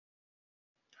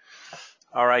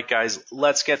All right, guys,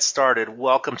 let's get started.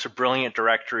 Welcome to Brilliant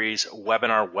Directories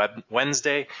Webinar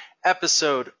Wednesday,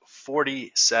 episode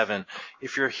 47.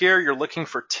 If you're here, you're looking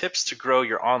for tips to grow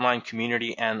your online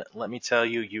community, and let me tell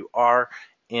you, you are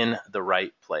in the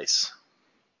right place.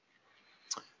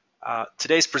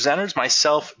 Today's presenters,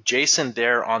 myself, Jason,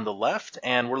 there on the left,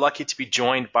 and we're lucky to be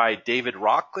joined by David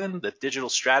Rockland, the digital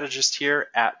strategist here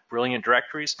at Brilliant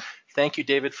Directories. Thank you,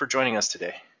 David, for joining us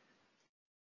today.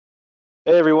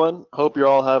 Hey everyone, hope you're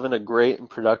all having a great and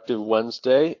productive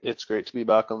Wednesday. It's great to be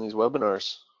back on these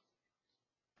webinars.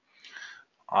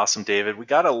 Awesome, David. We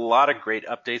got a lot of great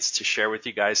updates to share with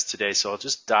you guys today, so I'll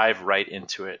just dive right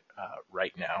into it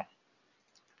right now.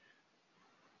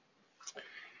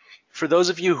 For those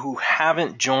of you who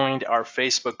haven't joined our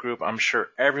Facebook group, I'm sure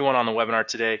everyone on the webinar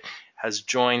today has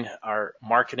joined our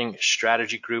marketing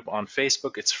strategy group on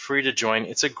Facebook. It's free to join.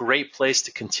 It's a great place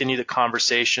to continue the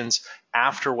conversations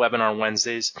after Webinar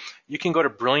Wednesdays. You can go to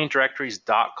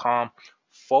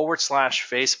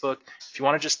brilliantdirectories.com/Facebook. If you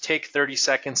want to just take 30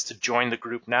 seconds to join the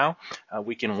group now,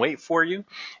 we can wait for you.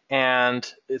 And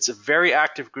it's a very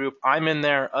active group. I'm in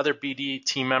there. Other BD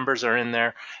team members are in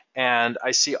there. And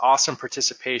I see awesome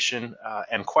participation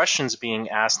and questions being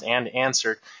asked and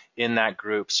answered in that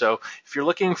group. So if you're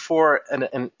looking for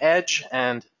an edge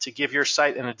and to give your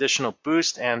site an additional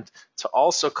boost and to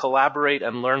also collaborate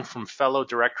and learn from fellow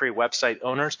directory website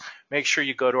owners, make sure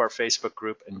you go to our Facebook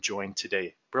group and join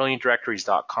today,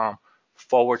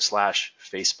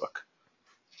 brilliantdirectories.com/Facebook.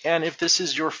 And if this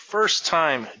is your first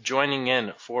time joining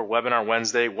in for Webinar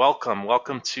Wednesday, welcome.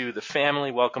 Welcome to the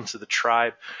family. Welcome to the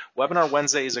tribe. Webinar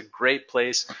Wednesday is a great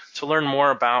place to learn more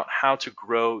about how to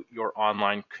grow your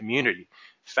online community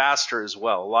faster as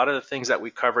well. A lot of the things that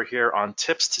we cover here on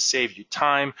tips to save you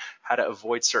time, how to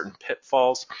avoid certain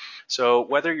pitfalls. So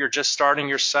whether you're just starting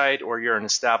your site or you're an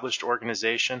established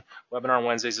organization, Webinar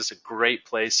Wednesdays is a great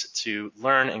place to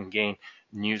learn and gain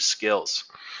new skills.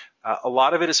 A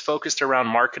lot of it is focused around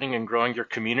marketing and growing your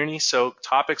community. So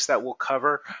topics that we'll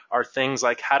cover are things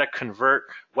like how to convert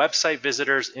website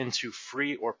visitors into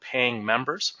free or paying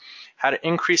members, how to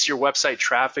increase your website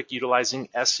traffic utilizing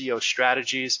SEO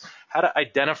strategies, how to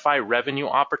identify revenue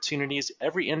opportunities.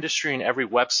 Every industry and every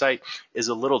website is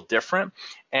a little different,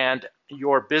 and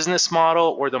your business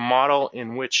model or the model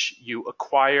in which you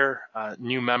acquire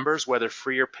new members, whether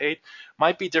free or paid,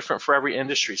 might be different for every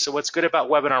industry. So what's good about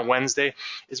Webinar Wednesday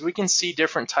is we can see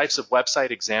different types of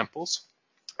website examples,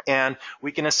 and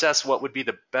we can assess what would be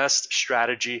the best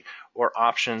strategy or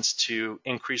options to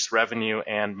increase revenue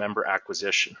and member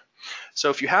acquisition. So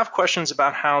if you have questions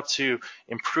about how to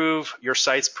improve your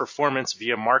site's performance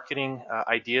via marketing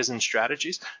ideas and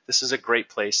strategies, this is a great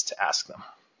place to ask them.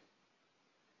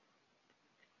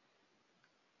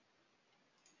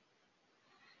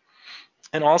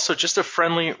 And also, just a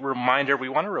friendly reminder, we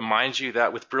want to remind you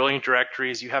that with Brilliant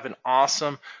Directories, you have an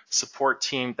awesome support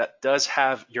team that does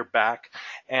have your back,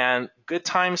 and good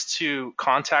times to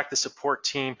contact the support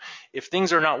team if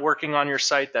things are not working on your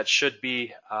site. That should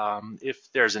be if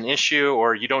there's an issue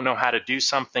or you don't know how to do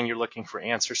something, you're looking for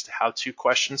answers to how-to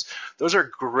questions. Those are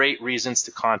great reasons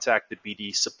to contact the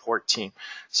BD support team.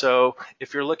 So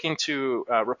if you're looking to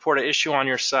report an issue on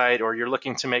your site or you're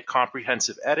looking to make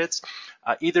comprehensive edits,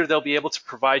 either they'll be able to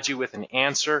provide you with an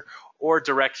answer or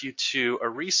direct you to a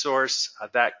resource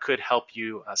that could help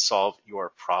you solve your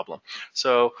problem.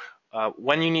 So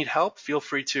when you need help, feel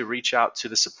free to reach out to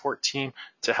the support team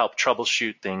to help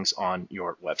troubleshoot things on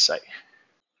your website.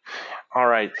 All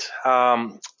right,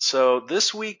 so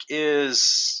this week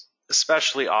is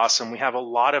especially awesome. We have a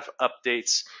lot of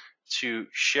updates to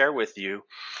share with you.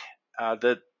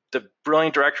 The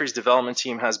Brilliant Directories development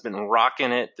team has been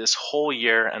rocking it this whole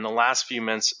year, and the last few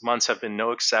months have been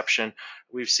no exception.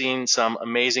 We've seen some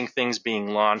amazing things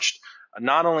being launched,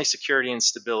 not only security and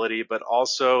stability, but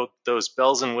also those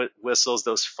bells and whistles,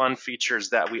 those fun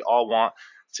features that we all want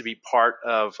to be part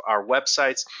of our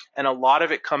websites. And a lot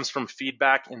of it comes from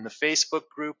feedback in the Facebook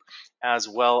group as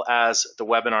well as the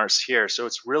webinars here. So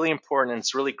it's really important, and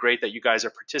it's really great that you guys are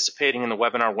participating in the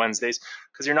Webinar Wednesdays,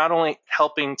 because you're not only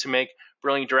helping to make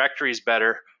Brilliant Directories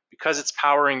better, because it's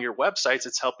powering your websites,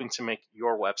 it's helping to make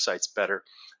your websites better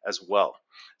as well.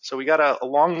 So we got a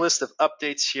long list of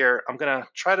updates here. I'm going to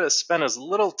try to spend as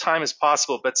little time as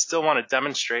possible, but still want to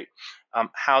demonstrate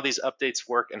how these updates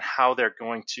work and how they're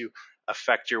going to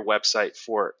affect your website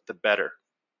for the better.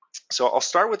 So I'll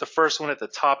start with the first one at the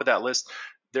top of that list.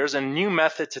 There's a new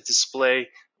method to display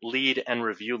lead and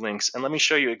review links, and let me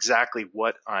show you exactly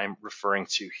what I'm referring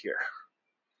to here.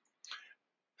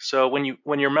 So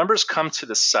when your members come to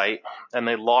the site and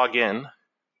they log in,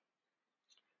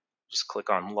 just click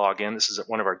on log in. This is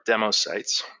one of our demo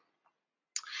sites.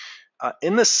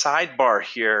 In the sidebar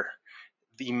here,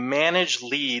 the manage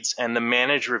leads and the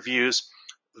manage reviews,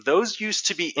 those used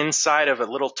to be inside of a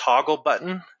little toggle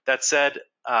button that said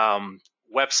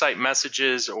website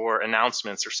messages or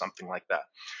announcements or something like that.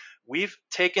 We've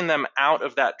taken them out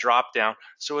of that drop down,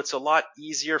 so it's a lot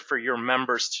easier for your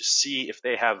members to see if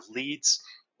they have leads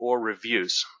or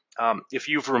reviews. If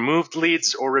you've removed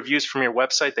leads or reviews from your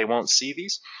website, they won't see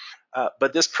these.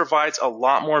 But this provides a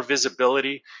lot more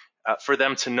visibility for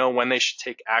them to know when they should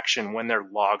take action when they're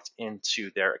logged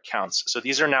into their accounts. So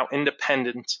these are now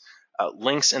independent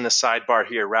links in the sidebar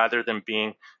here rather than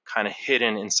being kind of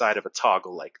hidden inside of a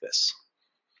toggle like this.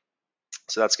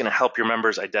 So that's going to help your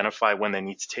members identify when they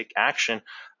need to take action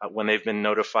when they've been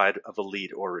notified of a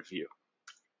lead or review.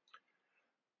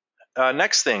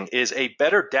 Next thing is a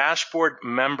better dashboard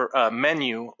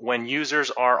menu when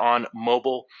users are on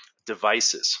mobile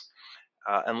devices.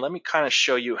 And let me kind of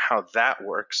show you how that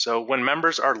works. So when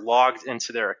members are logged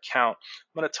into their account,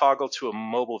 I'm going to toggle to a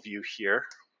mobile view here.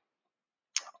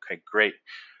 Okay, great.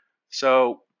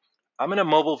 So I'm in a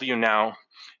mobile view now.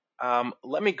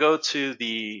 Let me go to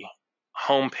the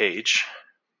home page.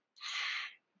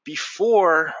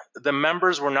 Before, the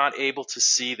members were not able to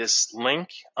see this link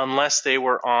unless they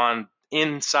were on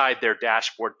inside their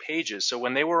dashboard pages. So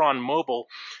when they were on mobile,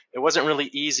 it wasn't really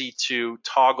easy to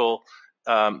toggle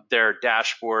their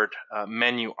dashboard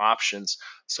menu options.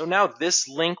 So now this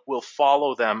link will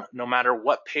follow them no matter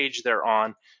what page they're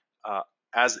on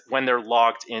as when they're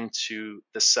logged into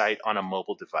the site on a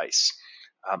mobile device.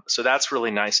 So that's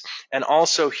really nice. And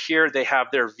also here they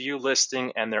have their view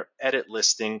listing and their edit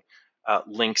listing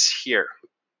links here.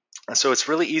 And so it's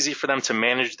really easy for them to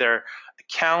manage their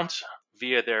account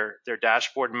via their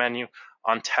dashboard menu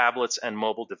on tablets and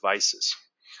mobile devices.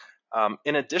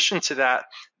 In addition to that,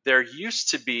 there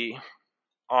used to be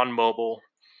on mobile,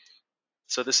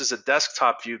 so this is a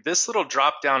desktop view. This little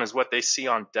drop down is what they see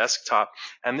on desktop,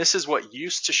 and this is what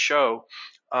used to show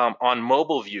on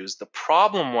mobile views. The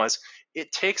problem was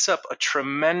it takes up a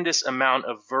tremendous amount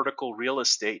of vertical real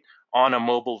estate on a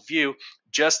mobile view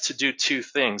just to do two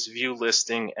things, view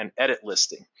listing and edit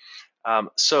listing.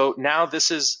 So now this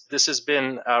has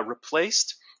been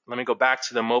replaced. Let me go back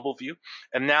to the mobile view,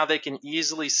 and now they can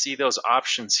easily see those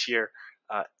options here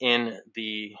in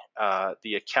the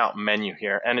account menu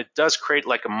here, and it does create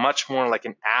like a much more like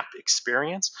an app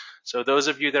experience. So those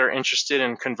of you that are interested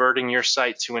in converting your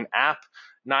site to an app,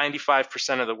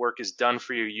 95% of the work is done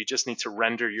for you. You just need to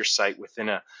render your site within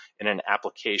an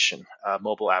application,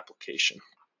 mobile application.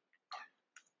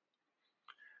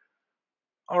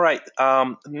 All right,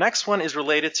 the next one is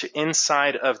related to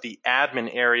inside of the admin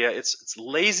area. It's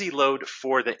lazy load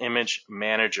for the image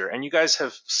manager. And you guys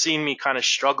have seen me kind of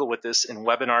struggle with this in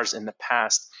webinars in the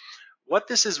past. What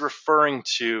this is referring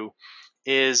to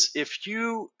is if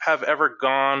you have ever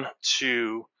gone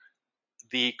to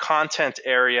the content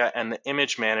area and the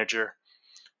image manager,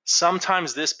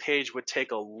 sometimes this page would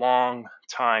take a long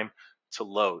time to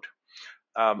load.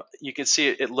 You can see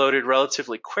it loaded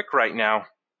relatively quick right now.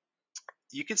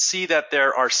 You can see that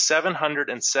there are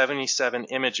 777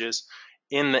 images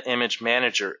in the image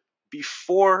manager.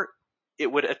 Before it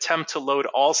would attempt to load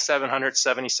all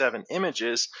 777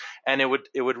 images, and it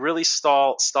would really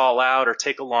stall out or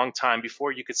take a long time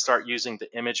before you could start using the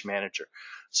image manager.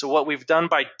 So what we've done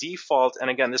by default, and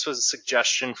again, this was a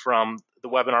suggestion from the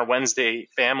Webinar Wednesday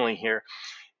family here,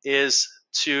 is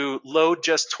to load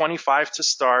just 25 to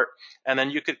start, and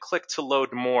then you could click to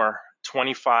load more,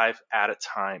 25 at a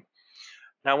time.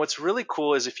 Now, what's really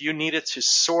cool is if you needed to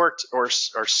sort or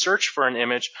search for an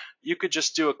image, you could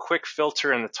just do a quick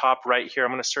filter in the top right here. I'm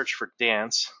going to search for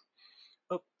dance.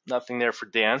 Oh, nothing there for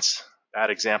dance. Bad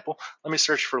example. Let me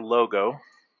search for logo.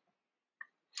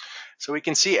 So we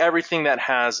can see everything that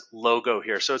has logo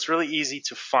here. So it's really easy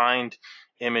to find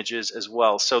images as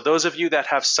well. So those of you that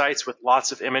have sites with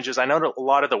lots of images, I know a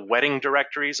lot of the wedding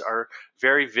directories are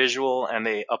very visual and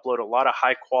they upload a lot of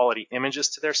high quality images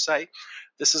to their site.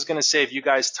 This is going to save you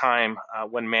guys time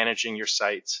when managing your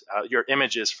sites, your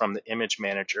images from the image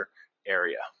manager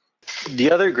area. The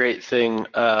other great thing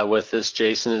with this,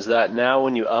 Jason, is that now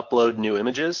when you upload new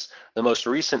images, the most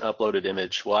recent uploaded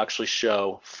image will actually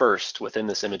show first within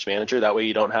this image manager. That way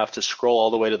you don't have to scroll all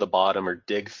the way to the bottom or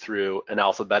dig through an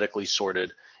alphabetically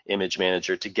sorted image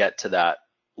manager to get to that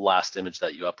last image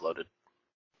that you uploaded.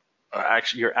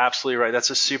 Actually, you're absolutely right.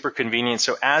 That's a super convenient.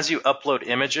 So as you upload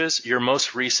images, your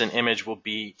most recent image will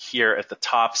be here at the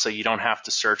top, so you don't have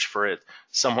to search for it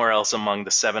somewhere else among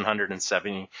the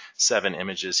 777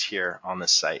 images here on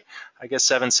this site. I guess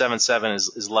 777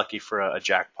 is lucky for a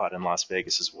jackpot in Las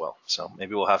Vegas as well. So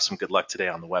maybe we'll have some good luck today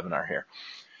on the webinar here.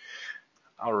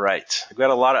 All right, I've got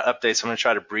a lot of updates. I'm going to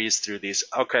try to breeze through these.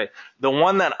 Okay, the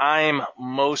one that I'm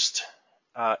most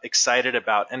excited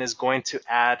about and is going to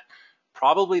add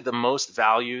probably the most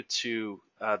value to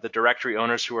the directory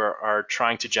owners who are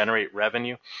trying to generate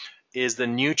revenue is the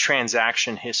new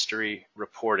transaction history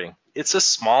reporting. It's a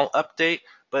small update,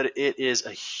 but it is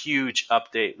a huge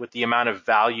update with the amount of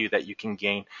value that you can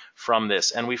gain from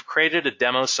this. And we've created a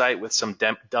demo site with some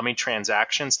dummy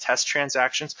transactions, test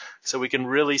transactions, so we can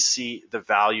really see the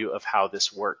value of how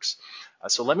this works.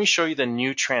 So let me show you the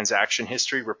new transaction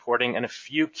history reporting and a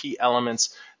few key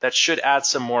elements that should add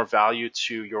some more value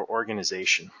to your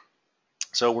organization.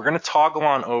 So we're going to toggle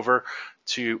on over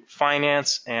to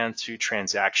finance and to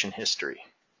transaction history.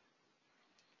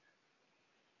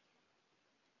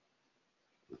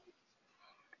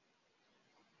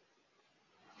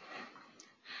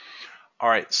 All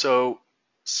right, so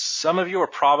some of you are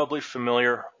probably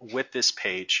familiar with this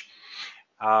page.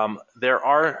 There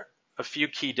are a few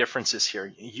key differences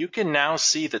here. You can now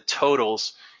see the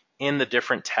totals in the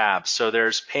different tabs. So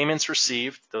there's payments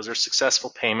received, those are successful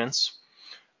payments.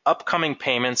 Upcoming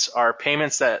payments are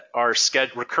payments that are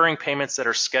recurring payments that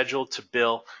are scheduled to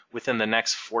bill within the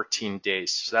next 14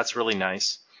 days. So that's really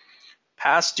nice.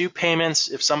 Past due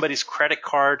payments, if somebody's credit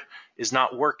card is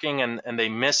not working and they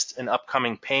missed an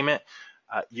upcoming payment,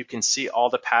 you can see all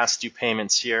the past due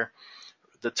payments here.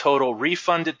 The total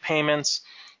refunded payments,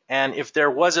 and if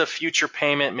there was a future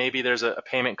payment, maybe there's a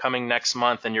payment coming next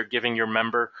month and you're giving your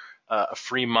member a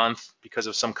free month because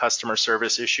of some customer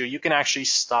service issue, you can actually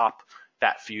stop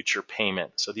that future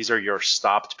payment. So these are your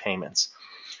stopped payments.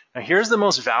 Now here's the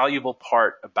most valuable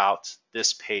part about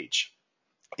this page,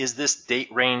 is this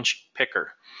date range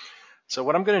picker. So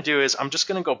what I'm going to do is I'm just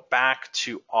going to go back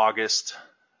to August,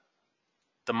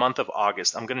 the month of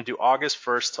August. I'm going to do August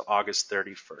 1st to August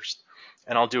 31st,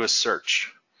 and I'll do a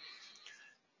search.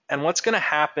 And what's going to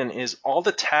happen is all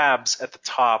the tabs at the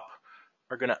top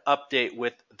are going to update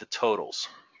with the totals.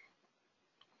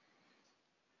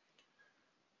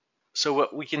 So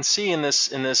what we can see in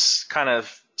this kind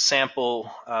of sample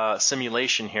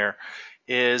simulation here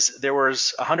is there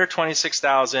was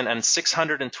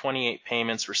 126,628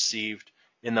 payments received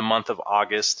in the month of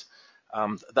August.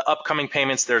 The upcoming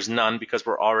payments, there's none because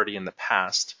we're already in the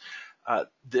past.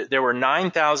 There were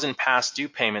 9,000 past due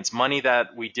payments, money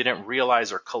that we didn't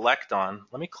realize or collect on.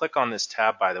 Let me click on this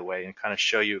tab, by the way, and kind of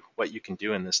show you what you can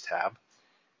do in this tab.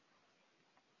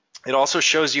 It also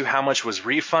shows you how much was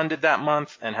refunded that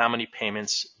month and how many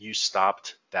payments you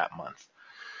stopped that month.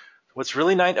 What's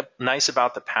really nice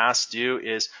about the past due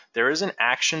is there is an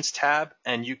actions tab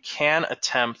and you can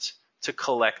attempt to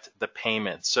collect the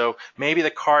payment. So maybe the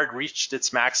card reached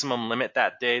its maximum limit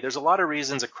that day. There's a lot of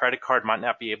reasons a credit card might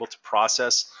not be able to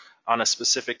process on a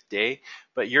specific day,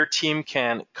 but your team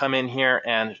can come in here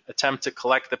and attempt to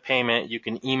collect the payment. You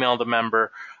can email the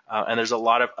member, and there's a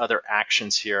lot of other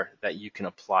actions here that you can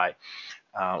apply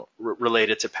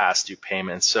related to past due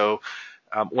payments. So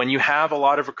when you have a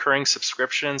lot of recurring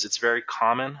subscriptions, it's very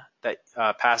common that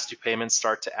past due payments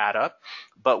start to add up.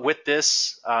 But with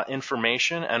this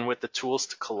information and with the tools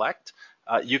to collect,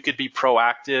 you could be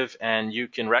proactive and you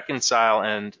can reconcile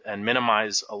and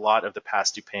minimize a lot of the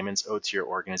past due payments owed to your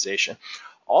organization.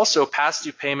 Also, past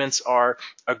due payments are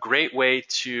a great way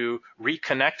to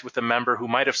reconnect with a member who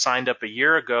might have signed up a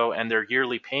year ago and their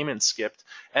yearly payment skipped,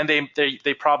 and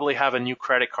they probably have a new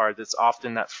credit card. That's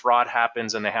often that fraud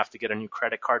happens and they have to get a new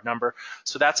credit card number.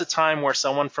 So that's a time where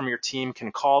someone from your team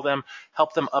can call them,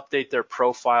 help them update their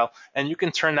profile, and you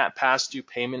can turn that past due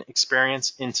payment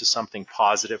experience into something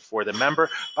positive for the member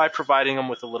by providing them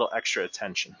with a little extra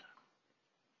attention.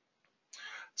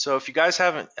 So if you guys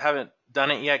haven't done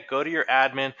it yet, go to your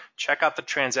admin, check out the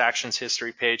transactions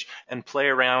history page, and play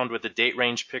around with the date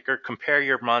range picker. Compare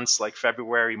your months like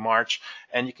February, March,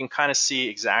 and you can kind of see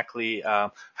exactly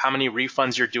how many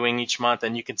refunds you're doing each month,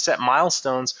 and you can set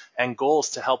milestones and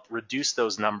goals to help reduce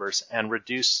those numbers and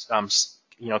reduce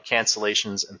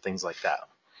cancellations and things like that.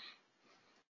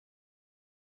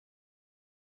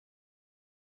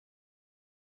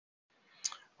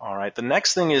 All right, the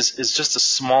next thing is just a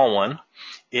small one.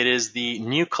 It is the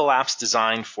new collapse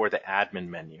design for the admin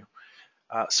menu.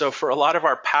 So for a lot of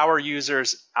our power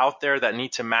users out there that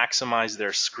need to maximize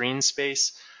their screen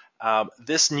space,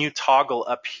 this new toggle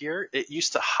up here, it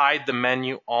used to hide the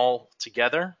menu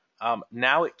altogether.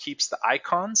 Now it keeps the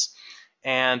icons,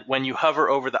 and when you hover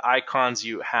over the icons,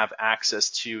 you have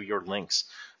access to your links.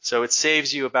 So it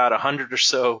saves you about 100 or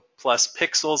so plus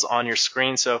pixels on your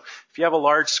screen. So if you have a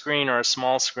large screen or a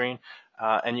small screen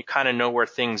and you kind of know where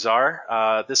things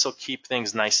are, this will keep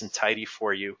things nice and tidy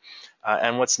for you.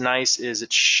 And what's nice is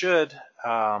it should,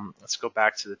 let's go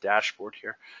back to the dashboard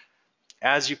here.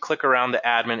 As you click around the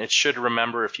admin, it should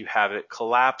remember if you have it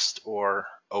collapsed or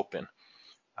open.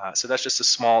 So that's just a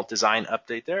small design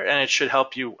update there, and it should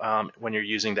help you when you're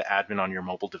using the admin on your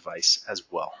mobile device as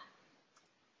well.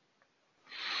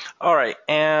 All right,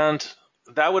 and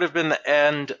that would have been the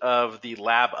end of the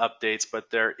lab updates, but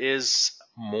there is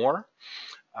more.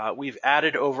 We've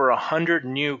added over 100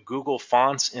 new Google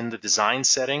fonts in the design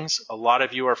settings. A lot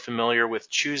of you are familiar with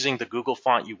choosing the Google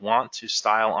font you want to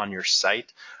style on your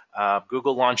site.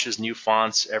 Google launches new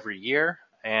fonts every year,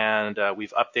 and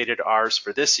we've updated ours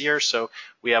for this year. So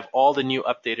we have all the new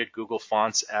updated Google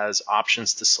fonts as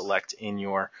options to select in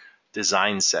your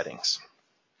design settings.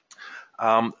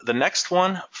 The next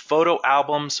one, photo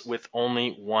albums with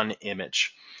only one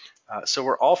image. So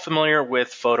we're all familiar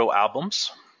with photo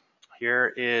albums.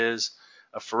 Here is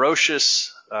a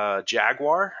ferocious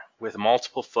jaguar with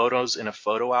multiple photos in a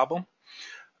photo album.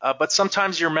 But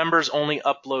sometimes your members only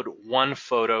upload one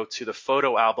photo to the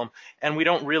photo album, and we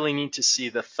don't really need to see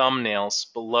the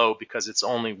thumbnails below because it's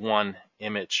only one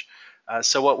image.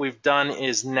 So what we've done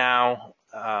is now,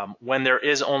 when there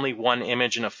is only one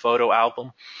image in a photo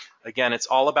album, again, it's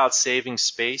all about saving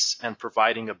space and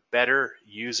providing a better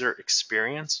user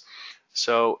experience.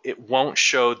 So it won't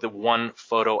show the one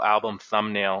photo album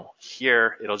thumbnail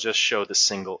here. It'll just show the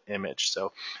single image.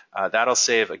 So that'll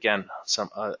save, again,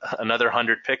 another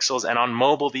 100 pixels. And on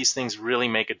mobile, these things really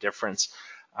make a difference.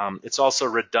 It's also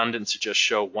redundant to just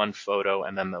show one photo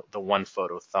and then the one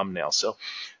photo thumbnail. So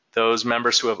those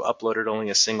members who have uploaded only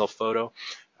a single photo,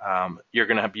 you're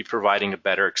going to be providing a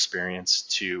better experience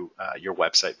to your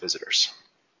website visitors,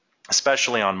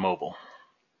 especially on mobile.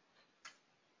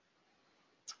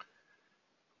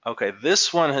 Okay,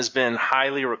 this one has been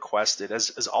highly requested.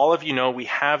 As all of you know, we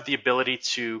have the ability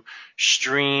to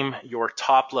stream your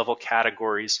top level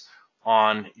categories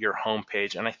on your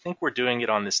homepage, and I think we're doing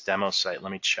it on this demo site.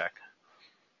 Let me check.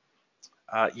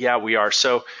 Yeah, we are.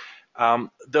 So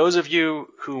those of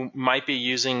you who might be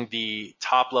using the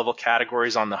top level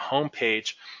categories on the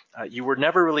homepage, you were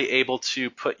never really able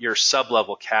to put your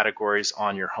sub-level categories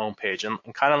on your homepage.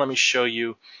 And kind of let me show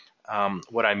you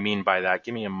what I mean by that.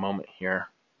 Give me a moment here.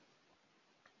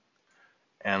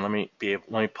 And let me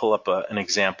pull up an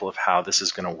example of how this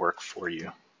is going to work for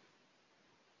you.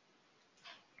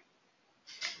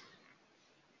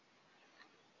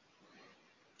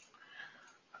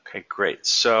 Okay, great.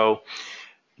 So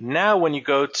now when you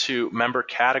go to member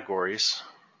categories,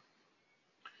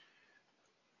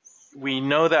 we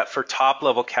know that for top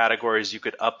level categories, you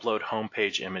could upload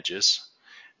homepage images.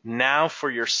 Now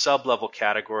for your sub-level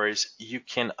categories, you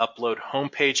can upload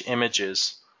homepage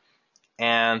images,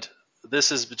 and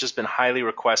this has just been highly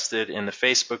requested in the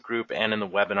Facebook group and in the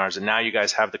webinars, and now you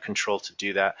guys have the control to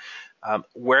do that.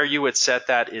 Where you would set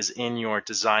that is in your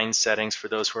design settings. For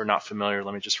those who are not familiar,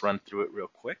 let me just run through it real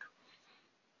quick.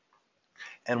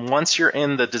 And once you're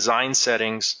in the design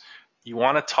settings, you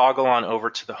want to toggle on over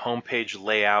to the homepage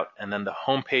layout and then the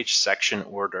homepage section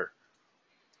order.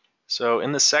 So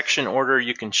in the section order,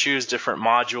 you can choose different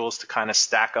modules to kind of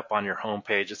stack up on your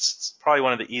homepage. It's probably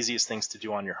one of the easiest things to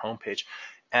do on your homepage.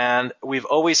 And we've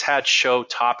always had show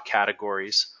top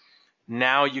categories.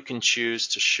 Now you can choose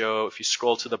to show, if you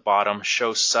scroll to the bottom,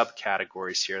 show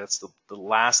subcategories here. That's the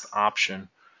last option.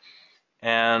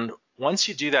 And once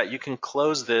you do that, you can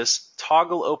close this,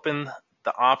 toggle open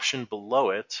the option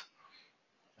below it.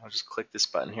 I'll just click this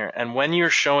button here. And when you're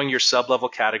showing your sub-level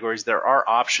categories, there are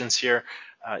options here.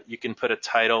 You can put a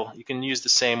title. You can use the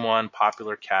same one,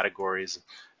 popular categories,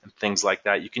 and things like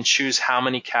that. You can choose how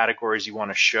many categories you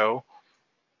want to show.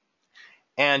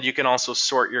 And you can also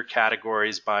sort your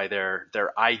categories by their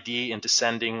ID in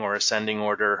descending or ascending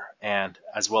order, and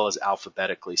as well as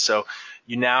alphabetically. So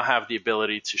you now have the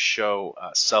ability to show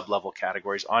sub-level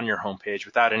categories on your homepage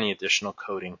without any additional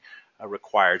coding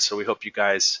required. So we hope you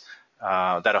guys,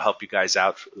 that'll help you guys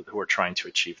out who are trying to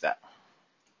achieve that.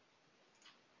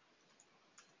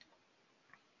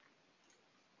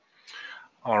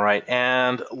 All right,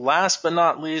 and last but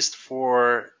not least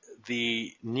for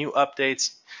the new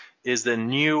updates is the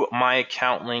new My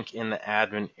Account link in the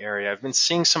admin area. I've been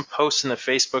seeing some posts in the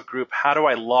Facebook group. How do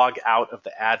I log out of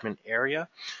the admin area?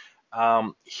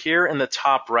 Here in the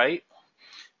top right,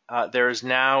 there is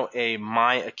now a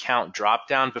My Account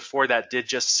dropdown. Before that did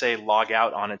just say log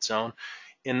out on its own.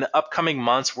 In the upcoming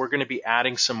months, we're going to be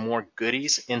adding some more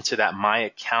goodies into that My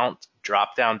Account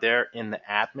drop down there in the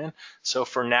admin. So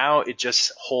for now, it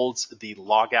just holds the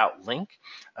logout link.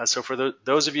 So for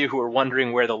those of you who are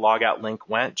wondering where the logout link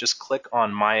went, just click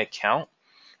on My Account,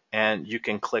 and you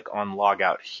can click on log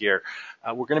out here.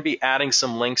 We're going to be adding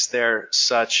some links there,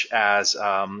 such as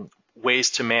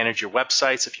ways to manage your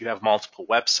websites if you have multiple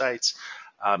websites,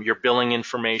 your billing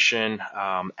information,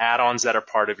 add-ons that are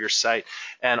part of your site,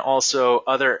 and also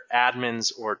other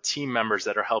admins or team members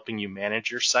that are helping you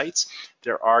manage your sites.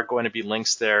 There are going to be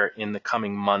links there in the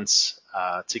coming months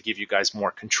to give you guys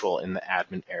more control in the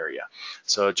admin area.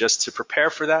 So just to prepare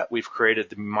for that, we've created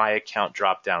the My Account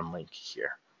drop-down link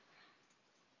here.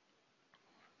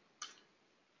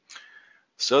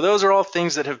 So those are all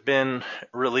things that have been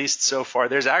released so far.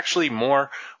 There's actually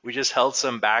more. We just held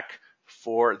some back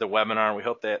for the webinar. We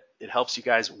hope that it helps you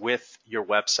guys with your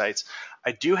websites.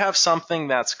 I do have something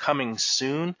that's coming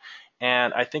soon,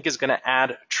 and I think is going to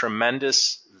add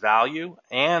tremendous value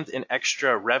and an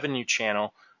extra revenue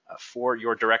channel for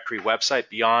your directory website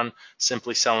beyond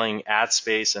simply selling ad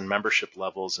space and membership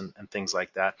levels and things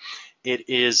like that. It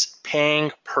is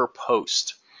paying per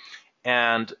post.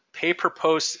 And pay per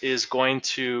post is going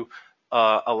to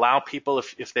allow people,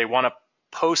 if they want to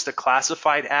post a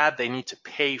classified ad, they need to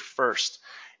pay first.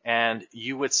 And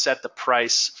you would set the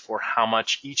price for how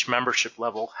much each membership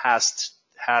level has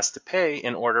to pay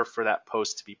in order for that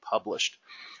post to be published.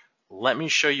 Let me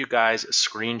show you guys a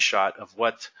screenshot of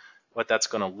what that's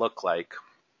going to look like.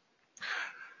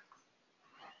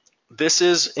 This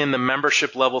is in the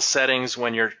membership level settings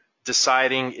when you're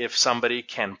deciding if somebody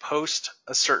can post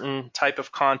a certain type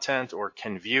of content or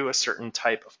can view a certain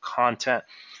type of content.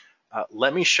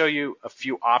 Let me show you a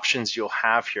few options you'll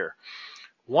have here.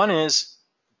 One is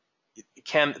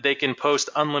they can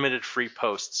post unlimited free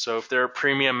posts. So if they're a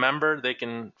premium member,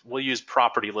 we'll use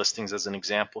property listings as an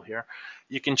example here.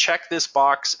 You can check this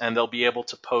box and they'll be able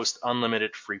to post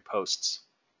unlimited free posts.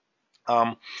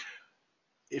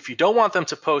 If you don't want them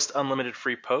to post unlimited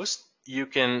free posts, you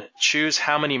can choose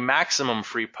how many maximum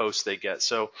free posts they get.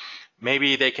 So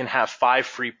maybe they can have 5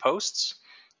 free posts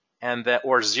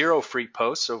or 0 free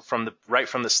posts. So right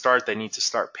from the start, they need to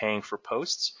start paying for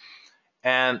posts.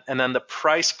 And then the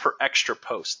price per extra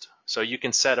post. So you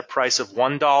can set a price of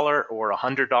 $1 or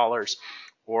 $100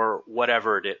 or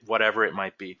whatever it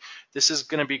might be. This is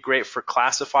going to be great for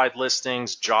classified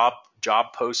listings, job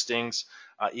postings,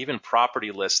 even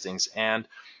property listings. And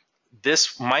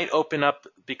this might open up,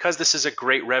 because this is a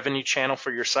great revenue channel for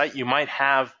your site, you might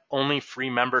have only free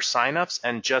member signups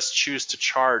and just choose to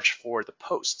charge for the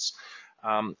posts.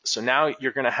 So now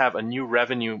you're going to have a new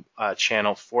revenue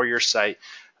channel for your site,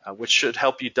 which should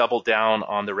help you double down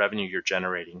on the revenue you're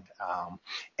generating.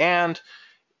 And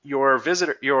your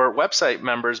website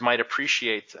members might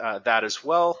appreciate that as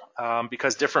well,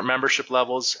 because different membership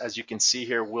levels, as you can see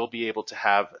here, will be able to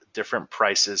have different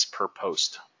prices per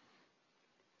post.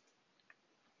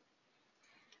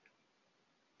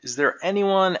 Is there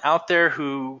anyone out there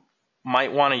who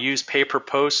might want to use pay per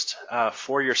post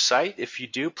for your site? If you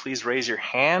do, please raise your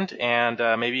hand, and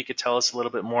maybe you could tell us a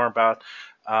little bit more about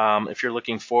if you're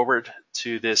looking forward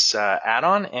to this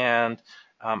add-on and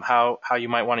how you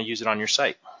might want to use it on your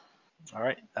site. All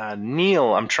right,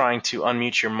 Neil, I'm trying to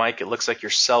unmute your mic. It looks like you're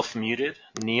self-muted.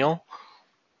 Neil?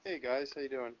 Hey guys, how you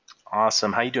doing?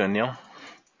 Awesome. How you doing, Neil?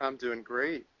 I'm doing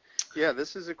great. Yeah,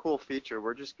 this is a cool feature.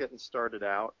 We're just getting started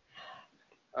out.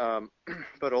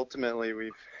 But ultimately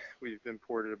we've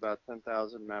imported about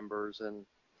 10,000 members and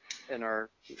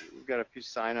we've got a few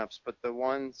signups, but the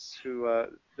ones who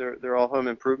they're all home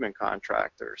improvement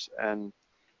contractors, and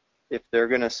if they're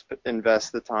going to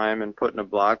invest the time in putting a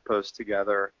blog post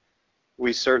together,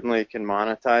 we certainly can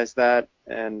monetize that,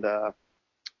 and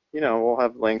we'll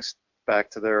have links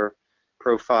back to their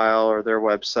profile or their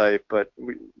website, but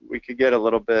we could get a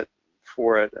little bit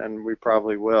for it, and we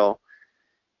probably will.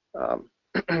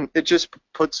 It just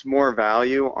puts more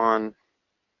value on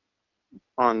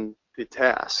the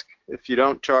task. If you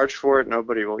don't charge for it,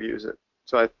 nobody will use it.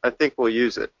 So I think we'll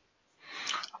use it.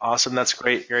 Awesome, that's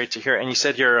great to hear. And you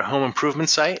said you're a home improvement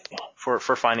site for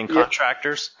finding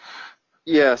contractors?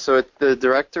 Yeah, so the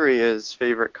directory is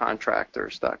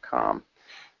favoritecontractors.com.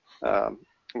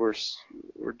 We're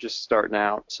just starting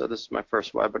out, so this is my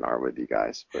first webinar with you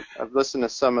guys, but I've listened to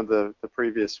some of the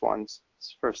previous ones. It's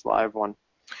the first live one,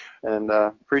 and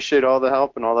appreciate all the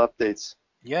help and all the updates.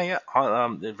 Yeah,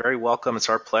 very welcome. It's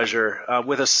our pleasure.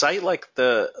 With a site like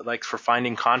for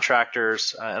finding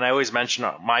contractors, and I always mention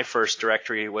my first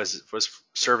directory was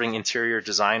serving interior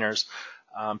designers.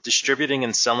 Distributing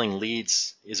and selling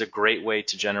leads is a great way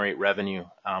to generate revenue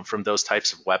from those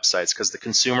types of websites, because the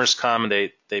consumers come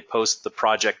and they post the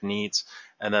project needs,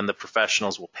 and then the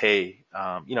professionals will pay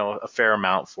a fair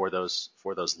amount for those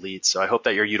leads. So I hope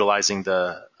that you're utilizing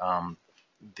the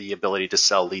ability to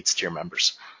sell leads to your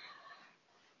members.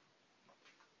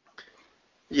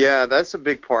 Yeah, that's a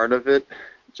big part of it,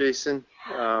 Jason.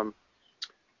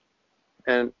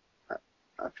 And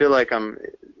I feel like I'm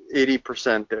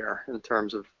 80% there in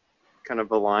terms of kind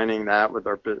of aligning that with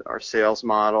our sales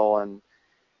model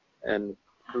and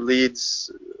the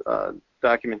leads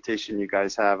documentation you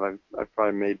guys have. I've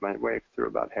probably made my way through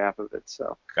about half of it.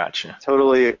 So Gotcha.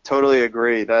 totally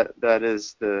agree. That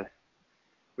is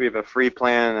we have a free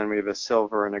plan and we have a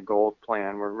silver and a gold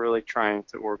plan. We're really trying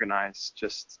to organize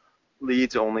just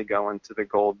leads only going to the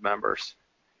gold members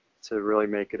to really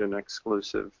make it an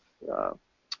exclusive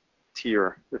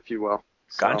tier, if you will.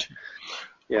 So, Gotcha.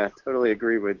 yeah, totally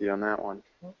agree with you on that one.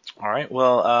 All right.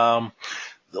 Well,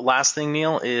 the last thing,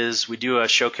 Neil, is we do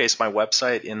showcase my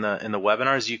website in the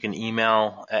webinars. You can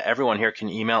email, everyone here can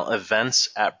email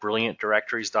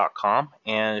events@brilliantdirectories.com,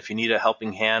 and if you need a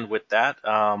helping hand with that,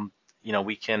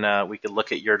 we can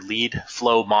look at your lead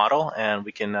flow model and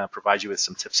we can provide you with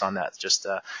some tips on that. Just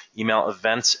email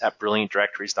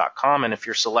events@brilliantdirectories.com, and if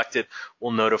you're selected,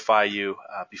 we'll notify you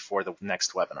before the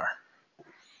next webinar.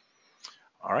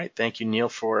 All right. Thank you, Neil,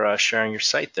 for sharing your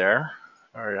site there,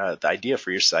 or the idea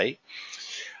for your site.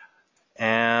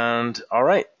 And all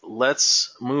right,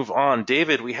 let's move on.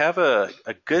 David, we have a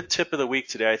good tip of the week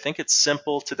today. I think it's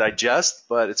simple to digest,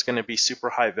 but it's going to be super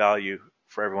high value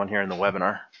for everyone here in the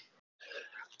webinar.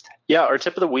 Yeah, our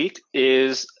tip of the week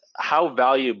is how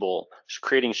valuable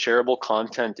creating shareable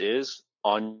content is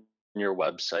on your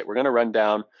website. We're going to run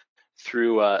down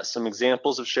through some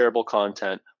examples of shareable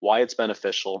content, why it's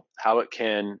beneficial, how it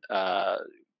can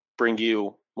bring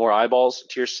you more eyeballs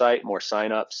to your site, more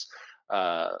signups,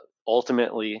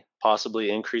 ultimately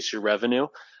possibly increase your revenue,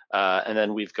 and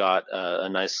then we've got a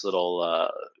nice little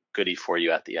goodie for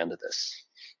you at the end of this.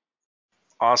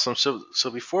 Awesome. So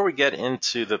before we get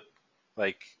into the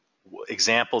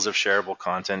examples of shareable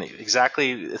content,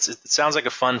 exactly, it sounds like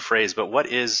a fun phrase, but what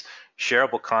is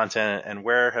shareable content and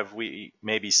where have we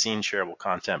maybe seen shareable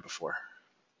content before?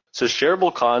 So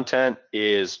shareable content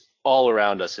is all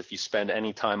around us if you spend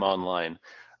any time online.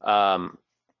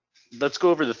 Let's go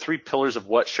over the 3 pillars of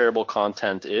what shareable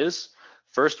content is.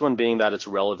 First one being that it's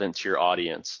relevant to your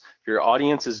audience. Your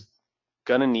audience is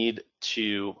going to need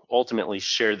to ultimately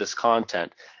share this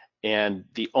content, and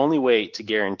the only way to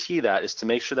guarantee that is to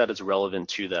make sure that it's relevant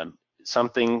to them.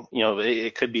 Something,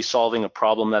 it could be solving a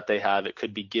problem that they have. It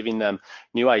could be giving them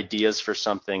new ideas for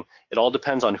something. It all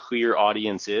depends on who your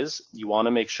audience is. You want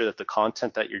to make sure that the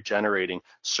content that you're generating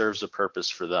serves a purpose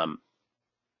for them.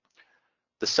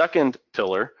 The second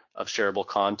pillar of shareable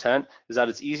content is that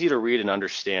it's easy to read and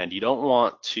understand. You don't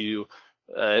want to,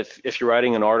 if you're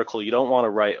writing an article, you don't want to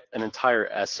write an entire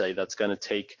essay that's going to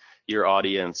take your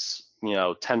audience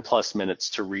 10 plus minutes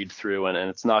to read through, and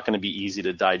it's not going to be easy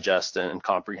to digest and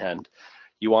comprehend.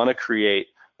 You want to create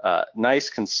nice,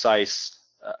 concise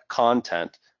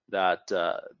content that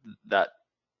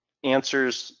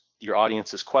answers your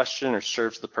audience's question or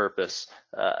serves the purpose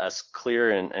as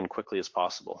clear and quickly as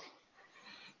possible.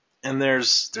 And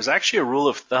there's actually a rule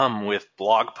of thumb with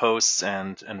blog posts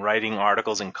and writing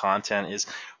articles and content is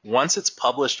once it's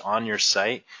published on your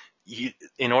site,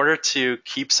 in order to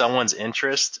keep someone's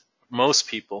interest, most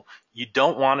people, you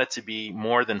don't want it to be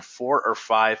more than 4 or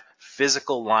 5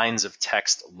 physical lines of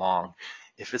text long.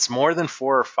 If it's more than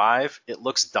 4 or 5, it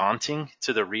looks daunting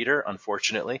to the reader,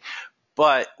 unfortunately.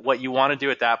 But what you want to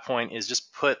do at that point is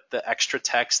just put the extra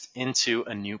text into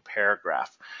a new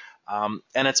paragraph.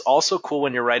 And it's also cool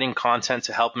when you're writing content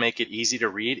to help make it easy to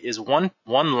read is one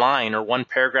line or one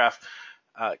paragraph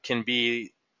can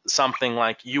be something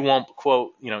like you won't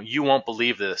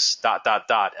believe this ...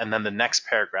 and then the next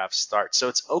paragraph starts. So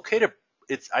it's okay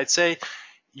I'd say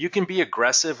you can be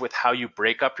aggressive with how you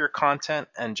break up your content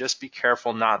and just be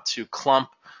careful not to clump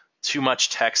too much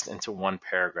text into one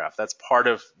paragraph. That's part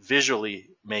of visually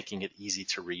making it easy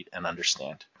to read and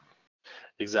understand.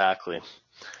 Exactly.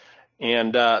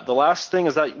 And the last thing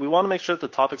is that we want to make sure that the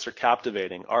topics are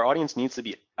captivating. Our audience needs to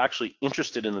be actually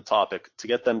interested in the topic to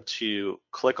get them to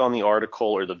click on the article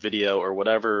or the video or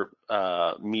whatever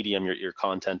medium your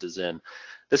content is in.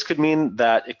 This could mean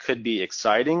that it could be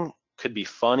exciting, could be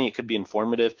funny, it could be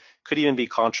informative, could even be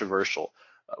controversial.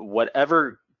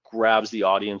 Whatever grabs the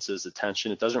audience's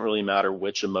attention, it doesn't really matter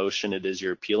which emotion it is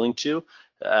you're appealing to,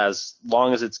 as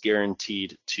long as it's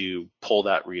guaranteed to pull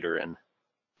that reader in.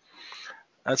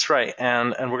 That's right,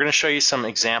 and we're going to show you some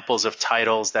examples of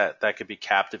titles that could be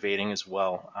captivating as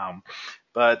well,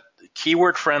 but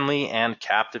keyword friendly and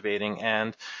captivating,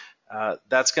 and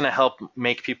that's going to help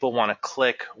make people want to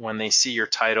click when they see your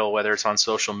title, whether it's on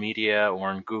social media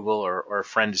or in Google or a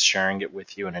friend is sharing it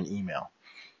with you in an email.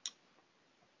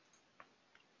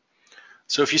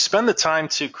 So if you spend the time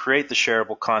to create the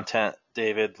shareable content,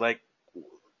 David, like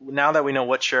now that we know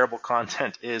what shareable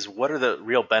content is, what are the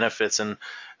real benefits? And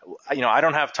I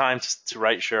don't have time to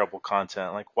write shareable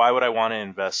content. Like, why would I want to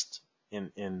invest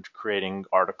in creating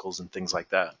articles and things like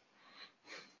that?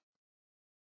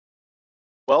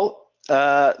 Well,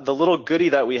 the little goodie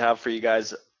that we have for you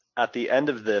guys at the end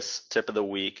of this tip of the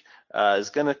week is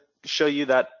going to show you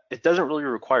that it doesn't really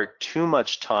require too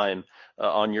much time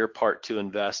on your part to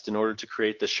invest in order to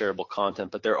create the shareable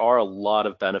content, but there are a lot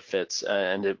of benefits,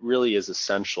 and it really is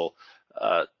essential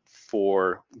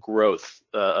for growth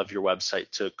of your website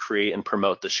to create and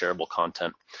promote the shareable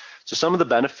content. So some of the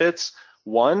benefits,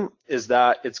 one is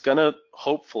that it's going to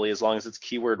hopefully, as long as it's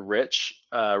keyword rich,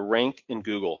 rank in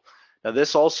Google. Now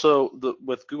this also,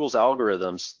 with Google's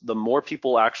algorithms, the more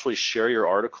people actually share your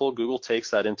article, Google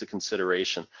takes that into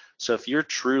consideration. So if you're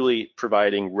truly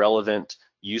providing relevant,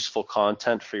 useful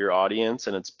content for your audience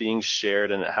and it's being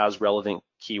shared and it has relevant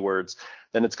keywords,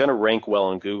 then it's going to rank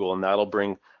well in Google, and that'll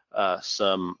bring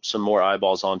some more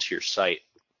eyeballs onto your site.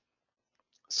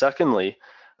 Secondly,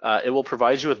 it will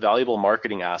provide you with valuable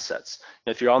marketing assets.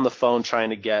 If you're on the phone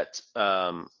trying to get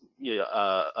a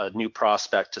new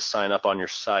prospect to sign up on your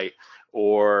site,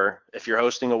 or if you're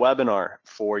hosting a webinar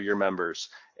for your members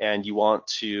and you want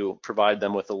to provide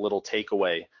them with a little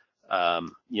takeaway,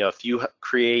 if you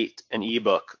create an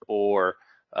ebook or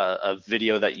a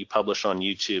video that you publish on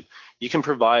YouTube, you can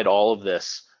provide all of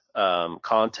this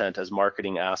content as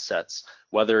marketing assets,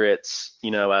 whether it's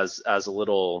as a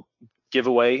little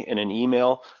giveaway in an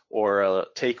email or a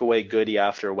takeaway goodie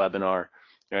after a webinar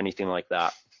or anything like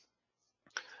that.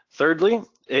 Thirdly,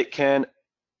 it can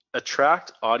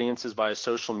attract audiences via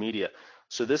social media.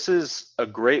 So this is a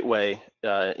great way,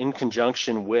 in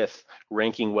conjunction with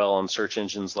ranking well on search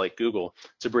engines like Google,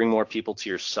 to bring more people to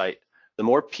your site. The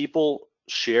more people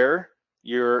share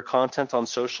your content on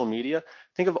social media,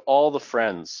 think of all the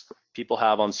friends people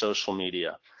have on social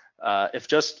media. If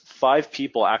just 5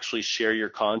 people actually share your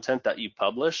content that you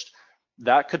published,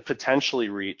 that could potentially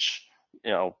reach,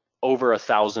 over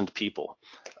 1,000 people.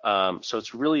 So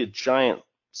it's really a giant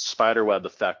spiderweb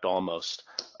effect almost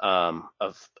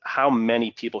of how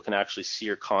many people can actually see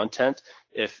your content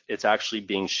if it's actually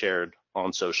being shared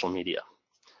on social media.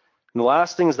 And the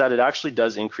last thing is that it actually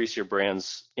does increase your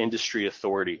brand's industry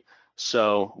authority.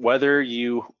 So whether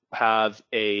you have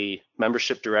a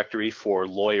membership directory for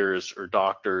lawyers or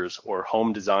doctors or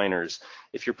home designers,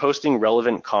 if you're posting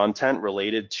relevant content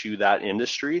related to that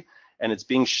industry and it's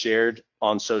being shared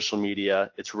on social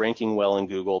media, it's ranking well in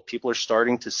Google, people are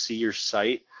starting to see your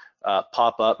site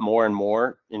pop up more and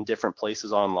more in different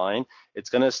places online,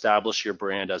 it's going to establish your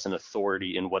brand as an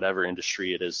authority in whatever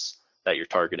industry it is that you're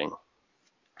targeting.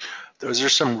 Those are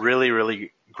some really,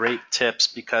 really great tips,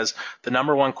 because the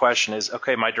number one question is,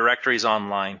 okay, my directory is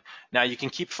online. Now you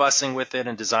can keep fussing with it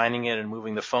and designing it and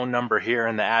moving the phone number here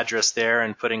and the address there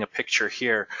and putting a picture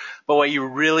here. But what you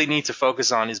really need to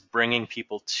focus on is bringing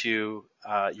people to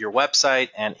your website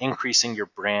and increasing your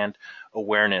brand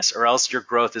awareness, or else your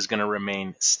growth is going to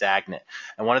remain stagnant.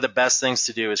 And one of the best things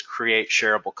to do is create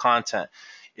shareable content.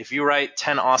 If you write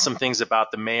 10 awesome things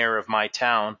about the mayor of my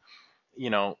town,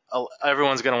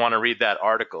 everyone's going to want to read that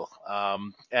article.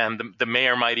 And the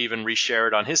mayor might even reshare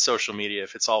it on his social media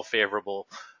if it's all favorable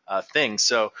things.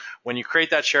 So when you create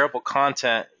that shareable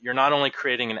content, you're not only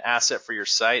creating an asset for your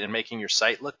site and making your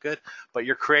site look good, but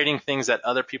you're creating things that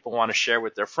other people want to share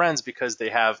with their friends because they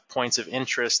have points of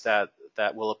interest that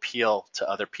will appeal to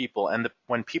other people. And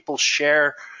when people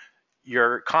share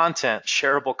your content,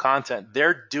 shareable content,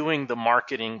 they're doing the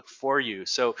marketing for you.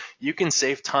 So you can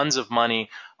save tons of money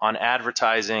on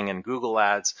advertising and Google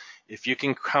ads if you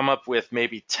can come up with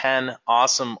maybe 10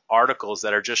 awesome articles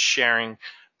that are just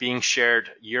being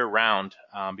shared year round,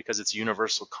 because it's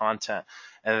universal content.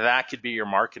 And that could be your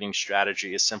marketing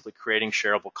strategy, is simply creating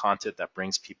shareable content that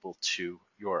brings people to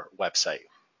your website.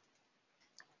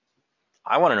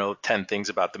 I want to know 10 things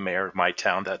about the mayor of my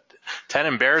town, 10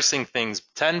 embarrassing things,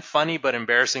 10 funny but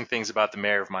embarrassing things about the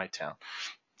mayor of my town.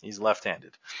 He's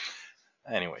left-handed.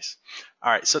 Anyways,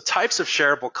 all right, so types of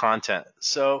shareable content.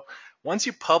 So once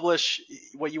you publish,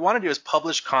 what you want to do is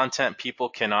publish content people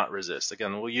cannot resist.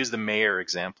 Again, we'll use the mayor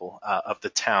example of the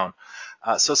town.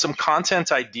 So some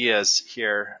content ideas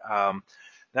here.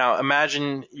 Now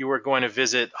imagine you were going to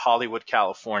visit Hollywood,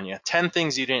 California. 10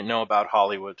 things you didn't know about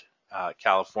Hollywood,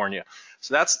 California.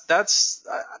 So that's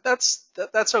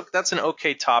an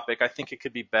okay topic. I think it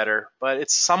could be better, but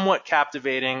it's somewhat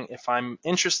captivating. If I'm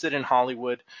interested in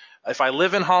Hollywood, if I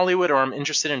live in Hollywood or I'm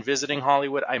interested in visiting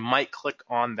Hollywood, I might click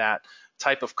on that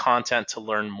type of content to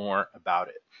learn more about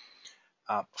it.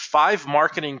 5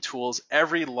 marketing tools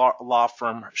every law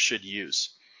firm should use.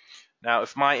 Now,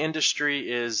 if my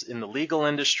industry is in the legal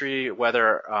industry,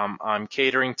 whether I'm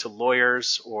catering to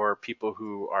lawyers or people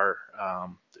who are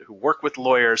who work with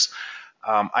lawyers,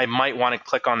 I might want to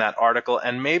click on that article.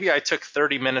 And maybe I took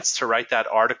 30 minutes to write that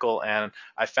article, and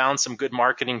I found some good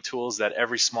marketing tools that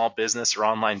every small business or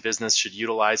online business should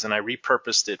utilize, and I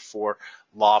repurposed it for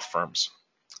law firms.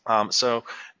 So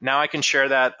now I can share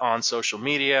that on social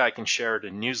media. I can share it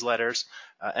in newsletters.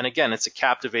 And again, it's a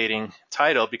captivating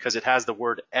title because it has the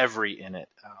word every in it.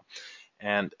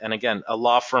 And again, a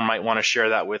law firm might want to share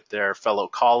that with their fellow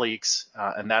colleagues,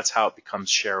 and that's how it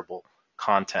becomes shareable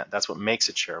content. That's what makes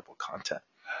it shareable content.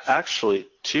 Actually,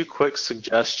 2 quick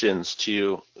suggestions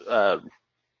to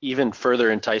even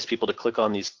further entice people to click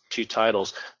on these 2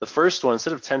 titles. The first one,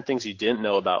 instead of 10 things you didn't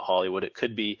know about Hollywood, it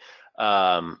could be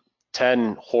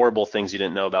 10 horrible things you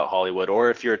didn't know about Hollywood. Or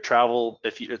if you're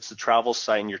it's a travel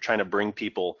site and you're trying to bring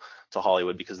people to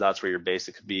Hollywood because that's where you're based,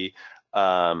 it could be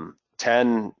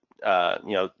 10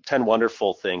 10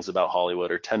 wonderful things about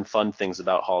Hollywood or 10 fun things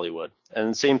about Hollywood.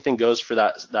 And the same thing goes for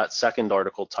that second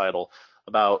article title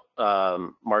about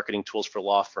marketing tools for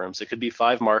law firms. It could be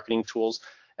 5 marketing tools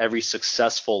every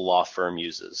successful law firm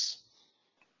uses.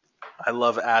 I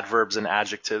love adverbs and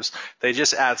adjectives. They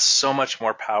just add so much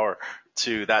more power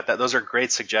to that. Those are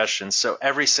great suggestions. So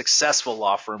every successful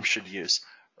law firm should use,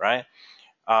 right?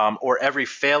 Or every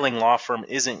failing law firm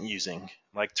isn't using,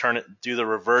 like do the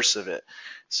reverse of it.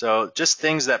 So just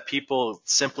things that people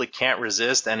simply can't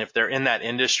resist, and if they're in that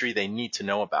industry, they need to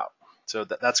know about. So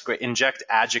that's great. Inject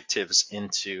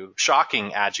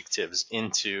shocking adjectives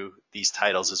into these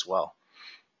titles as well.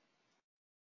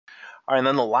 All right, and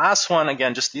then the last one,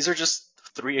 again, these are just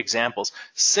 3 examples.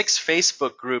 6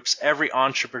 Facebook groups every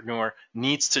entrepreneur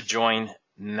needs to join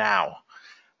now.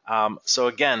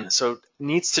 So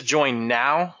needs to join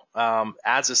now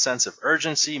adds a sense of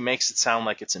urgency, makes it sound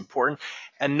like it's important.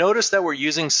 And notice that we're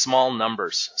using small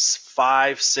numbers,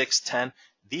 5, 6, 10.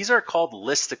 These are called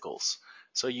listicles.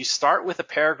 So you start with a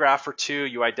paragraph or 2,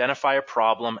 you identify a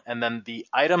problem, and then the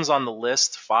items on the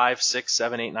list, 5, 6,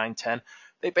 7, 8, 9, 10,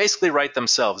 they basically write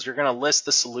themselves. You're going to list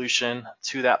the solution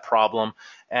to that problem,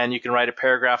 and you can write a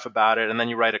paragraph about it, and then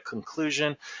you write a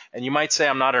conclusion. And you might say,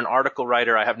 I'm not an article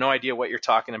writer. I have no idea what you're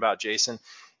talking about, Jason.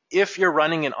 If you're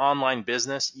running an online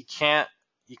business, you can't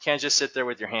just sit there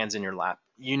with your hands in your lap.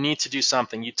 You need to do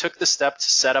something. You took the step to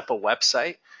set up a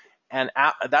website, and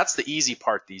that's the easy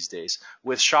part these days.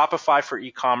 With Shopify for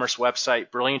e-commerce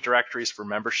website, Brilliant Directories for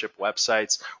membership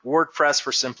websites, WordPress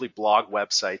for simply blog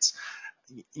websites,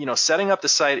 setting up the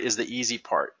site is the easy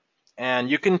part. And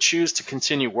you can choose to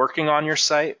continue working on your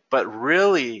site, but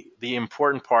really the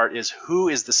important part is who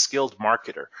is the skilled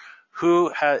marketer,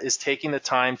 who is taking the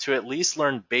time to at least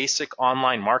learn basic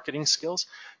online marketing skills.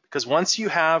 Because once you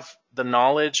have the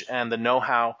knowledge and the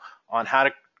know-how on how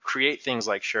to create things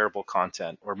like shareable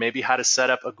content, or maybe how to set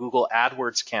up a Google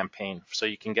AdWords campaign so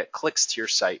you can get clicks to your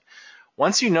site,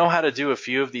 once you know how to do a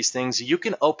few of these things, you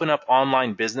can open up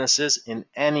online businesses in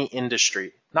any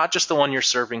industry, not just the one you're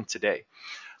serving today.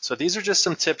 So these are just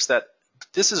some tips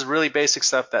this is really basic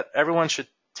stuff that everyone should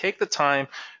take the time,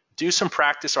 do some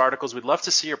practice articles. We'd love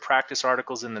to see your practice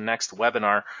articles in the next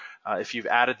webinar if you've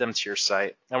added them to your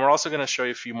site. And we're also going to show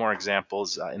you a few more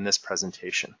examples in this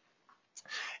presentation.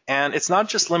 And it's not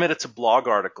just limited to blog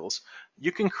articles.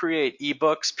 You can create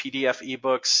ebooks, PDF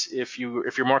ebooks. If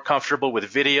you're more comfortable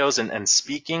with videos and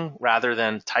speaking rather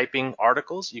than typing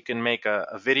articles, you can make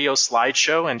a video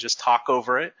slideshow and just talk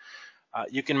over it.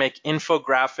 You can make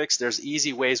infographics. There's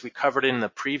easy ways. We covered it in the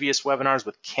previous webinars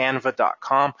with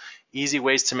canva.com. Easy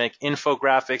ways to make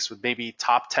infographics with maybe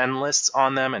top 10 lists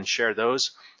on them and share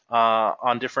those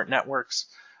on different networks.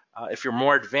 If you're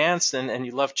more advanced and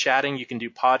you love chatting, you can do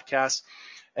podcasts.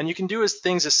 And you can do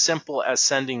things as simple as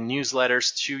sending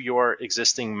newsletters to your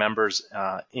existing members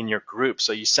in your group.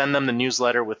 So you send them the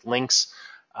newsletter with links,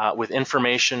 with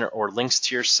information or links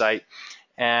to your site.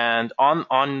 And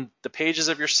on the pages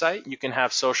of your site, you can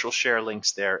have social share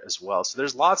links there as well. So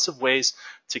there's lots of ways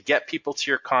to get people to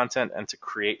your content and to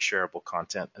create shareable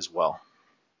content as well.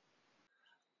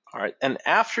 All right, and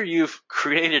after you've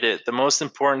created it, the most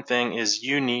important thing is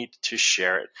you need to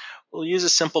share it. We'll use a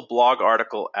simple blog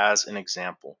article as an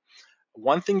example.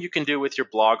 One thing you can do with your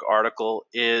blog article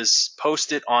is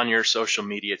post it on your social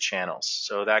media channels.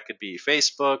 So that could be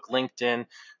Facebook, LinkedIn,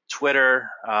 Twitter.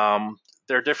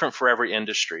 They're different for every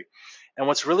industry. And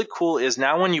what's really cool is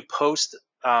now when you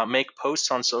make posts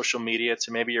on social media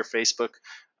to maybe your Facebook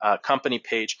company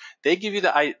page, they give you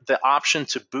the option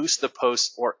to boost the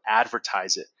post or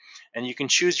advertise it. And you can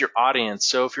choose your audience.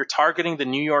 So if you're targeting the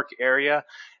New York area,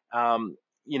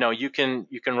 You can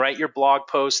write your blog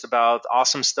post about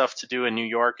awesome stuff to do in New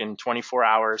York in 24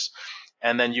 hours,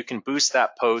 and then you can boost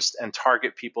that post and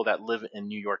target people that live in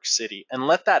New York City, and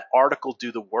let that article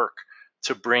do the work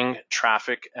to bring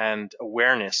traffic and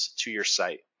awareness to your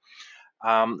site.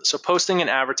 So posting and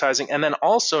advertising, and then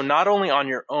also not only on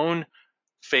your own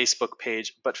Facebook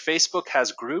page, but Facebook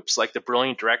has groups like the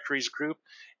Brilliant Directories group,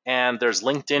 and there's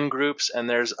LinkedIn groups, and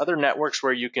there's other networks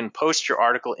where you can post your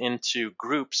article into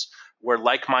groups where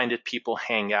like-minded people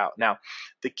hang out. Now,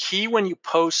 the key when you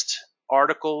post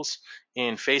articles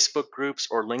in Facebook groups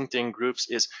or LinkedIn groups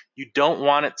is you don't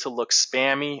want it to look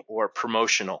spammy or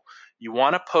promotional. You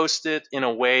want to post it in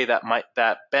a way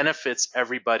that benefits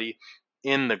everybody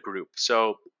in the group.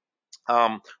 So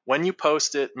when you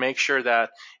post it, make sure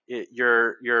that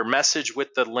your message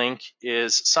with the link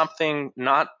is something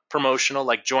not promotional,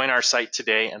 like join our site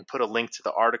today and put a link to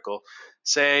the article.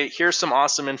 Say, here's some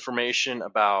awesome information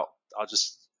about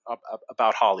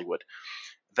Hollywood.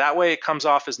 That way it comes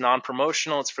off as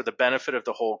non-promotional. It's for the benefit of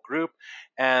the whole group,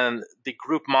 and the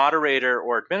group moderator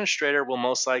or administrator will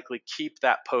most likely keep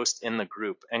that post in the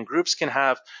group. And groups can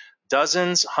have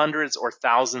dozens, hundreds, or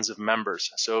thousands of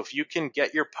members. So if you can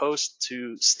get your post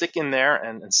to stick in there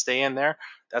and stay in there,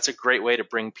 that's a great way to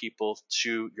bring people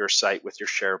to your site with your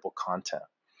shareable content.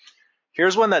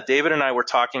 Here's one that David and I were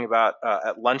talking about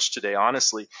at lunch today,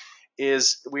 honestly,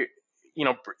 is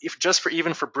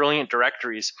even for Brilliant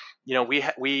Directories,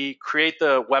 we create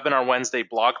the Webinar Wednesday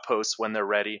blog posts when they're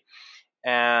ready,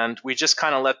 and we just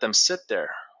kind of let them sit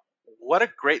there. What a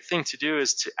great thing to do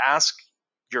is to ask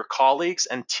your colleagues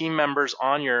and team members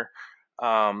on your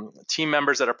team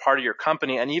members that are part of your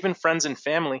company, and even friends and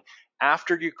family,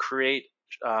 after you create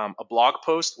a blog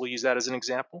post, we'll use that as an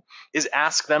example, is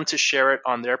ask them to share it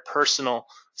on their personal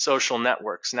social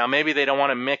networks. Now, maybe they don't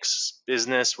want to mix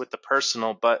business with the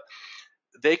personal, but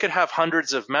they could have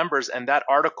hundreds of members, and that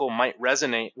article might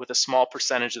resonate with a small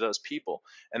percentage of those people,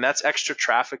 and that's extra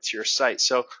traffic to your site.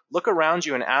 So look around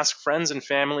you and ask friends and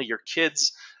family, your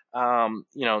kids,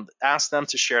 ask them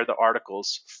to share the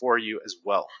articles for you as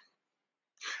well.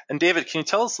 And David, can you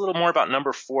tell us a little more about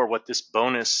number 4, what this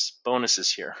bonus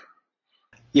is here?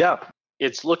 Yeah,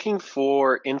 it's looking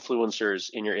for influencers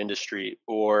in your industry,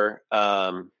 or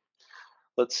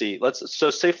let's see.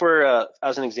 Say for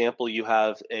as an example, you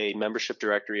have a membership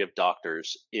directory of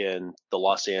doctors in the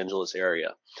Los Angeles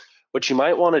area. What you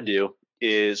might want to do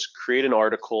is create an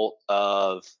article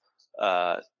of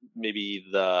maybe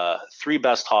the 3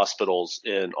 best hospitals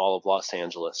in all of Los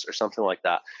Angeles or something like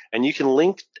that. And you can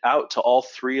link out to all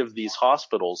 3 of these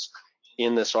hospitals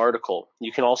in this article.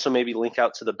 You can also maybe link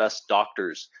out to the best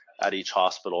doctors at each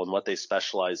hospital and what they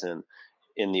specialize in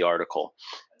the article.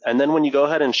 And then when you go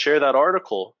ahead and share that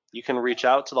article, you can reach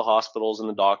out to the hospitals and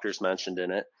the doctors mentioned in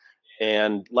it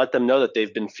and let them know that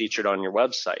they've been featured on your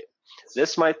website.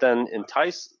 This might then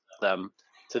entice them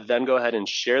to then go ahead and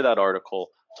share that article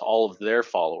to all of their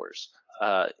followers.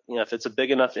 If it's a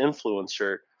big enough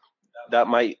influencer, that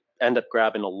might end up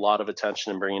grabbing a lot of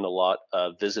attention and bringing a lot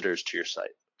of visitors to your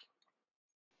site.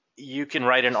 You can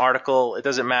write an article. It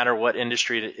doesn't matter what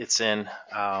industry it's in.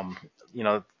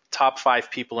 Top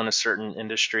 5 people in a certain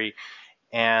industry.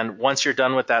 And once you're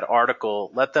done with that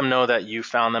article, let them know that you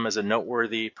found them as a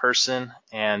noteworthy person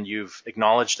and you've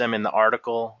acknowledged them in the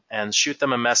article, and shoot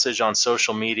them a message on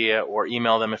social media or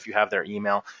email them if you have their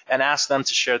email, and ask them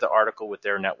to share the article with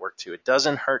their network too. It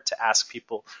doesn't hurt to ask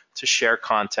people to share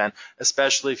content,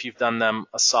 especially if you've done them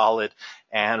a solid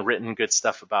and written good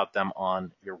stuff about them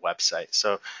on your website.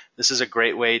 So this is a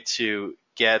great way to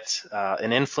get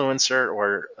an influencer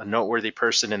or a noteworthy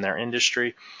person in their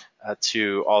industry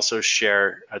to also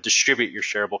distribute your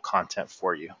shareable content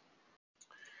for you.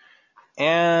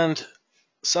 And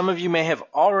some of you may have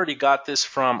already got this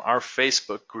from our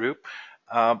Facebook group,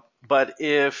 but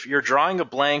if you're drawing a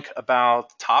blank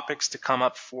about topics to come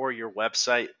up for your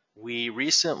website, we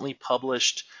recently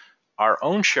published our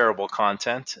own shareable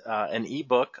content, an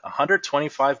ebook,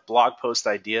 125 blog post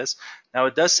ideas. Now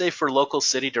it does say for local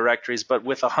city directories, but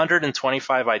with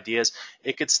 125 ideas,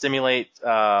 it could stimulate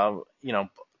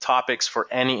topics for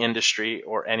any industry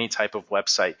or any type of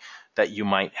website that you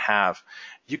might have.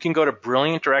 You can go to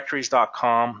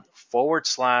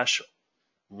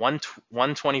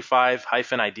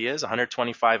brilliantdirectories.com/125-ideas,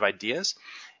 125 ideas,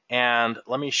 and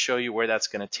let me show you where that's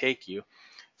going to take you.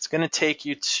 It's going to take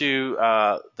you to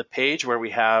the page where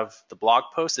we have the blog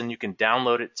post, and you can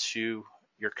download it to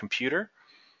your computer.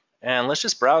 And let's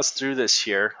just browse through this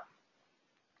here.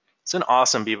 It's an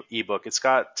awesome ebook. It's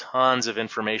got tons of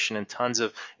information and tons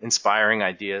of inspiring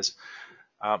ideas.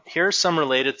 Here's some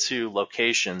related to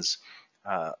locations.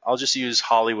 I'll just use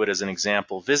Hollywood as an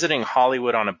example. Visiting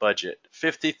Hollywood on a budget,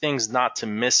 50 things not to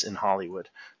miss in Hollywood,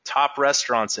 top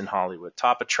restaurants in Hollywood,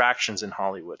 top attractions in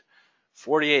Hollywood,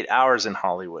 48 hours in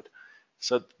Hollywood.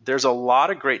 So there's a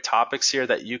lot of great topics here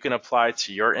that you can apply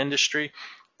to your industry,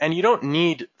 and you don't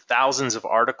need thousands of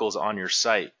articles on your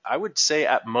site. I would say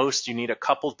at most you need a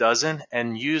couple dozen,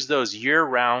 and use those year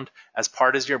round as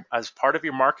part of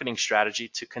your marketing strategy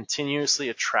to continuously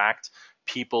attract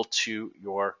people to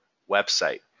your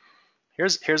website.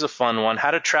 Here's a fun one: how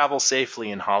to travel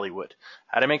safely in Hollywood,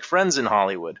 how to make friends in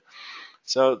Hollywood.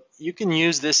 So you can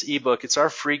use this ebook. It's our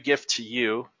free gift to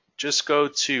you. Just go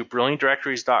to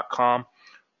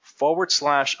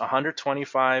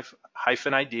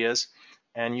brilliantdirectories.com/125-ideas,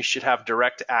 and you should have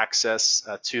direct access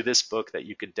to this book that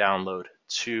you could download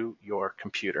to your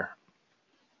computer.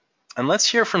 And let's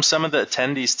hear from some of the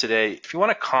attendees today. If you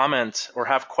want to comment or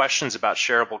have questions about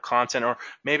shareable content, or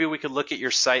maybe we could look at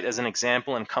your site as an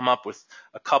example and come up with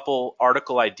a couple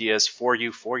article ideas for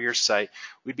you for your site,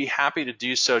 we'd be happy to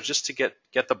do so just to get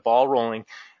the ball rolling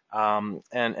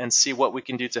and see what we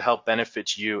can do to help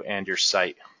benefit you and your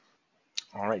site.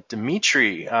 All right,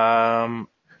 Dimitri.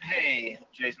 Hey,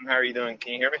 Jason, how are you doing?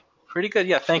 Can you hear me? Pretty good,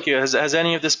 yeah, thank you. Has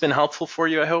any of this been helpful for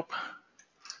you, I hope?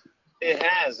 It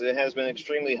has been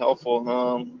extremely helpful.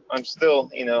 I'm still,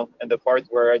 at the part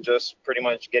where I just pretty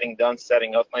much getting done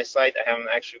setting up my site. I haven't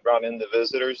actually brought in the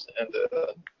visitors and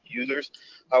the users.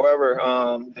 However,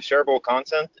 the shareable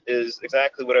content is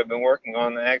exactly what I've been working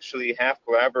on. I actually have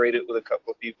collaborated with a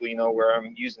couple of people, where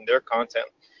I'm using their content.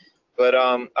 But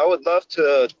I would love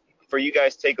for you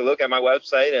guys to take a look at my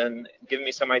website and give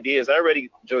me some ideas. I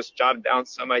already just jotted down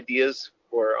some ideas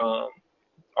for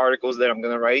articles that I'm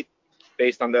going to write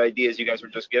based on the ideas you guys were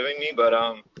just giving me. But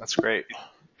that's great. If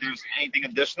there's anything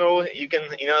additional you can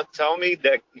tell me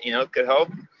that could help,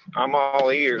 I'm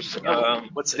all ears.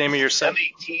 What's the name of your site?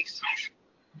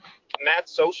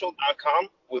 matsocial.com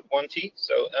with one T,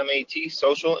 so MAT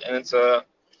social, and it's a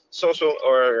social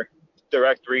or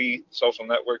directory social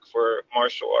network for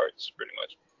martial arts, pretty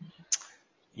much.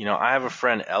 I have a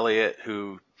friend, Elliot,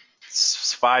 who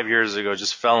 5 years ago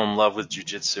just fell in love with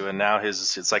jiu-jitsu, and now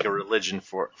it's like a religion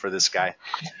for this guy.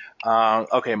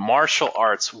 Okay, martial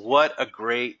arts. What a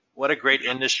great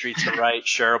industry to write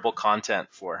shareable content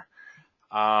for.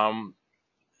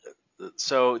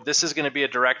 So this is going to be a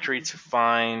directory to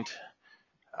find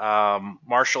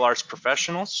martial arts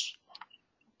professionals.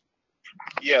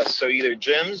 Yes, so either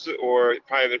gyms or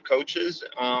private coaches.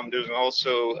 There's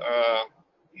also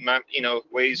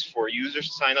ways for users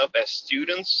to sign up as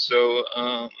students. So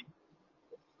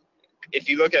if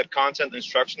you look at content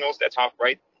instructionals, that top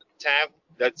right tab,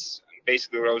 that's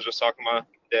basically what I was just talking about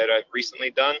that I've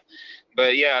recently done.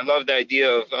 But yeah, I love the idea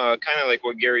of kind of like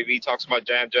what Gary Vee talks about: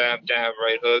 jab, jab, jab,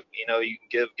 right hook. You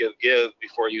can give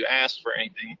before you ask for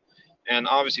anything. And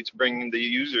obviously to bring the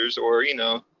users or,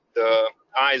 the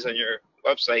eyes on your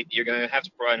website, you're going to have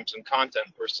to provide them some content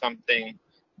or something,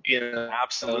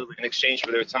 absolutely, in exchange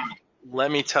for their time.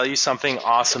 Let me tell you something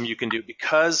awesome you can do.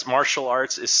 Because martial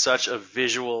arts is such a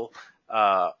visual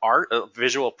art, a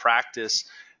visual practice,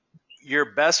 your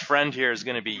best friend here is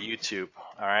going to be YouTube.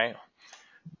 All right.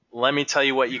 Let me tell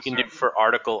you what you can do for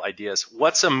article ideas.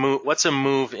 What's a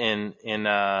move in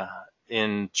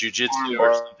jiu-jitsu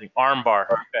or something? Arm bar.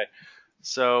 Okay.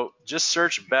 So just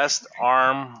search best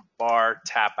arm bar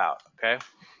tap out. Okay.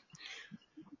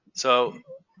 So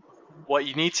what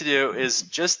you need to do is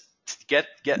just get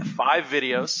 5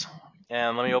 videos,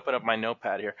 and let me open up my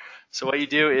notepad here. So what you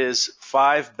do is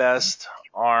 5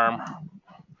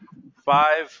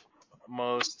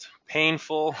 most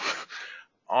painful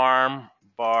arm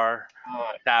bar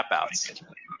tap outs,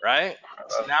 right?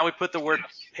 So now we put the word,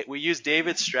 we use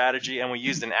David's strategy and we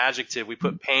used an adjective. We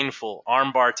put painful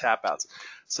arm bar tap outs.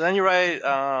 So then you write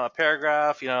a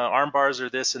paragraph, arm bars are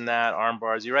this and that, arm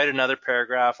bars. You write another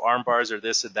paragraph, arm bars are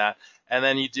this and that, and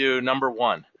then you do number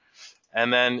 1.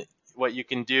 And then what you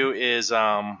can do is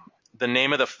the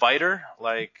name of the fighter,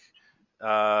 like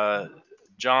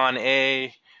John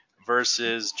A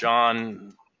versus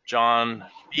John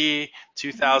B,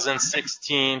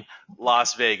 2016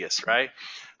 Las Vegas, right?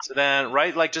 So then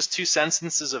write like just 2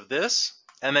 sentences of this,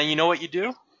 and then you know what you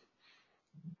do?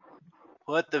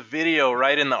 Put the video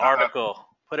right in the article.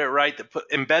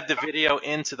 Embed the video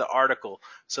into the article.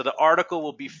 So the article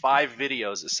will be 5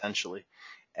 videos essentially.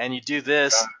 And you do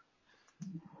this,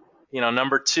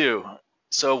 number 2.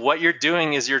 So what you're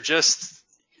doing is you're just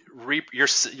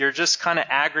you're just kind of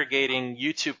aggregating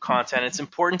YouTube content. It's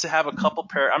important to have a couple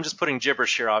I'm just putting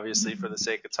gibberish here, obviously, for the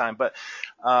sake of time, but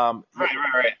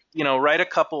Right. write a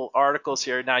couple articles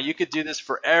here. Now you could do this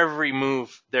for every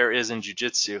move there is in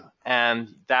jiu-jitsu,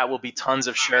 and that will be tons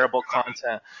of shareable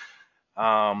content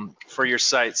for your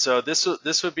site. So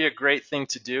this would be a great thing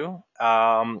to do,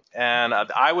 and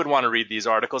I would want to read these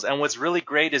articles. And what's really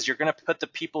great is you're going to put the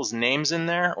people's names in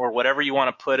there, or whatever you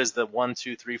want to put as the 1,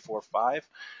 2, 3, 4, 5.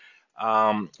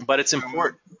 But it's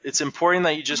important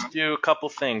that you just do a couple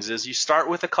things. Is you start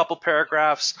with a couple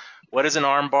paragraphs. What is an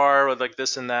armbar, or like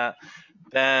this and that.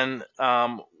 Then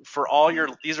for all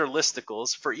these are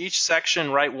listicles. For each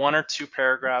section, write 1 or 2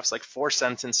 paragraphs, like 4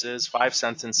 sentences, 5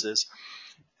 sentences.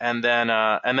 And then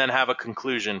have a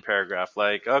conclusion paragraph,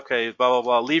 like, okay, blah, blah,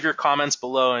 blah. Leave your comments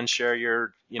below and share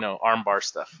your, armbar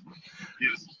stuff.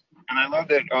 Yes. And I love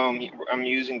that I'm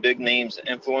using big names,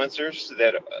 influencers, so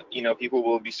that, people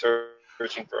will be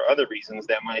searching for other reasons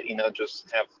that might,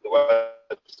 just have the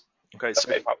web Okay,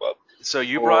 so pop up. So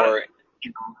you brought it.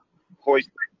 Hoist.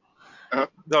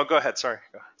 No, go ahead. Sorry.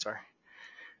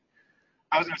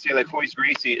 I was going to say, like, Hoist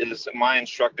Gracie is my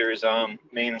instructor's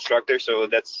main instructor, so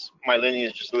that's my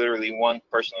lineage is just literally one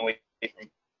person away from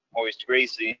Hoist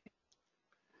Gracie,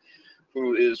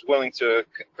 who is willing to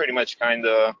pretty much kind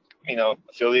of,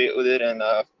 affiliate with it and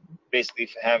basically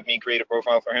have me create a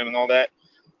profile for him and all that.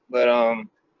 But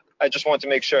I just want to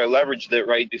make sure I leveraged it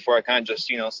right before I kind of just,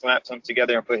 slap something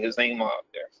together and put his name out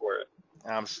there for it.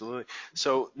 Absolutely.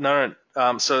 So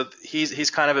so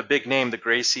he's kind of a big name, the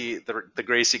Gracie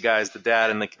guys, the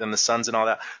dad and the sons and all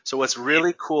that. So what's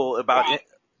really cool about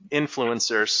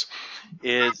influencers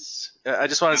is, I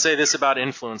just want to say this about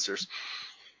influencers.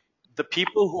 The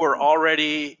people who are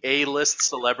already A-list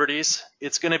celebrities,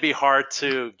 it's going to be hard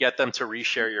to get them to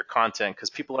reshare your content because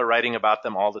people are writing about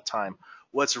them all the time.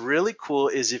 What's really cool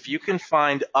is if you can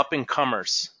find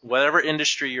up-and-comers, whatever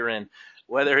industry you're in,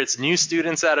 whether it's new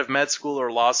students out of med school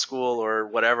or law school or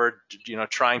whatever,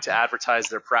 trying to advertise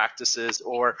their practices,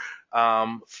 or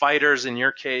fighters in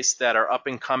your case that are up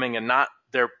and coming and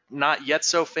they're not yet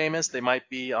so famous. They might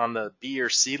be on the B or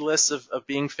C list of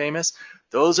being famous.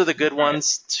 Those are the good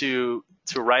ones to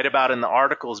write about in the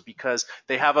articles because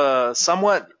they have a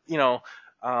somewhat,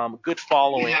 good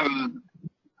following.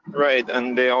 Right,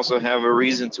 and they also have a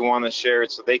reason to want to share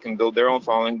it so they can build their own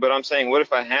following. But I'm saying, what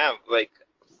if I have, like,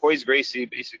 Hoist Gracie,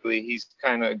 basically, he's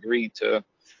kind of agreed to,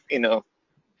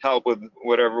 help with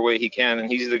whatever way he can, and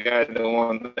he's the guy that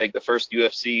won, like, the first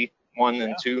UFC 1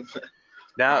 and 2.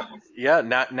 Now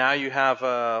you have,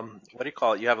 what do you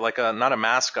call it? You have like not a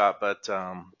mascot, but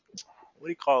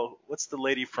what's the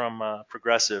lady from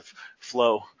Progressive?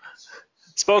 Flo.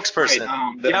 Spokesperson.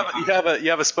 Right,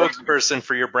 you have a spokesperson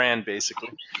for your brand, basically.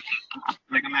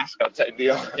 Like a mascot type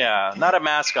deal. Yeah, not a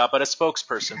mascot, but a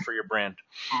spokesperson for your brand.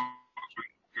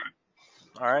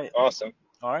 All right. Awesome.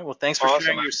 All right. Well, thanks for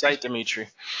sharing your site, Dimitri.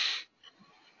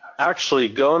 Actually,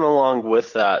 going along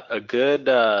with that, a good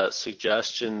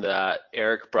suggestion that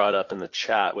Eric brought up in the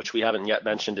chat, which we haven't yet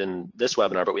mentioned in this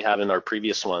webinar, but we have in our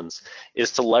previous ones,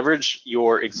 is to leverage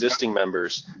your existing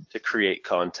members to create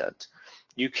content.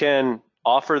 You can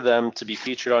offer them to be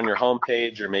featured on your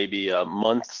homepage, or maybe a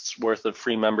month's worth of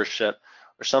free membership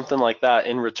or something like that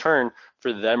in return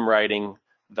for them writing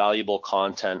valuable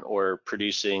content or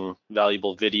producing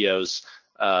valuable videos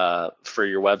for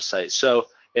your website. So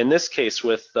in this case,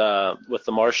 with the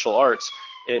martial arts,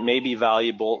 it may be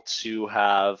valuable to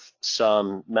have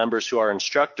some members who are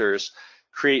instructors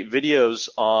create videos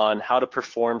on how to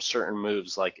perform certain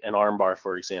moves, like an armbar,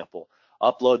 for example.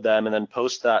 Upload them and then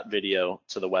post that video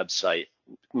to the website.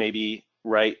 Maybe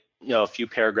write a few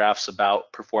paragraphs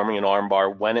about performing an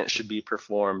armbar, when it should be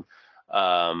performed,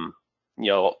 the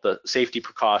safety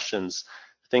precautions,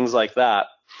 things like that.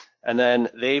 And then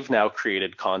they've now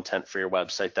created content for your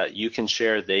website that you can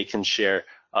share, they can share,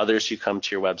 others who come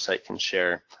to your website can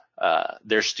share.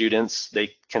 Their students,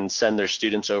 they can send their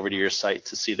students over to your site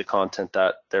to see the content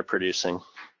that they're producing.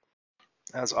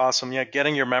 That's awesome. Yeah,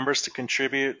 getting your members to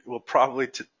contribute will probably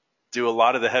do a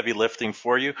lot of the heavy lifting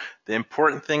for you. The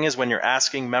important thing is when you're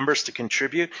asking members to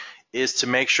contribute is to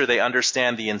make sure they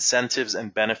understand the incentives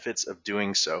and benefits of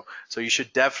doing so. So you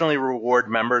should definitely reward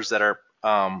members that are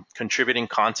contributing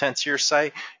content to your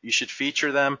site. You should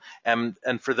feature them, and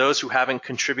for those who haven't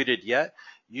contributed yet,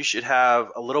 you should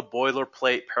have a little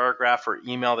boilerplate paragraph or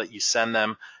email that you send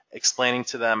them explaining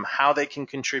to them how they can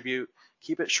contribute.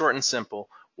 Keep it short and simple,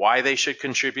 why they should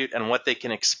contribute, and what they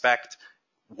can expect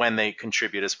when they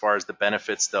contribute as far as the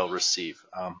benefits they'll receive.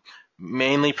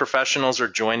 Mainly professionals are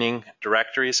joining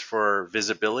directories for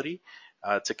visibility.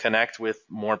 to connect with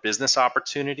more business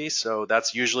opportunities. So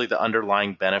that's usually the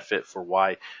underlying benefit for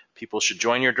why people should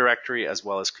join your directory as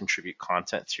well as contribute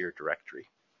content to your directory.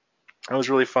 It was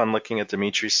really fun looking at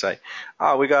Dimitri's site.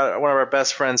 We got one of our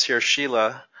best friends here,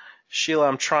 Sheila. Sheila,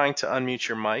 I'm trying to unmute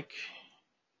your mic.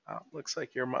 Looks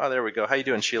like you're, there we go. How you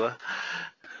doing, Sheila?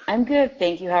 I'm good,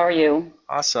 thank you. How are you?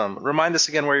 Awesome. Remind us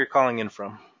again where you're calling in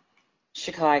from.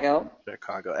 Chicago.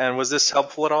 Chicago. And was this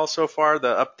helpful at all so far,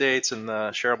 the updates and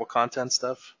the shareable content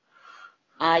stuff?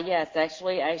 Yes,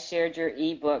 actually, I shared your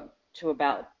ebook to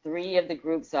about 3 of the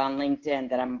groups on LinkedIn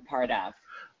that I'm a part of.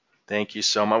 Thank you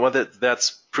so much. Well,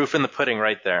 that's proof in the pudding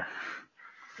right there.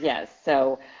 Yes,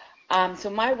 so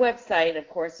my website, of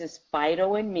course, is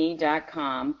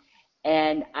fidoandme.com,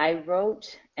 and I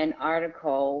wrote an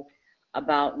article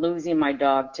about losing my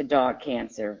dog to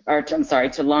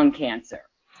to lung cancer.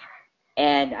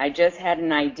 And I just had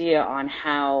an idea on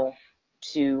how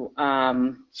to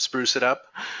spruce it up.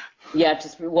 Yeah,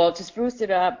 to spruce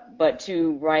it up, but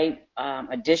to write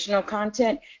additional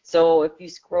content. So if you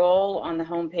scroll on the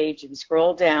homepage, if you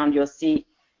scroll down, you'll see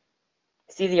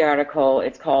the article.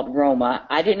 It's called Roma.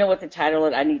 I didn't know what the title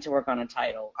is. I need to work on a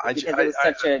title because it was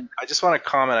such a. I just want to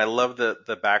comment. I love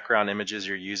the background images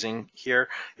you're using here.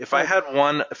 If I had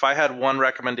one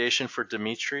recommendation for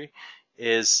Dimitri,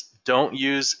 is don't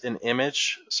use an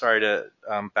image. Sorry to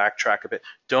backtrack a bit.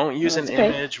 Don't use an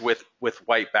image with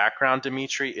white background,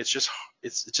 Dimitri. It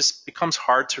just becomes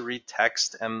hard to read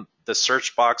text, and the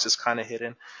search box is kind of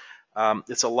hidden.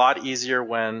 It's a lot easier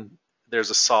when there's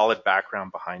a solid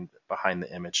background behind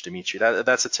the image, Dimitri.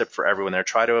 That's a tip for everyone there.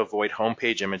 Try to avoid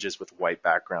homepage images with white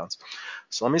backgrounds.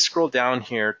 So let me scroll down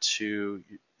here to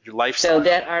your lifestyle. So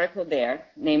that article there,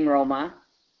 named Roma.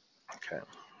 Okay.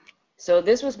 So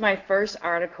this was my first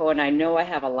article, and I know I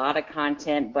have a lot of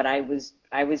content, but I was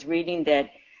reading that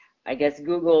I guess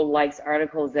Google likes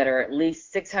articles that are at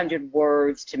least 600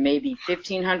 words to maybe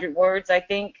 1,500 words, I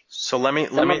think. So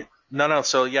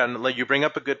So yeah, you bring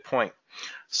up a good point.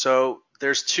 So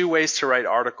there's 2 ways to write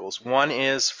articles. One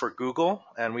is for Google,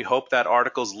 and we hope that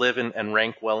articles live and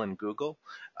rank well in Google.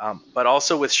 But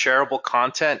also with shareable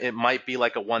content, it might be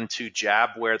like a 1-2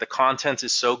 jab where the content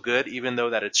is so good, even though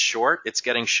that it's short, it's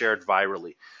getting shared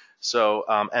virally. So,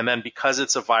 and then because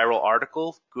it's a viral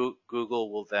article,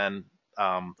 Google will then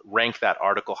rank that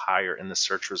article higher in the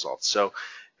search results. So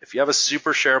if you have a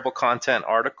super shareable content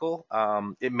article,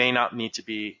 it may not need to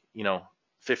be,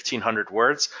 1,500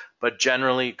 words, but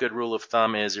generally good rule of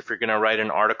thumb is if you're going to write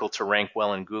an article to rank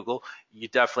well in Google, you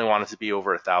definitely want it to be over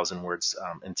 1,000 words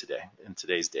in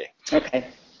today's day.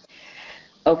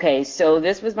 Okay, so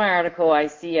this was my article. I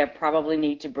see I probably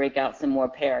need to break out some more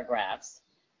paragraphs.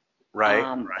 Right.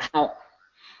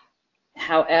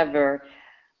 However,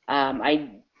 I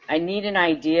need an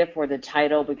idea for the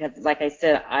title because, like I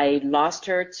said, I lost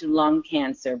her to lung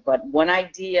cancer, but one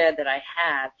idea that I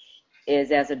have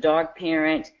is, as a dog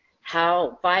parent,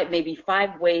 maybe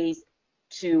 5 ways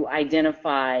to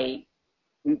identify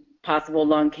possible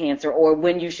lung cancer, or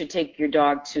when you should take your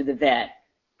dog to the vet,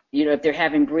 if they're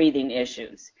having breathing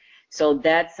issues. So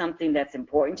that's something that's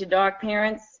important to dog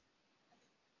parents.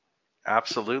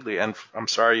 Absolutely, and I'm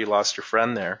sorry you lost your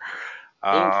friend there.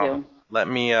 Thank you. Let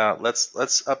me let's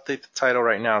update the title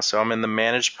right now. So I'm in the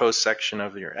manage post section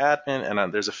of your admin,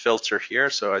 and there's a filter here.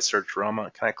 So I search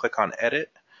Roma. Can I click on edit?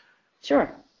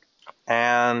 Sure.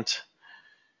 And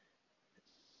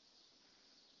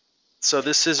so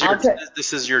this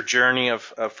is your journey of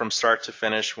from start to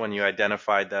finish when you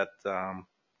identified that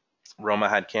Roma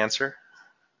had cancer.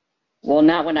 Well,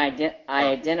 not when I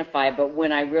identified, but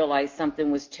when I realized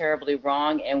something was terribly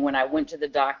wrong, and when I went to the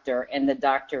doctor, and the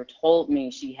doctor told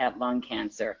me she had lung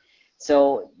cancer.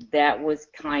 So that was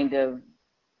kind of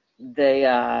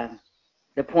the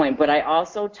point. But I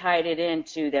also tied it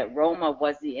into that Roma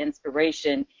was the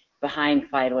inspiration behind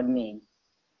Fido and Me.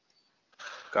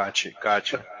 Gotcha.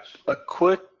 A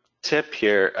quick tip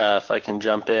here, if I can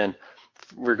jump in,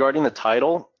 regarding the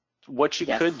title. What you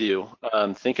could do,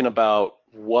 thinking about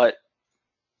what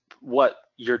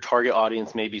your target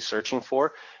audience may be searching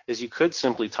for, is you could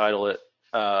simply title it,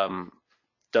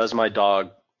 "Does my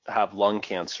dog have lung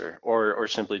cancer?" or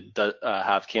simply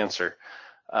have cancer.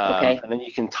 And then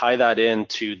you can tie that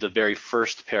into the very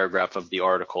first paragraph of the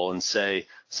article and say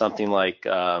something like,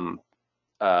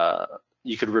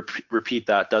 you could repeat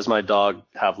that, "Does my dog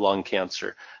have lung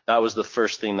cancer?" That was the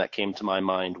first thing that came to my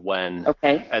mind and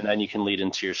then you can lead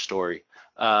into your story.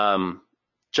 I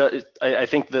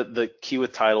think that the key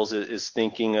with titles is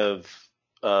thinking of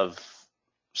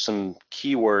some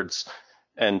keywords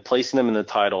and placing them in the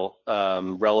title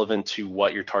relevant to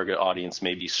what your target audience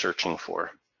may be searching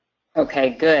for. Okay,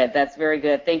 good. That's very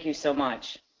good. Thank you so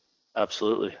much.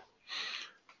 Absolutely.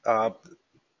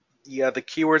 Yeah, the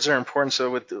keywords are important.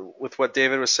 So with what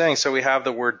David was saying, so we have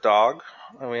the word dog,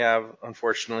 and we have,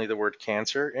 unfortunately, the word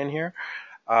cancer in here.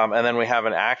 And then we have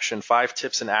an action, 5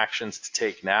 tips and actions to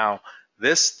take now.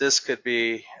 This could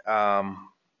be a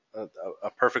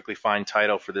perfectly fine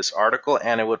title for this article,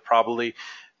 and it would probably,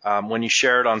 when you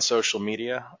share it on social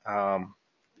media,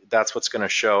 that's what's going to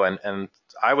show. And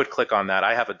I would click on that.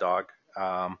 I have a dog.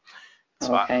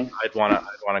 So Okay. I'd want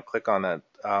to click on that.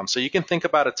 So you can think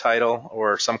about a title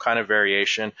or some kind of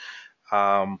variation,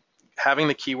 having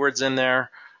the keywords in there,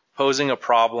 posing a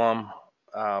problem.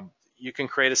 You can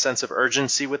create a sense of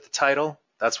urgency with the title.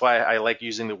 That's why I like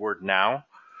using the word now.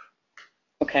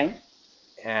 Okay.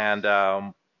 And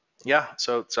yeah,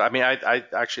 so I mean, I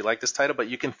actually like this title, but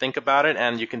you can think about it,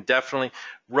 and you can definitely.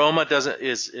 Roma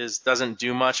doesn't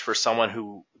do much for someone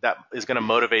who that is going to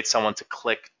motivate someone to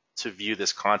click to view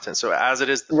this content. So as it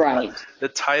is, Right. the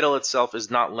title itself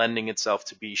is not lending itself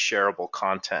to be shareable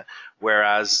content.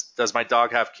 Whereas, does my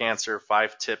dog have cancer?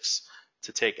 5 tips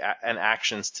to take and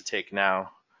actions to take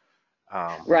now.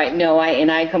 Right. No,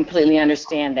 I completely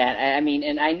understand that. I mean,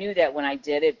 and I knew that when I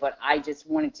did it, but I just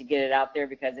wanted to get it out there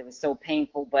because it was so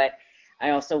painful. But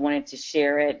I also wanted to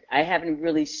share it. I haven't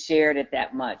really shared it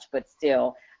that much, but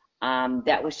still,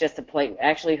 that was just a place.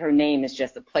 Actually, her name is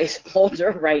just a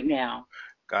placeholder right now.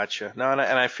 Gotcha. No, and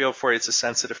I feel for you. It's a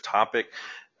sensitive topic.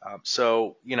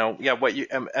 So, yeah,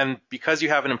 and because you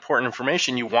have an important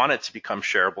information, you want it to become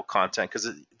shareable content because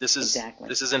Exactly.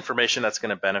 this is information that's going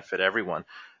to benefit everyone.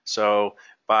 So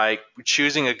by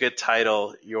choosing a good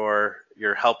title, you're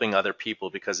helping other people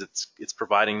because it's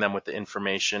providing them with the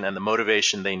information and the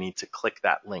motivation they need to click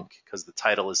that link because the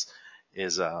title is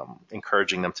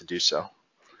encouraging them to do so.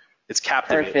 It's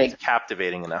captivating. Perfect. It's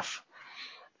captivating enough.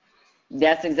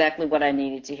 That's exactly what I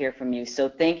needed to hear from you. So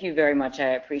thank you very much.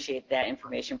 I appreciate that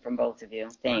information from both of you.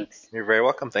 Thanks. You're very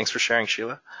welcome. Thanks for sharing,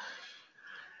 Sheila.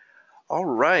 All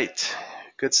right.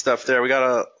 Good stuff there. We got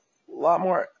a lot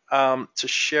more to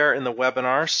share in the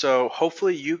webinar. So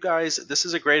hopefully you guys, this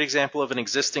is a great example of an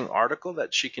existing article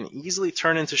that she can easily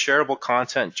turn into shareable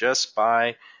content just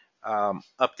by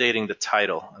updating the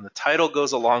title. And the title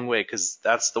goes a long way because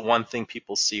that's the one thing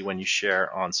people see when you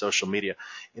share on social media.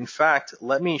 In fact,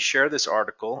 let me share this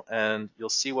article and you'll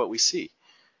see what we see.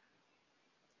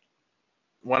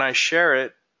 When I share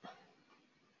it,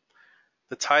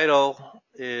 the title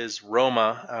is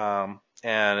Roma,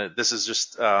 and this is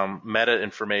just meta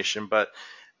information, but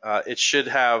it should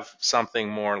have something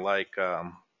more like,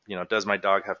 does my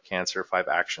dog have cancer? 5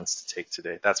 actions to take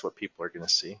today. That's what people are going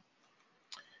to see.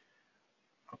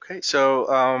 Okay,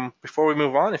 so before we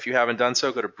move on, if you haven't done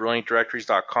so, go to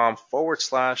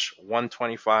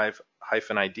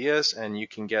brilliantdirectories.com/125-ideas, and you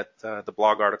can get the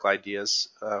blog article ideas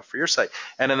for your site.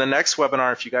 And in the next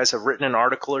webinar, if you guys have written an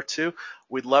article or two,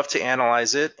 we'd love to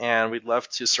analyze it, and we'd love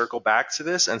to circle back to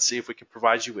this and see if we can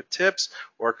provide you with tips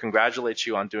or congratulate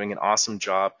you on doing an awesome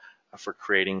job for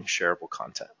creating shareable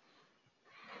content.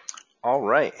 All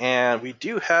right, and we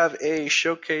do have a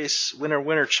showcase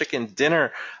winner chicken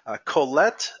dinner.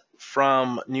 Colette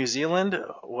from New Zealand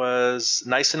was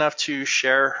nice enough to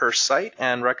share her site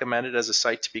and recommend it as a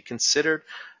site to be considered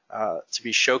to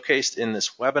be showcased in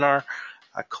this webinar.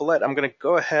 Colette, I'm going to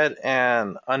go ahead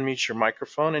and unmute your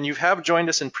microphone. And you have joined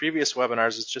us in previous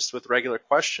webinars. It's just with regular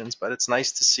questions, but it's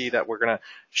nice to see that we're going to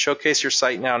showcase your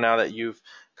site now that you've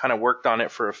kind of worked on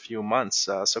it for a few months.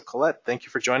 So Colette, thank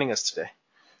you for joining us today.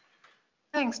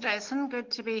 Thanks, Jason.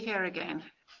 Good to be here again.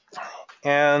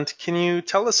 And can you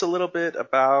tell us a little bit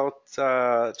about,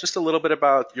 just a little bit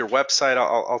about your website?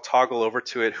 I'll toggle over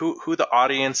to it. Who the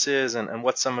audience is and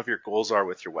what some of your goals are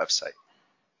with your website.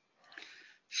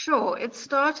 Sure. It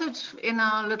started in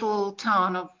our little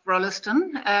town of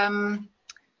Rolleston.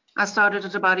 I started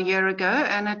it about a year ago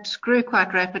and it grew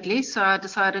quite rapidly. So I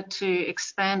decided to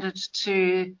expand it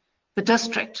to the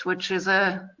district, which is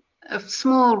a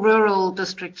small rural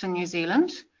district in New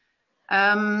Zealand.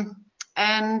 And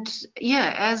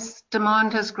yeah, as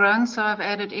demand has grown, so I've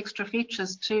added extra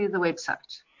features to the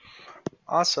website.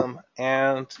 Awesome.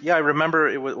 And yeah, I remember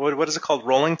it was, what is it called?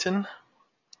 Rolleston,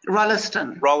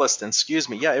 excuse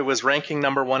me. Yeah, it was ranking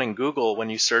 #1 in Google when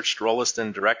you searched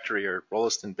Rolleston Directory or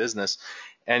Rolleston Business.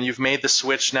 And you've made the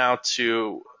switch now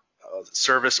to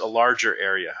service a larger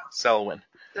area, Selwyn.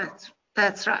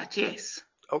 That's right, yes.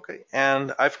 Okay,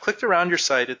 and I've clicked around your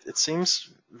site. It seems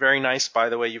very nice, by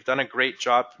the way. You've done a great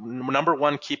job.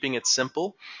 #1, keeping it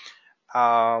simple.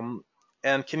 And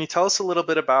can you tell us a little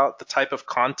bit about the type of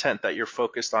content that you're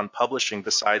focused on publishing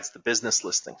besides the business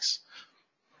listings?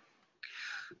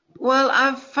 Well,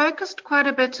 I've focused quite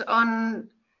a bit on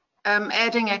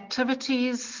adding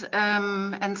activities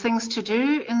and things to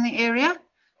do in the area,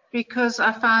 because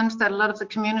I find that a lot of the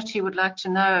community would like to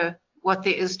know what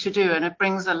there is to do, and it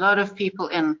brings a lot of people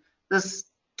in. This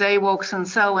Day Walks in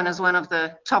Selwyn is one of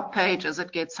the top pages.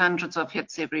 It gets hundreds of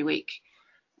hits every week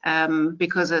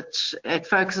because it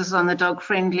focuses on the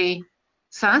dog-friendly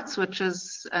sites, which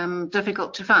is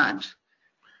difficult to find.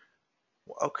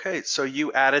 Okay, so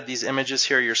you added these images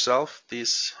here yourself,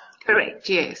 these, Correct,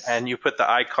 yes. and you put the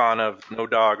icon of no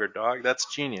dog or dog. That's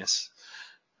genius.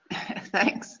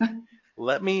 Thanks.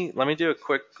 Let me do a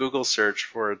quick Google search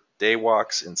for day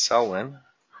walks in Selwyn.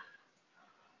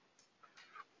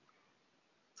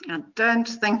 I don't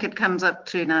think it comes up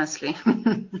too nicely.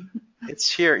 It's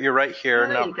here. You're right here. Oh,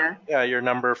 there you go. Yeah, you're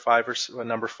number 5 or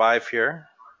number 5 here.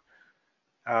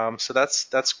 So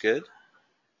that's good.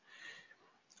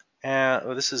 And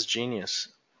oh, this is genius.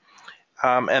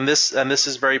 And this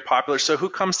is very popular. So who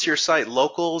comes to your site?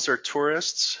 Locals or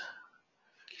tourists?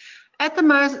 At the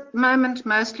moment,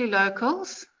 mostly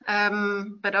locals,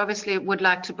 but obviously would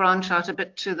like to branch out a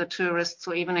bit to the tourists,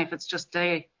 or even if it's just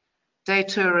day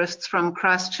tourists from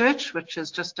Christchurch, which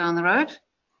is just down the road.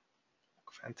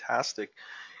 Fantastic.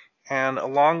 And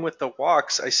along with the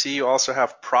walks, I see you also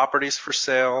have properties for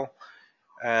sale.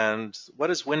 And what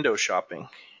is window shopping?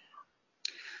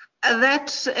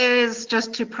 That is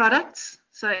just to products.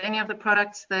 So any of the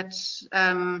products that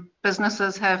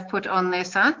businesses have put on their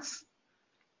sites.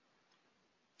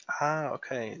 Ah,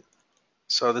 okay.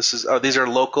 So this is, these are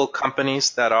local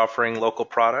companies that are offering local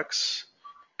products?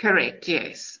 Correct,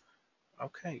 yes.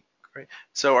 Okay, great.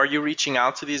 So are you reaching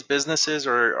out to these businesses,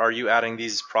 or are you adding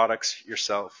these products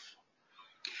yourself?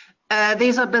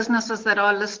 These are businesses that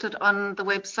are listed on the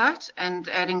website, and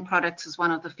adding products is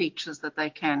one of the features that they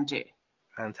can do.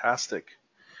 Fantastic.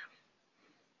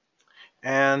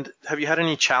 And have you had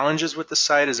any challenges with the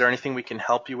site? Is there anything we can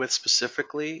help you with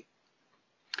specifically?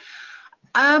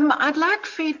 I'd like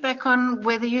feedback on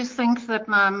whether you think that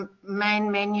my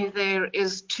main menu there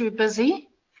is too busy,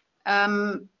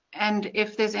 and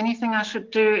if there's anything I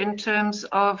should do in terms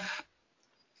of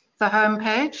the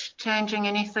homepage, changing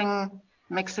anything,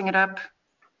 mixing it up.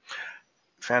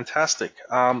 Fantastic.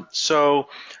 So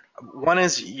one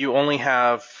is you only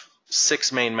have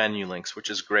 6 main menu links, which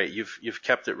is great. You've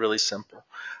kept it really simple.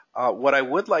 What I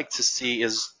would like to see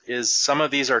is some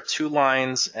of these are 2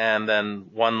 lines and then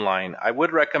 1 line. I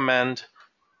would recommend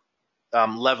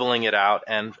leveling it out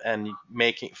and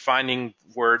finding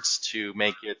words to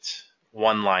make it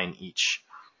 1 line each.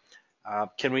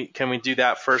 Can we do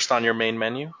that first on your main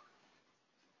menu?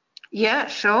 Yeah,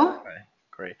 sure. Okay,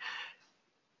 great.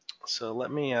 So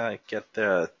let me get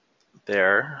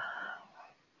there.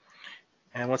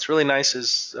 And what's really nice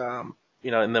is,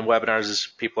 you know, in the webinars is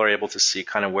people are able to see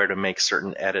kind of where to make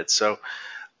certain edits. So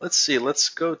let's see, let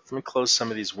me close some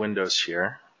of these windows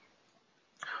here.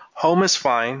 Home is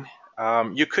fine.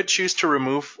 You could choose to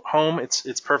remove home.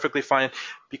 It's perfectly fine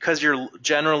because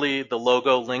generally the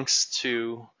logo links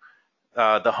to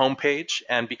the home page,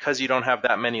 and because you don't have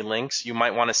that many links, you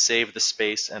might want to save the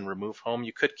space and remove home.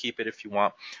 You could keep it if you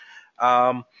want.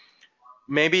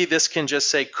 Maybe this can just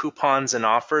say coupons and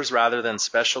offers rather than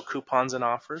special coupons and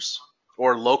offers,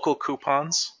 or local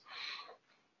coupons.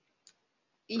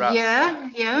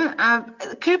 Yeah.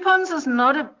 Coupons is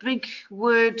not a big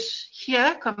word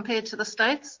here compared to the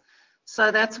States,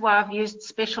 so that's why I've used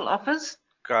special offers.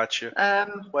 Gotcha.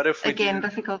 What if we again, do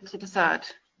difficult to decide.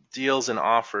 Deals and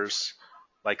offers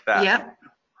like that? Yeah.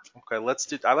 Okay,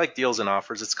 I like deals and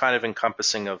offers. It's kind of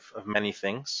encompassing of many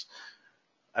things.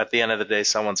 At the end of the day,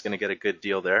 someone's going to get a good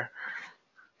deal there.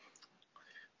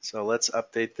 So let's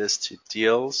update this to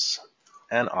deals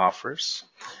and offers.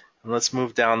 And let's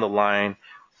move down the line.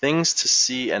 Things to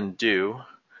see and do.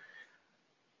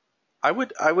 I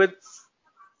would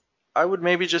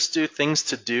maybe just do things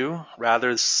to do rather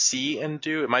than see and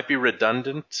do. It might be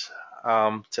redundant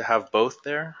to have both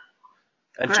there.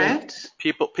 And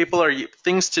people are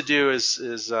things to do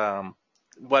is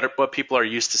what people are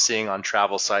used to seeing on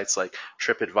travel sites like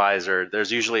TripAdvisor.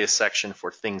 There's usually a section for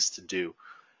things to do,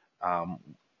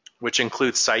 which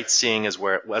includes sightseeing as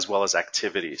well as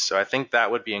activities. So I think that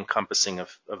would be encompassing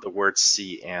of the words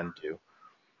see and do.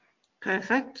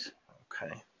 Perfect.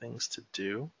 Okay, things to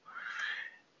do.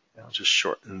 I'll just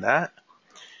shorten that.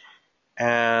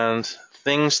 And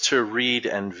things to read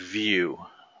and view.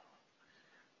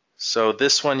 So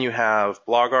this one you have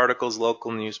blog articles,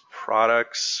 local news,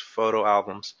 products, photo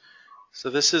albums.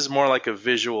 So this is more like a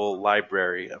visual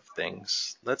library of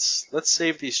things. Let's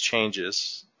save these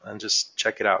changes and just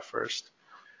check it out first.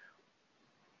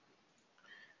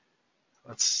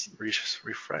 Let's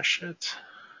refresh it.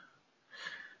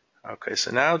 Okay,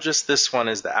 so now just this one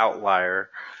is the outlier.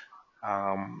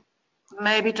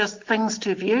 Maybe just things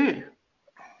to view.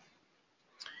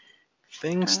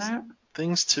 Things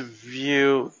to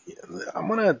view. I'm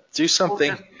gonna do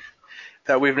something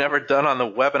that we've never done on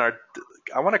the webinar.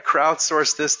 I want to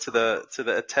crowdsource this to the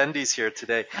attendees here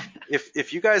today.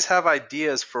 If you guys have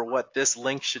ideas for what this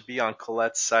link should be on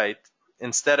Colette's site,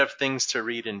 instead of things to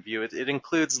read and view, it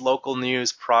includes local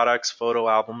news, products, photo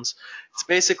albums. It's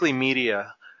basically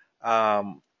media.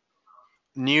 Actually,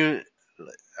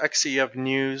 you have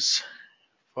news,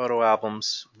 photo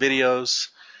albums, videos.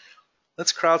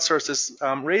 Let's crowdsource this.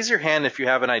 Raise your hand if you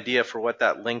have an idea for what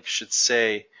that link should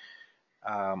say.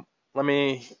 Let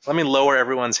me lower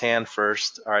everyone's hand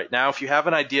first. All right, now if you have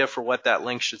an idea for what that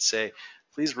link should say,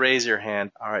 please raise your hand.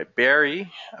 All right,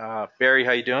 Barry. Barry,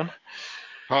 how you doing?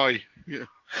 Hi. Yeah.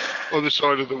 Other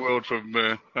side of the world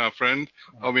from our friend.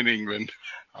 I'm in England.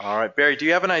 All right, Barry, do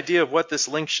you have an idea of what this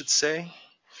link should say?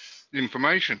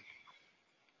 Information.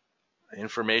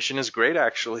 Information is great,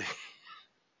 actually.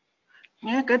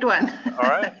 Yeah, good one. All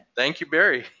right, thank you,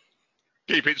 Barry.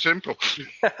 Keep it simple.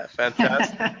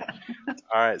 Fantastic.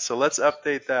 All right, so let's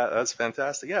update that. That's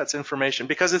fantastic. Yeah, it's information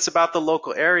because it's about the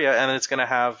local area and it's going to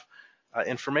have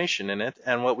information in it.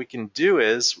 And what we can do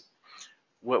is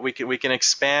we can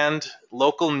expand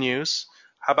local news.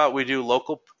 How about we do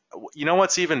local? You know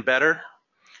what's even better?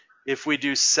 If we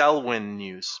do Selwyn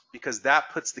news, because that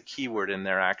puts the keyword in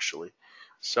there actually.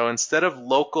 So instead of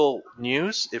local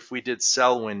news, if we did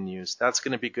Selwyn news, that's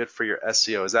going to be good for your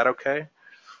SEO. Is that okay?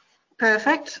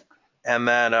 Perfect. And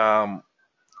then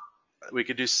we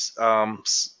could do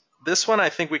this one. I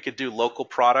think we could do local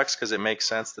products because it makes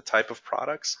sense, the type of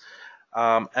products.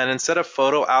 And instead of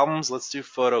photo albums, let's do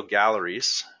photo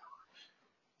galleries.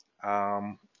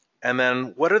 And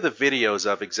then what are the videos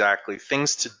of exactly?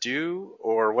 Things to do,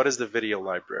 or what is the video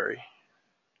library?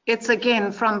 It's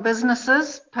again from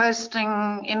businesses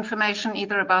posting information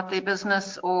either about their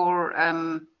business or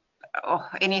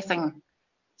anything.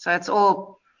 So it's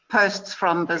all posts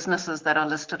from businesses that are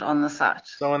listed on the site.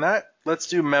 So in that, let's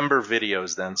do member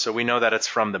videos then. So we know that it's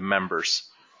from the members.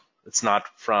 It's not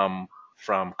from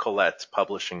Colette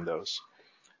publishing those.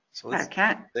 So let's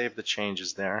save the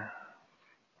changes there.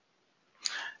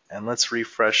 And let's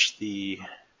refresh the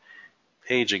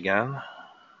page again.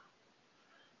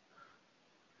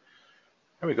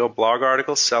 There we go, blog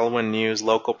articles, Selwyn news,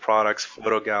 local products,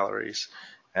 photo galleries,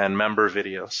 and member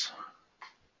videos.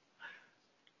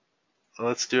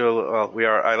 Let's do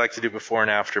I like to do before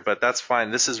and after, but that's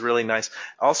fine. This is really nice.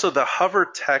 Also, the hover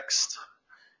text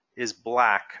is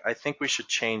black. I think we should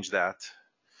change that.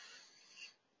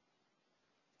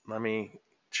 Let me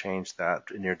change that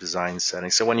in your design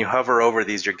settings. So when you hover over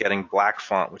these, you're getting black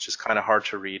font, which is kind of hard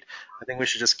to read. I think we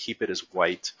should just keep it as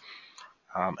white.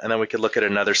 And then we could look at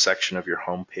another section of your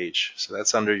home page. So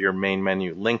that's under your main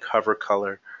menu. Link hover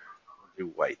color, we'll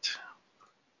do white.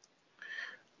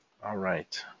 All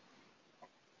right.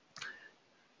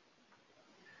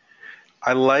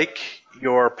 I like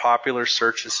your popular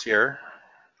searches here.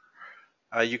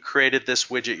 You created this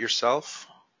widget yourself?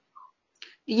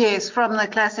 Yes, from the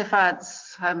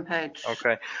classifieds homepage.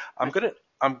 Okay,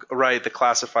 I'm right, the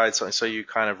classified, so you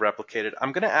kind of replicated.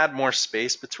 I'm gonna add more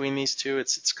space between these two.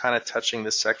 It's kind of touching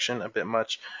this section a bit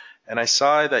much. And I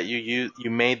saw that you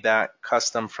made that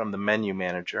custom from the menu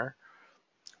manager.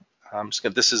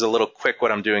 This is a little quick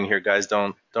what I'm doing here, guys.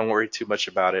 Don't worry too much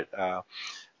about it. I'm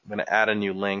gonna add a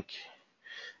new link,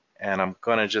 and I'm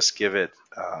gonna just give it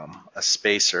a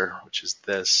spacer, which is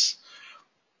this.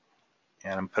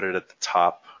 And I'm put it at the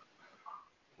top,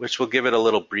 which will give it a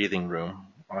little breathing room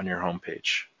on your home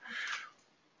page.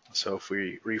 So if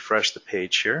we refresh the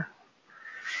page here,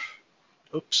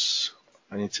 oops,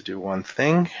 I need to do one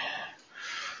thing.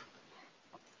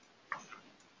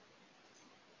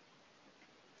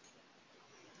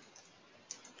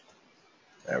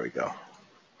 There we go.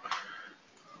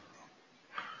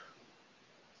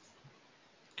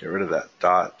 Get rid of that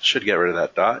dot. Should get rid of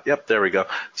that dot. Yep, there we go.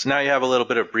 So now you have a little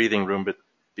bit of breathing room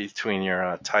between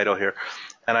your title here.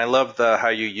 And I love how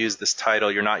you use this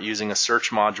title. You're not using a search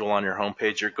module on your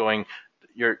homepage.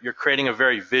 You're creating a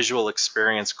very visual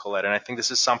experience, Colette. And I think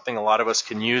this is something a lot of us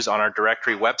can use on our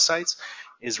directory websites,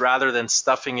 is rather than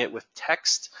stuffing it with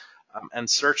text and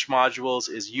search modules,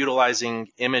 is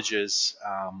utilizing images,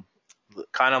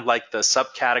 kind of like the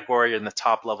subcategory and the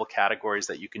top level categories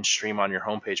that you can stream on your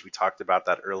homepage. We talked about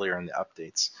that earlier in the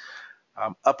updates.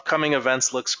 Upcoming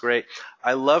events looks great.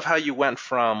 I love how you went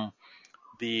from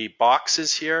the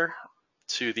boxes here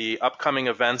to the upcoming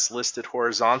events listed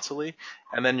horizontally,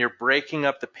 and then you're breaking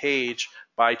up the page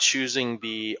by choosing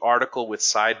the article with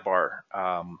sidebar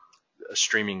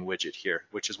streaming widget here,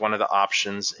 which is one of the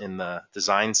options in the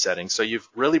design settings. So you've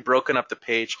really broken up the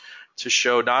page to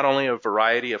show not only a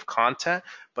variety of content,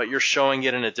 but you're showing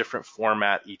it in a different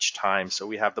format each time. So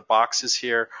we have the boxes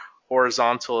here,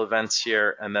 horizontal events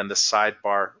here, and then the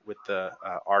sidebar with the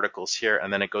articles here,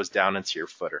 and then it goes down into your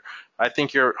footer. I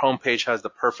think your homepage has the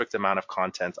perfect amount of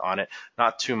content on it,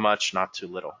 not too much, not too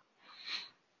little.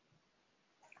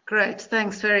 Great,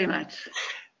 thanks very much.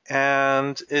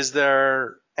 And is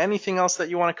there anything else that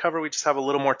you want to cover? We just have a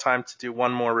little more time to do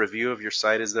one more review of your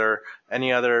site. Is there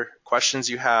any other questions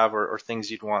you have or things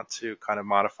you'd want to kind of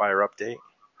modify or update?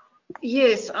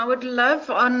 Yes, I would love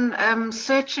on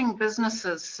searching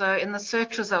businesses, so in the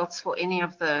search results for any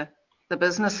of the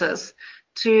businesses,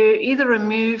 to either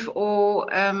remove or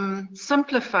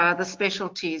simplify the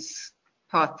specialties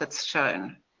part that's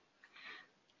shown.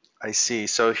 I see.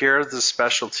 So here are the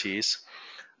specialties.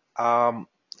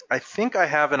 I think I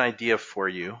have an idea for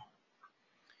you.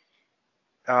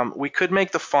 We could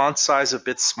make the font size a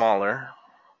bit smaller.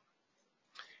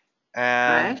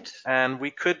 And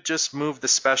we could just move the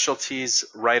specialties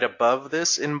right above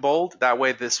this in bold. That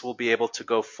way this will be able to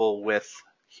go full width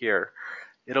here.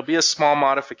 It'll be a small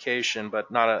modification,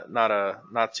 but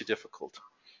not too difficult.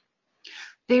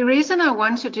 The reason I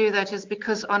want to do that is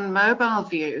because on mobile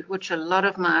view, which a lot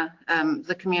of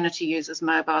the community uses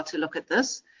mobile to look at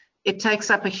this, it takes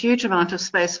up a huge amount of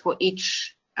space for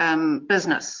each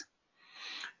business.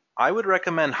 I would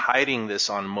recommend hiding this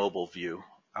on mobile view.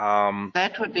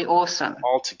 That would be awesome.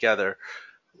 Altogether.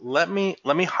 Let me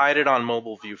hide it on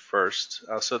mobile view first.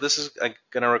 So this is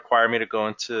going to require me to go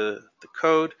into the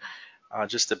code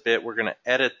just a bit. We're going to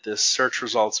edit this search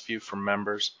results view for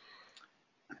members,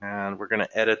 and we're going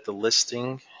to edit the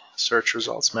listing search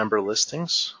results member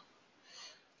listings.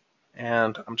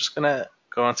 And I'm just going to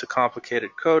go into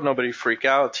complicated code. Nobody freak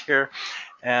out here.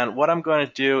 And what I'm going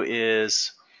to do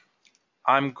is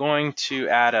I'm going to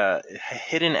add a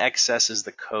hidden excess as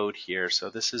the code here. So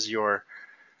this is your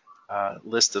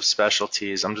list of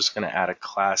specialties. I'm just going to add a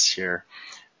class here,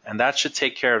 and that should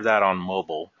take care of that on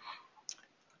mobile.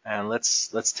 And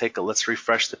let's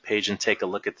refresh the page and take a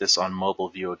look at this on mobile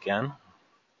view again.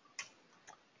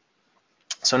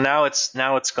 So now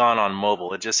it's gone on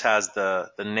mobile. It just has the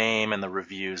name and the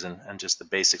reviews and just the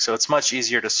basics. So it's much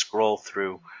easier to scroll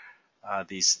through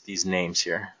these names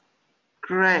here.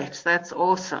 Great, that's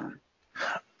awesome.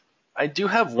 I do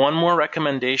have one more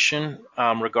recommendation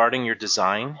regarding your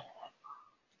design.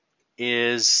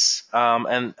 You're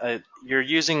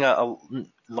using a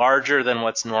larger than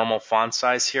what's normal font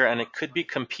size here, and it could be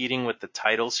competing with the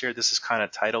titles here. This is kind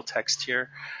of title text here.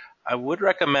 I would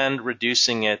recommend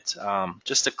reducing it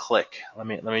just a click. Let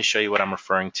me show you what I'm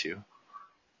referring to.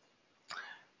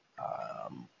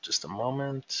 Just a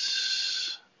moment.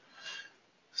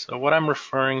 So what I'm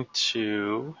referring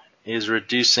to is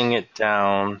reducing it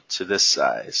down to this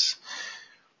size.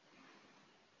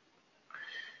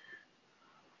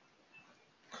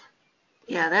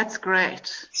 Yeah, that's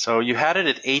great. So you had it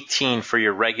at 18 for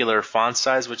your regular font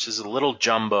size, which is a little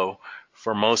jumbo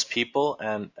for most people,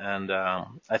 and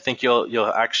I think you'll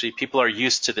actually, people are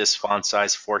used to this font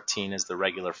size. 14 is the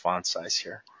regular font size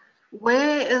here.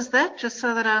 Where is that? Just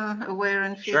so that I'm aware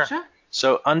in future. Sure.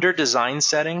 So under design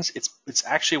settings, it's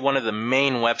actually one of the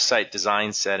main website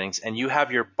design settings, and you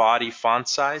have your body font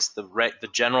size, the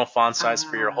general font size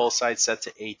for your whole site set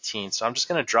to 18. So I'm just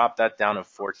going to drop that down to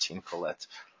 14, Colette.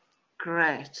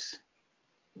 Great.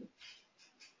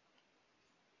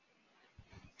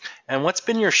 And what's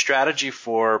been your strategy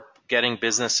for getting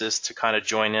businesses to kind of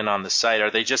join in on the site?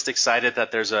 Are they just excited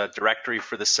that there's a directory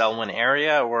for the Selwyn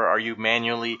area, or are you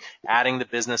manually adding the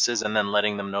businesses and then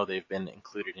letting them know they've been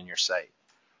included in your site?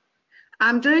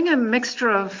 I'm doing a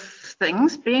mixture of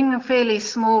things. Being a fairly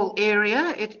small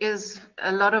area, it is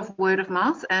a lot of word of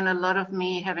mouth and a lot of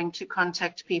me having to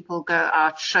contact people, go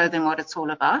out, show them what it's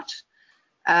all about.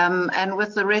 And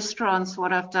with the restaurants,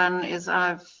 what I've done is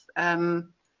I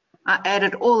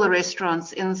added all the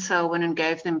restaurants in Selwyn and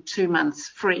gave them 2 months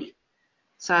free.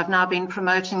 So I've now been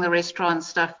promoting the restaurant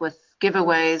stuff with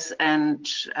giveaways and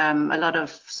a lot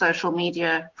of social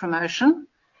media promotion.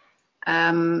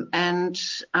 And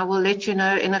I will let you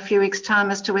know in a few weeks'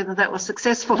 time as to whether that was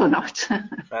successful or not.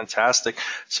 Fantastic.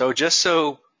 So just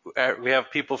so we have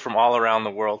people from all around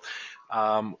the world,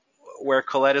 where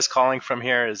Colette is calling from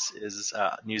here is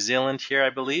New Zealand here, I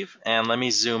believe. And let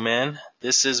me zoom in.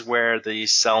 This is where the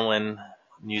Selwyn,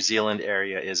 New Zealand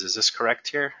area is. Is this correct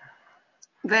here?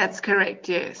 That's correct,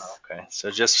 yes. Okay,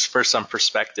 so just for some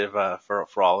perspective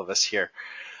for all of us here.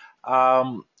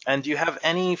 And do you have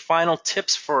any final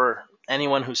tips for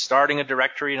anyone who's starting a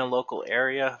directory in a local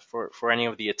area for any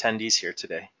of the attendees here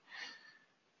today?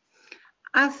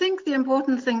 I think the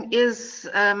important thing is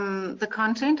the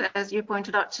content, as you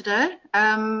pointed out today.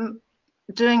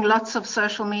 Doing lots of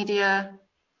social media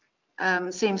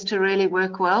seems to really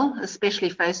work well,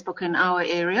 especially Facebook in our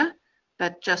area,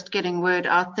 but just getting word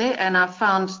out there. And I've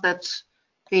found that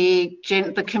the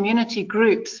community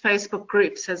groups, Facebook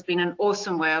groups, has been an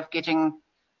awesome way of getting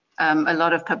a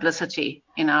lot of publicity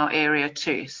in our area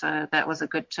too. So that was a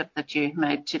good tip that you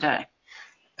made today.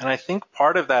 And I think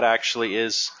part of that actually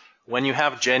is when you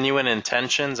have genuine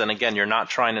intentions, and again, you're not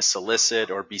trying to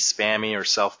solicit or be spammy or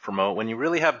self-promote, when you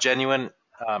really have genuine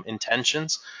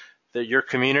intentions, that your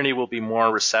community will be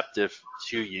more receptive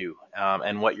to you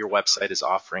and what your website is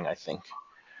offering, I think.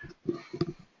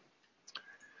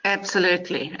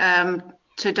 Absolutely.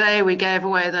 Today we gave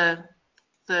away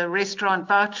the restaurant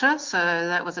voucher, so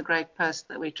that was a great post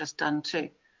that we've just done too.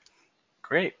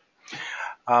 Great.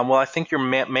 Well, I think your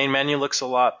main menu looks a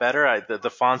lot better. The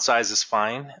font size is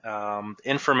fine.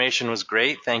 Information was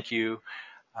great. Thank you,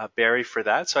 Barry, for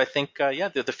that. So I think, yeah,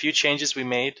 the few changes we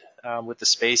made with the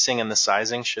spacing and the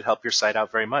sizing should help your site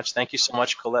out very much. Thank you so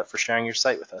much, Colette, for sharing your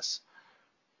site with us.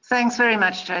 Thanks very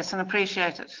much, Jason.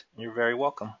 Appreciate it. You're very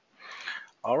welcome.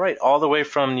 All right, all the way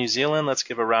from New Zealand, let's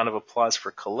give a round of applause for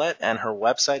Colette and her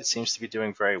website. It seems to be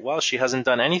doing very well. She hasn't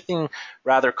done anything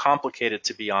rather complicated,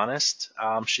 to be honest.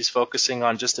 She's focusing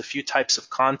on just a few types of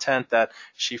content that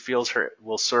she feels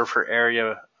will serve her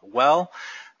area well.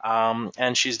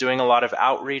 And she's doing a lot of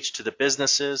outreach to the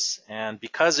businesses. And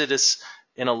because it is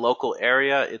in a local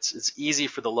area, it's easy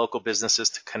for the local businesses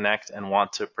to connect and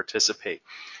want to participate.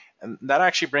 And that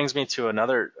actually brings me to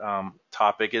another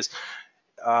topic is,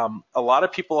 a lot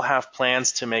of people have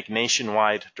plans to make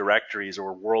nationwide directories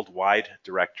or worldwide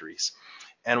directories.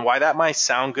 And why that might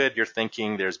sound good, you're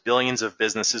thinking there's billions of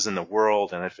businesses in the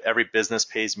world, and if every business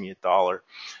pays me $1,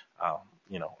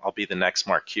 you know, I'll be the next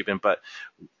Mark Cuban. But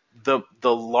the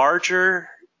larger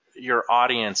your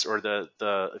audience, or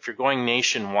if you're going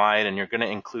nationwide and you're going to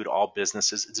include all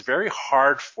businesses, it's very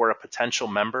hard for a potential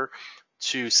member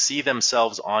to see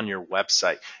themselves on your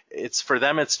website. For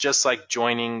them, it's just like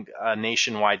joining a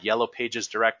nationwide Yellow Pages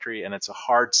directory, and it's a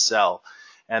hard sell.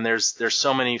 And there's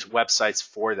so many websites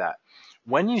for that.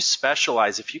 When you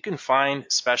specialize, if you can find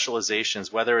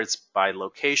specializations, whether it's by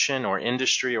location or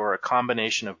industry or a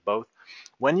combination of both,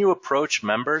 when you approach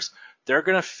members, they're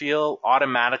going to feel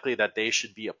automatically that they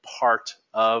should be a part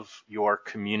of your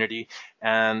community,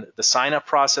 and the sign-up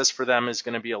process for them is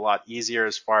going to be a lot easier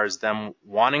as far as them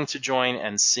wanting to join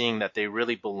and seeing that they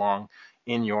really belong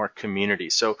in your community.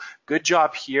 So good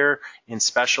job here in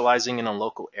specializing in a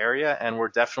local area, and we're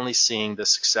definitely seeing the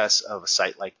success of a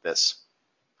site like this.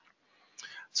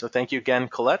 So thank you again,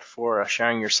 Colette, for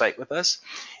sharing your site with us.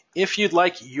 If you'd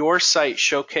like your site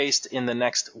showcased in the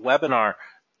next webinar,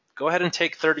 go ahead and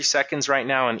take 30 seconds right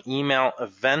now and email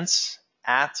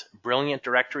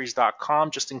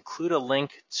events@brilliantdirectories.com. Just include a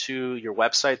link to your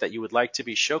website that you would like to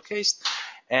be showcased,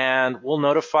 and we'll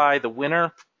notify the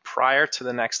winner prior to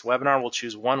the next webinar. We'll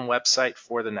choose one website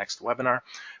for the next webinar.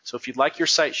 So if you'd like your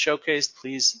site showcased,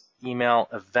 please email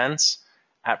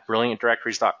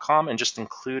events@brilliantdirectories.com and just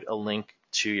include a link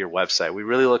to your website. We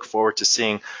really look forward to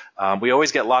seeing, we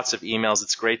always get lots of emails.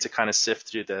 It's great to kind of sift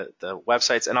through the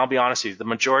websites, and I'll be honest with you, the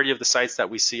majority of the sites that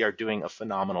we see are doing a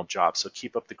phenomenal job, so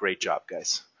keep up the great job,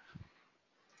 guys.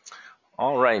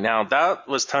 All right, now that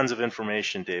was tons of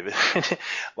information, David.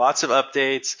 Lots of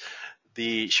updates,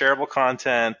 the shareable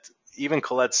content, even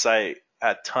Colette's site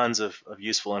had tons of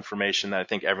useful information that I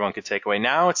think everyone could take away.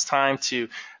 Now it's time to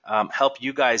help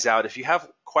you guys out. If you have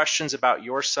questions about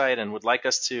your site and would like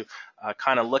us to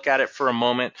kind of look at it for a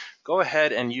moment, go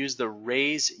ahead and use the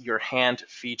raise your hand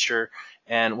feature,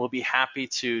 and we'll be happy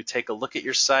to take a look at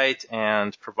your site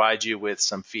and provide you with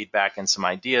some feedback and some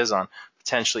ideas on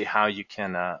potentially how you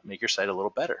can make your site a little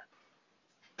better.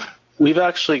 We've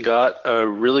actually got a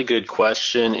really good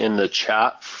question in the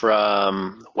chat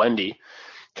from Wendy,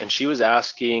 and she was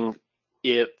asking,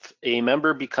 if a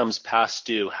member becomes past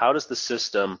due, how does the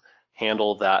system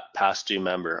handle that past due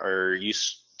member?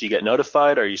 Do you get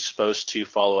notified? Are you supposed to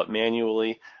follow up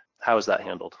manually? How is that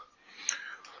handled?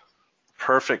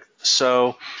 Perfect.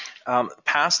 So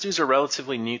past dues are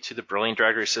relatively new to the Brilliant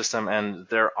Directory system, and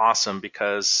they're awesome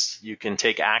because you can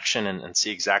take action and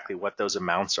see exactly what those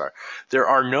amounts are. There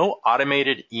are no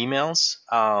automated emails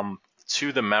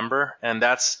to the member, and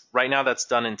that's right now that's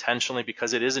done intentionally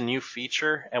because it is a new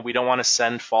feature and we don't want to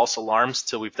send false alarms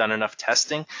till we've done enough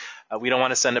testing. We don't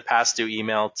want to send a past due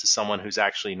email to someone who's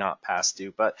actually not past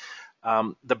due. But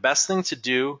the best thing to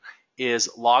do is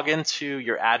log into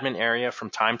your admin area from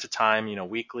time to time,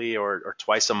 weekly or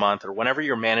twice a month or whenever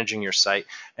you're managing your site,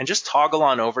 and just toggle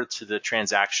on over to the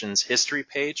transactions history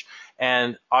page.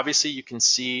 And obviously you can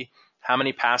see how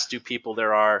many past due people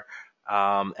there are,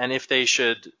 and if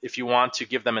you want to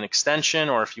give them an extension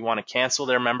or if you want to cancel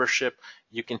their membership,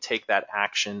 you can take that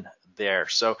action there.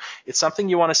 So it's something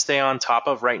you want to stay on top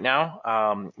of right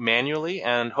now, manually,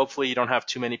 and hopefully you don't have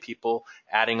too many people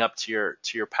adding up to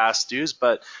your past dues.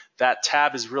 But that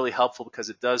tab is really helpful because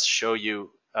it does show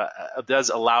you, it does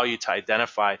allow you to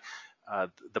identify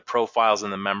the profiles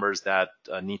and the members that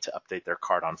need to update their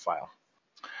card on file.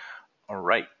 All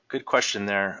right, good question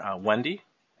there, Wendy.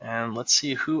 And let's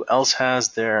see who else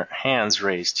has their hands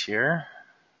raised here.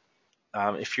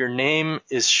 If your name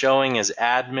is showing as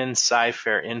admin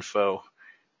SciFair info,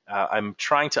 I'm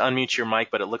trying to unmute your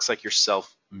mic, but it looks like you're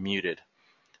self-muted.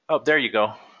 Oh, there you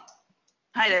go.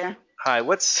 Hi there. Hi,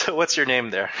 what's your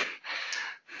name there?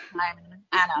 I'm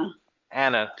Anna.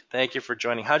 Anna, thank you for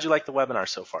joining. How'd you like the webinar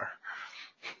so far?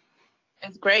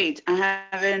 It's great. I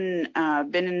haven't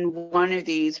been in one of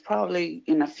these probably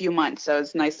in a few months, so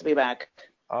it's nice to be back.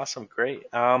 Awesome, great.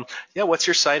 Yeah, what's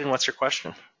your site and what's your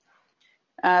question?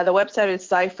 The website is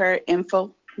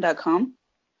scifairinfo.com.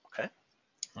 Okay.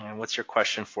 And what's your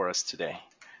question for us today?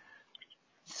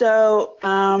 So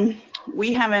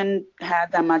we haven't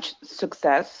had that much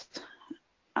success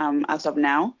as of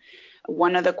now.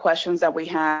 One of the questions that we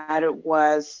had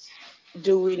was,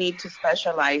 do we need to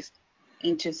specialize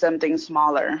into something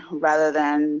smaller rather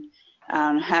than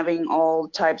having all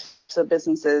types of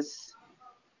businesses,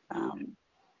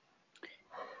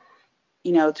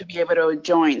 to be able to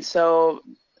join? So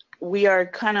we are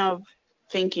kind of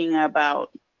thinking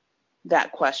about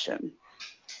that question.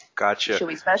 Gotcha. Should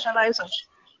we specialize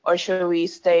or should we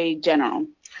stay general?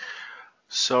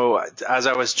 So as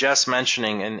I was just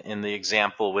mentioning in the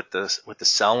example with the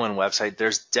Selwyn website,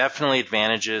 there's definitely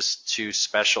advantages to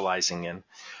specializing in.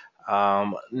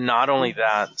 Not only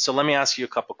that, so let me ask you a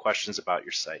couple questions about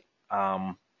your site.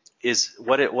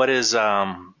 What is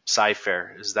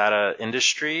SciFair? Is that an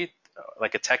industry,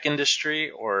 like a tech industry,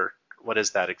 or what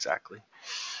is that exactly?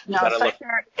 No,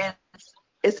 SciFair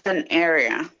is an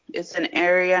area. It's an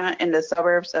area in the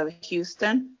suburbs of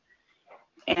Houston,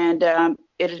 and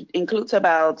it includes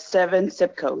about 7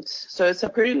 zip codes. So it's a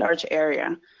pretty large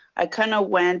area. I kind of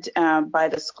went by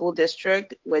the school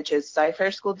district, which is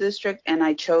SciFair School District, and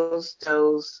I chose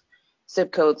those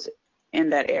zip codes in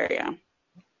that area.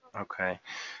 Okay.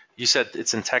 You said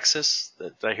it's in Texas?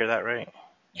 Did I hear that right?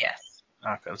 Yes.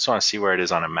 Okay. I just want to see where it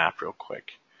is on a map real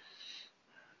quick.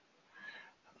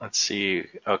 Let's see.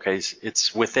 Okay.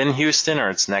 It's within Houston or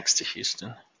it's next to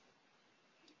Houston?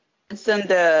 It's in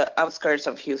the outskirts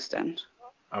of Houston.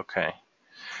 Okay.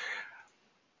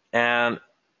 And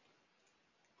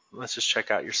let's just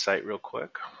check out your site real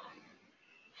quick.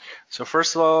 So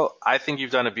first of all, I think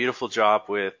you've done a beautiful job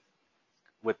with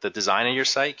the design of your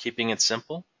site, keeping it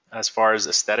simple. As far as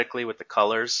aesthetically with the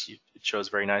colors, it shows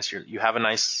very nice. You have a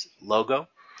nice logo.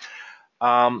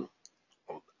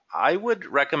 I would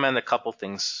recommend a couple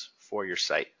things for your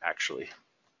site, actually.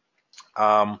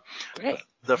 Great.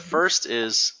 The first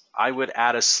is I would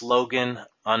add a slogan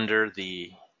under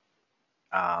the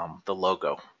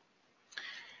logo.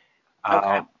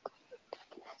 Okay.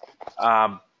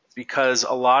 Because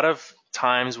a lot of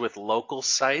times with local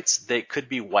sites, they could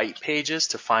be white pages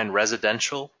to find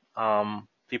residential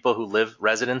people who live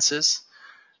residences.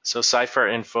 So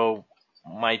SciFair Info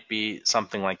might be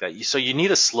something like that. So you need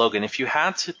a slogan. If you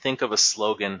had to think of a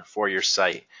slogan for your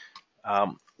site,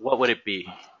 what would it be?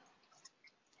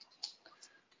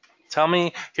 Tell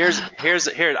me. Here.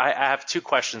 I have 2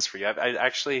 questions for you. I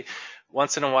actually,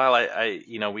 once in a while,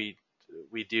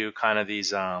 we do kind of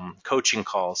these coaching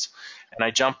calls, and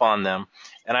I jump on them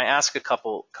and I ask a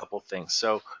couple things.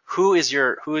 So who is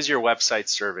your website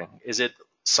serving? Is it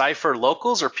SciFair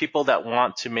locals or people that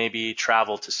want to maybe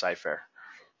travel to SciFair?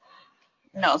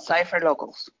 No, SciFair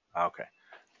locals. Okay,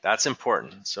 that's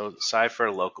important. So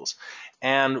SciFair locals.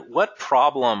 And what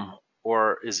problem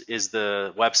is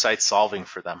the website solving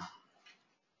for them?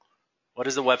 What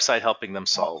is the website helping them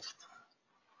solve?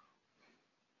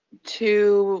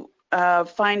 To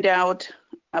find out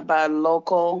about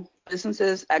local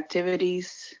businesses,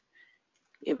 activities,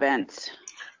 events.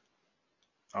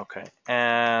 Okay,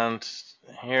 and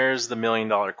here's the $1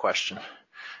 million question.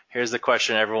 Here's the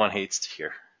question everyone hates to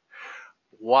hear.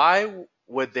 Why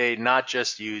would they not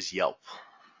just use Yelp?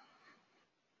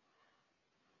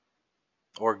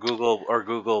 or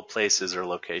Google Places or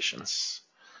locations?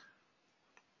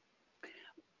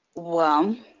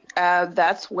 Well,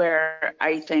 that's where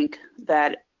I think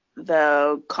that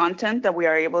the content that we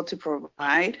are able to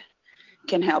provide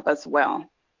can help as well.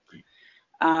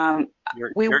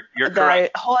 You're The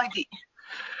correct. whole idea,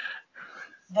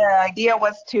 the idea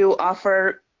was to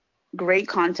offer great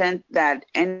content that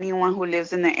anyone who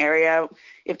lives in the area,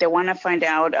 if they want to find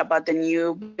out about the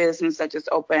new business that just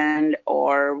opened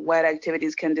or what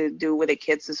activities can they do with the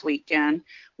kids this weekend,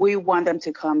 we want them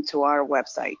to come to our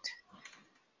website.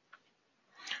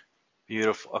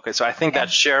 Beautiful. Okay, so I think that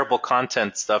shareable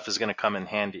content stuff is going to come in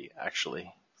handy,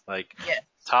 actually. Like Yes.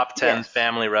 top 10 Yes.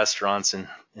 family restaurants in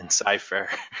Cypher.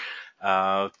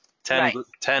 10, Right.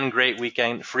 10 great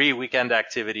free weekend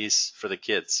activities for the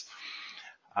kids.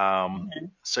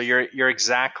 So you're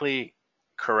exactly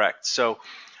correct. So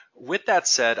with that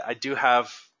said, I do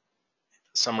have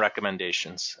some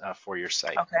recommendations for your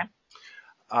site. Okay.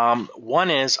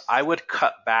 One is I would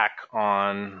cut back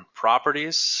on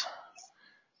properties,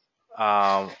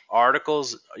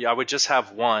 articles. I would just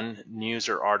have one, news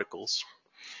or articles.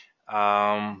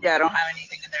 Yeah, I don't have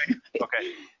anything in there.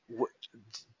 Okay.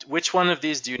 Which one of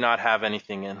these do you not have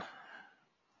anything in?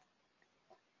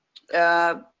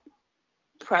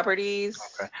 Properties,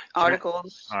 Okay.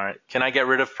 articles. All right. Can I get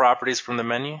rid of properties from the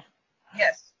menu?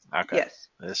 Yes. Okay. Yes.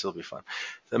 This will be fun.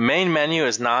 The main menu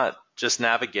is not just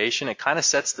navigation. It kind of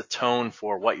sets the tone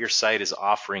for what your site is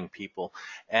offering people.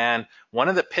 And one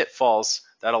of the pitfalls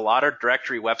that a lot of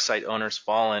directory website owners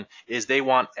fall in is they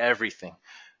want everything.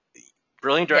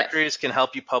 Brilliant Directories can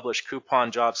help you publish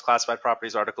coupon, jobs, classified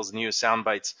properties, articles, news, sound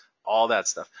bites, all that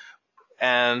stuff.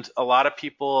 And a lot of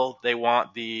people, they want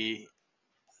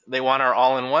our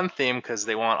all-in-one theme because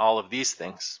they want all of these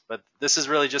things. But this is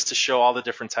really just to show all the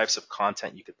different types of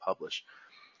content you could publish.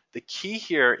 The key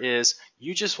here is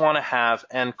you just want to have,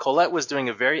 and Colette was doing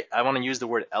a very, I want to use the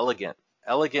word elegant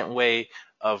way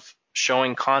of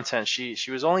showing content.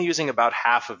 She was only using about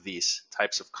half of these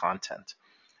types of content.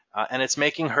 And it's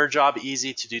making her job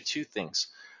easy to do two things.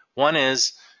 One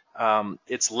is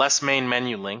it's less main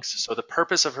menu links. So the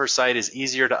purpose of her site is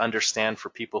easier to understand for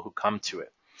people who come to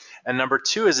it. And number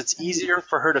two is it's easier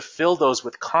for her to fill those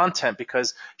with content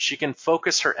because she can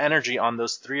focus her energy on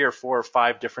those 3 or 4 or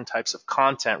 5 different types of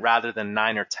content rather than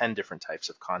 9 or 10 different types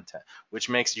of content, which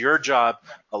makes your job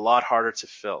a lot harder to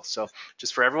fill. So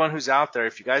just for everyone who's out there,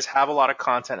 if you guys have a lot of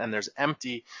content and there's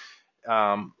empty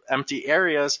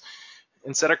areas,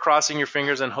 instead of crossing your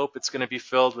fingers and hope it's going to be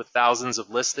filled with thousands of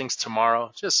listings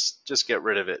tomorrow, just get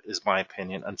rid of it, is my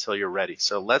opinion, until you're ready.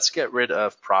 So let's get rid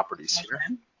of properties here.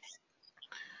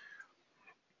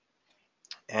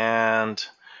 And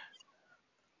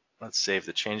let's save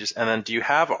the changes. And then do you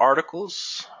have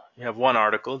articles? You have one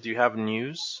article. Do you have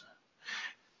news?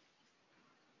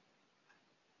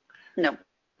 No.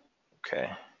 Okay.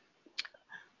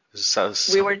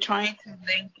 We were trying to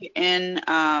link in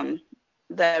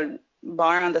the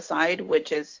bar on the side,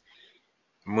 which is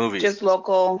movies, just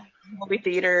local movie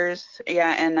theaters.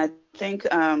 Yeah, and I think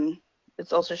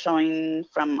it's also showing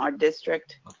from our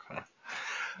district. Okay.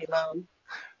 Below.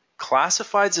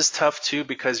 Classifieds is tough too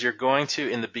because you're going to,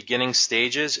 in the beginning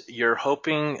stages, you're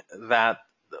hoping that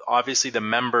obviously the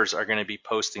members are going to be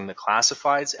posting the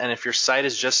classifieds. And if your site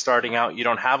is just starting out, you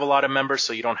don't have a lot of members,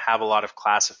 so you don't have a lot of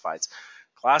classifieds.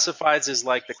 Classifieds is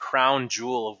like the crown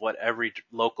jewel of what every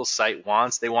local site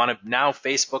wants. They want to, now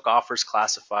Facebook offers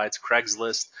classifieds,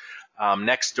 Craigslist,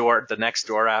 Nextdoor, the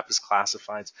Nextdoor app is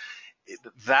classifieds.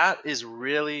 That is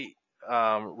really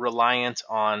reliant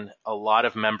on a lot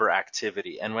of member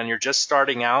activity. And when you're just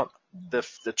starting out,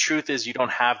 the truth is you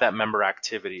don't have that member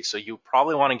activity. So you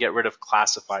probably want to get rid of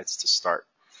classifieds to start.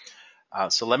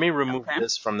 So let me remove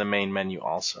this from the main menu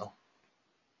also.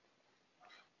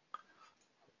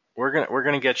 We're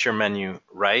gonna get your menu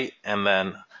right, and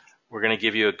then we're gonna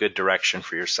give you a good direction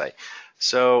for your site.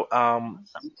 So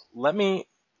let me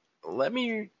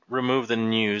remove the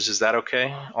news. Is that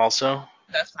okay? Also.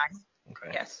 That's fine. Okay.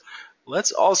 Yes.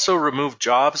 Let's also remove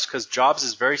jobs because jobs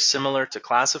is very similar to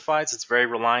classifieds. It's very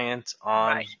reliant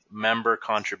on member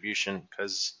contribution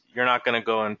because you're not going to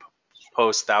go and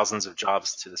post thousands of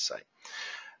jobs to the site.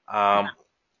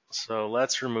 So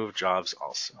let's remove jobs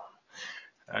also.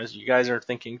 As you guys are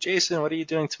thinking, Jason, what are you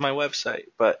doing to my website?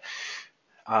 But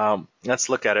let's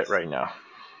look at it right now.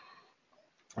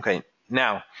 Okay,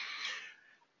 now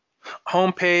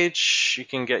homepage,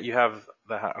 you have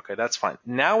the, okay, that's fine.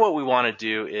 Now what we want to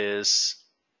do is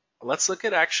let's look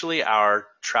at actually our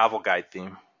travel guide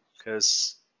theme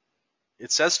because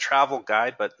it says travel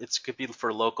guide, but it could be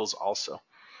for locals also.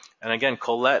 And again,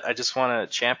 Colette, I just want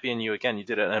to champion you again. You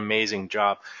did an amazing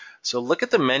job. So look at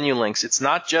the menu links. It's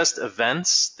not just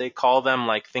events. They call them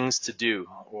like things to do,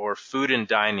 or food and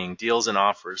dining, deals and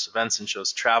offers, events and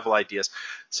shows, travel ideas.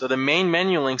 So the main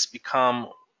menu links become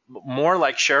more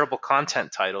like shareable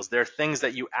content titles. They're things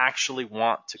that you actually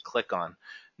want to click on.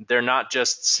 They're not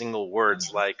just single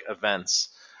words like events.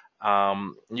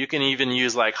 You can even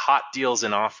use like hot deals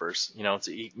and offers, you know,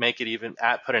 to make it even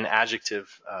put an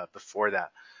adjective before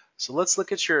that. So let's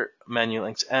look at your menu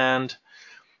links. And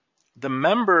the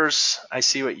members, I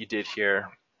see what you did here.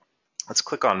 Let's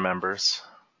click on members.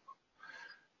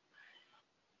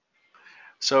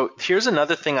 So here's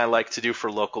another thing I like to do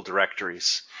for local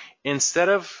directories. Instead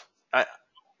of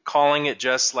calling it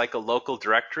just like a local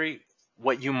directory,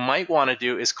 what you might want to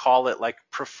do is call it like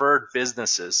preferred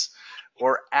businesses,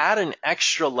 or add an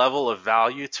extra level of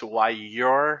value to why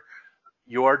your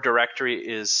directory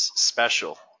is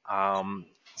special.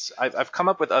 I've come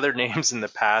up with other names in the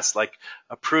past, like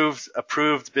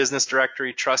approved business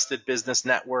directory, trusted business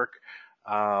network,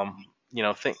 you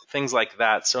know, things like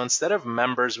that. So instead of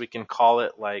members, we can call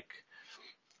it like,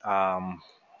 I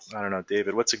don't know,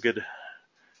 David, what's a good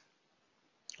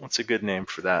name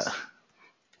for that?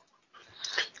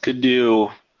 Could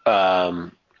do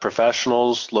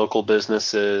professionals, local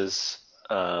businesses.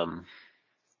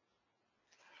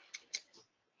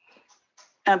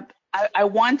 I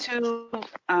want to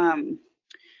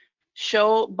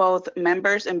show both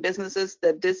members and businesses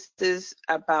that this is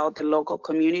about the local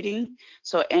community.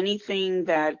 So anything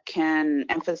that can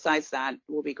emphasize that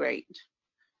will be great,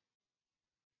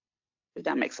 if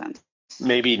that makes sense.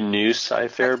 Maybe new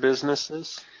sci-fair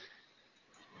businesses.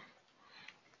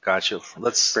 Gotcha.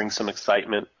 Let's bring some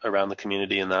excitement around the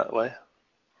community in that way.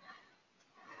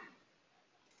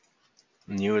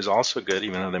 New is also good,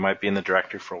 even though they might be in the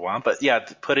directory for a while. But yeah,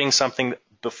 putting something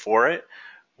before it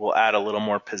will add a little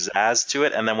more pizzazz to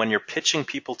it. And then when you're pitching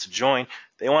people to join,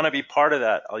 they want to be part of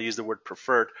that. I'll use the word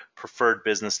preferred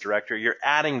business directory. You're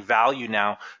adding value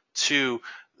now to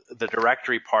the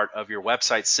directory part of your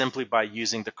website simply by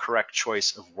using the correct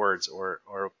choice of words, or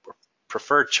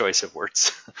preferred choice of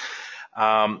words.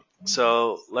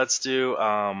 So let's do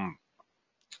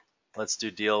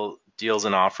deals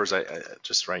and offers. I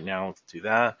just right now do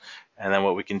that, and then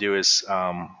what we can do is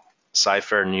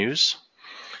Sci-Fair News,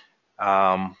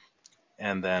 and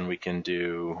then we can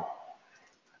do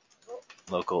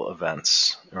local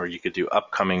events, or you could do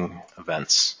upcoming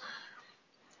events.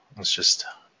 Let's just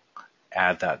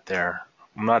add that there.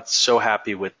 I'm not so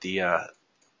happy with the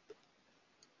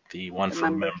one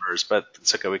for members, but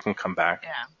it's okay. We can come back.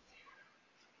 Yeah.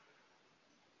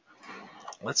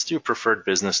 Let's do preferred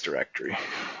business directory.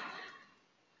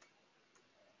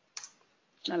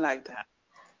 I like that.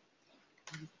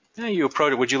 Yeah, you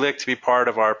approach it. Would you like to be part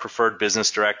of our preferred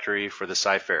business directory for the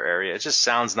Sci-Fair area? It just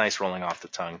sounds nice rolling off the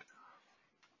tongue.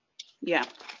 Yeah.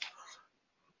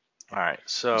 All right.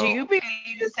 So do you believe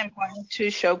it's important to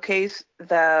showcase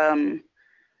the,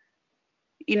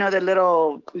 you know, the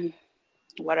little,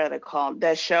 what are they called?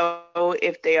 That show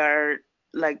if they are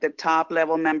like the top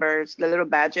level members, the little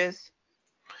badges?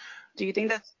 Do you think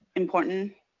that's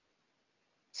important?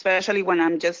 Especially when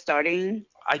I'm just starting?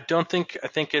 I think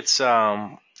it's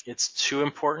too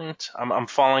important. I'm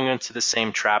falling into the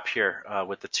same trap here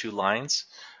with the two lines.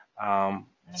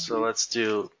 So let's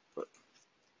do,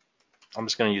 I'm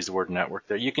just going to use the word network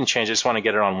there. You can change. I just want to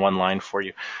get it on one line for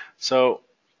you. So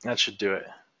that should do it.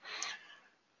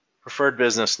 Preferred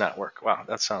business network. Wow,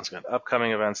 that sounds good.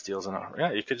 Upcoming events, deals, and offers.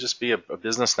 Yeah, you could just be a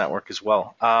business network as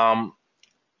well.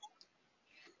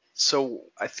 So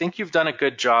I think you've done a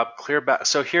good job. Clear back.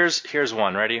 So here's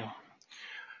one. Ready?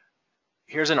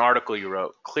 Here's an article you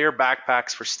wrote. Clear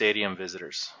backpacks for stadium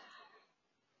visitors.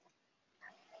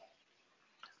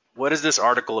 What is this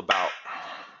article about?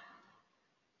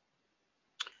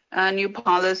 New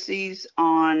policies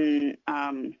on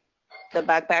the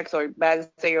backpacks or bags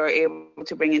that you're able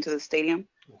to bring into the stadium.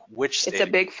 Which stadium? It's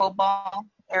a big football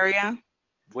area.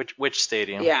 Which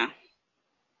stadium? Yeah.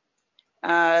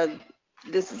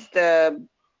 This is the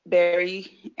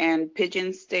Berry and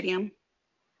Pigeon Stadium,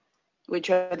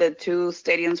 which are the two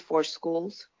stadiums for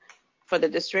schools for the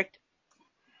district.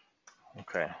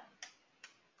 Okay.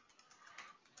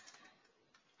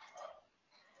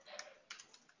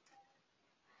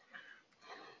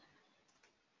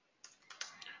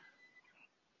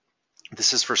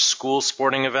 This is for school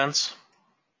sporting events?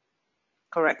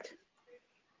 Correct.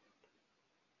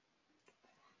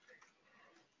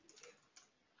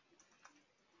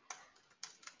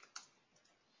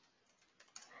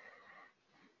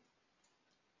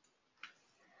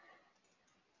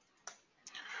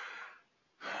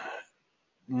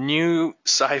 new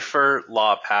Cypher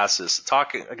law passes.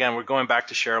 Talking again, we're going back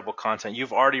to shareable content.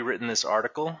 You've already written this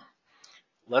article.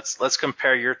 Let's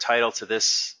compare your title to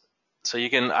this. So you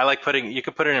can, you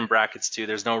could put it in brackets too.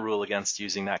 There's no rule against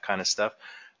using that kind of stuff.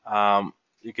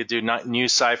 You could do new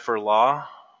Cypher law,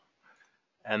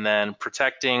 and then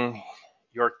protecting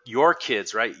your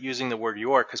kids, right? Using the word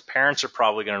your, because parents are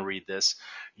probably going to read this.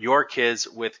 Your kids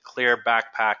with clear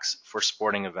backpacks for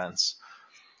sporting events.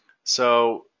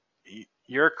 So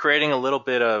you're creating a little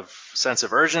bit of sense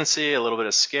of urgency, a little bit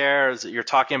of scare. You're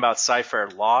talking about Cypher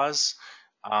laws.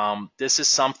 This is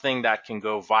something that can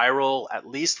go viral, at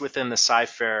least within the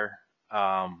Cypher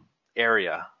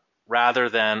area, rather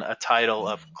than a title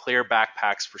of clear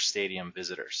backpacks for stadium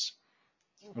visitors.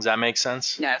 Does that make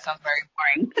sense? Yeah, it sounds very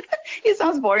boring. It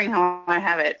sounds boring how I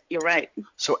have it. You're right.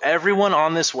 So everyone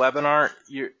on this webinar,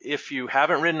 if you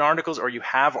haven't written articles or you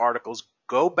have articles,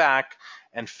 go back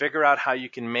and figure out how you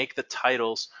can make the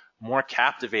titles more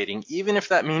captivating, even if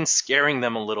that means scaring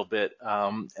them a little bit,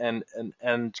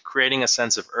 and creating a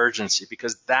sense of urgency,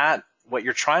 because what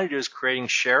you're trying to do is creating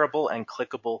shareable and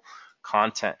clickable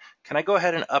content. Can I go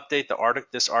ahead and update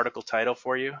this article title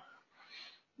for you?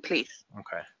 Please.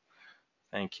 Okay,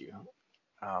 thank you.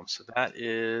 So that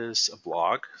is a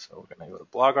blog. So we're going to go to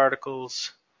blog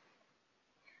articles.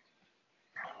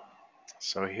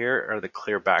 So here are the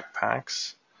clear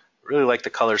backpacks. Really like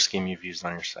the color scheme you've used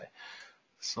on your site.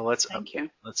 So let's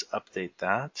update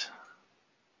that.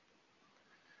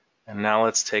 And now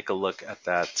let's take a look at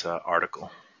that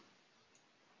article.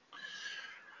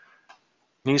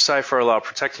 New Cypher law,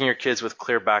 protecting your kids with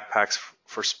clear backpacks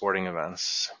for sporting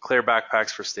events. Clear backpacks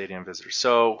for stadium visitors.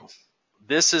 So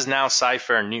this is now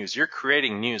Cypher news. You're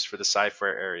creating news for the Cypher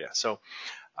area. So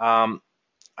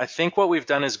I think what we've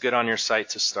done is good on your site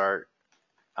to start.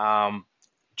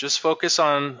 Just focus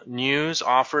on news,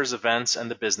 offers, events, and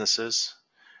the businesses.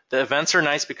 The events are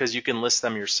nice because you can list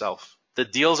them yourself. The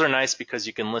deals are nice because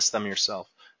you can list them yourself.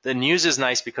 The news is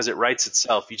nice because it writes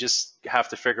itself. You just have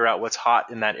to figure out what's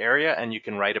hot in that area and you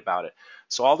can write about it.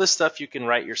 So all this stuff you can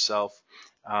write yourself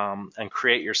and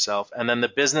create yourself. And then the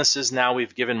businesses, now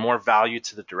we've given more value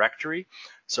to the directory,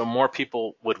 so more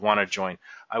people would want to join.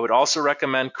 I would also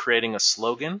recommend creating a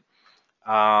slogan.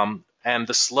 And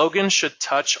the slogan should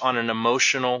touch on an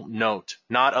emotional note,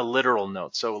 not a literal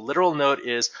note. So a literal note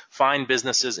is find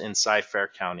businesses in Cypher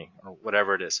County or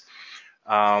whatever it is.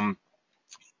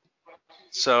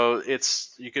 So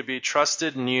you could be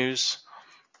trusted news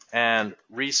and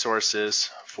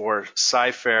resources for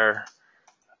Cypher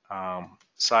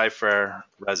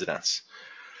residents.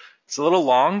 It's a little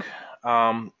long,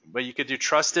 but you could do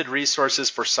trusted resources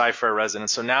for Cypher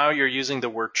residents. So now you're using the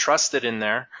word trusted in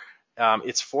there.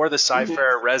 It's for the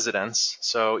Cypher residents.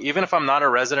 So even if I'm not a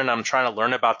resident, I'm trying to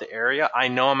learn about the area, I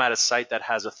know I'm at a site that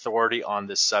has authority on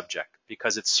this subject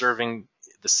because it's serving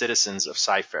the citizens of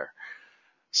Cypher.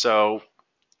 So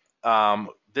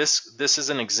this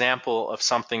is an example of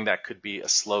something that could be a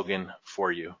slogan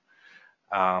for you.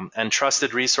 And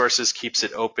trusted resources keeps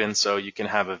it open so you can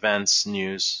have events,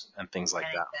 news, and things like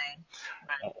that.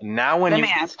 Now when Let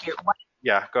me ask you.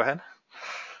 Yeah, go ahead.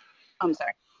 I'm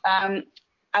sorry.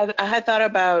 I had thought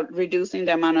about reducing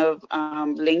the amount of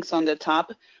links on the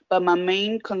top, but my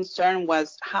main concern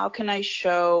was how can I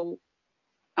show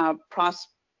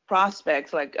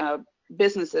prospects, like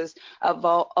businesses, of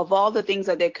all the things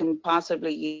that they can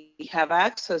possibly have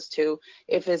access to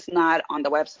if it's not on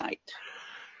the website?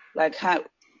 Like, how,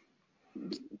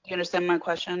 do you understand my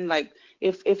question? Like,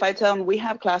 if I tell them we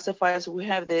have classifiers, we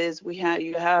have this,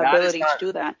 you have ability to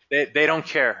do that. They don't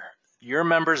care. Your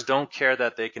members don't care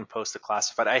that they can post a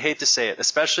classified. I hate to say it,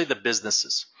 especially the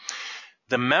businesses.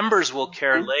 The members will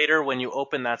care later when you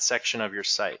open that section of your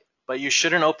site, but you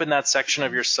shouldn't open that section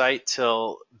of your site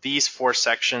till these 4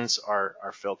 sections are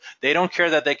filled. They don't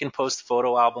care that they can post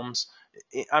photo albums.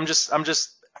 I'm just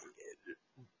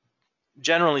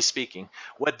generally speaking,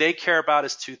 what they care about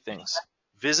is 2 things: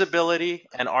 visibility,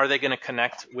 and are they going to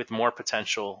connect with more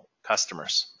potential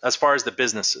customers as far as the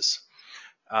businesses.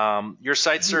 Your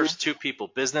site serves 2 people,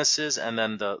 businesses and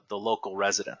then the local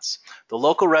residents. The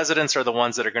local residents are the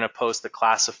ones that are going to post the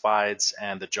classifieds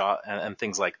and the job and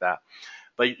things like that.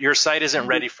 But your site isn't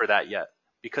ready for that yet,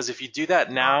 because if you do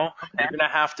that now, you're going to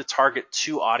have to target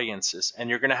 2 audiences, and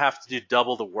you're going to have to do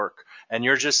double the work. And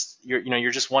you're just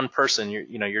one person.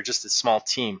 You're just a small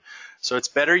team. So it's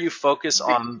better you focus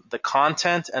on the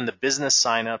content and the business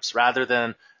signups rather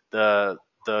than the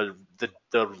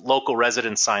local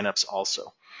resident signups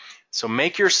also. So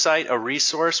make your site a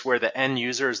resource where the end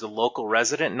user is the local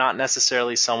resident, not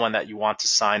necessarily someone that you want to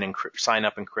sign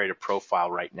up and create a profile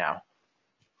right now.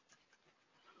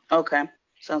 Okay,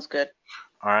 sounds good.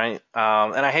 All right,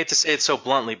 and I hate to say it so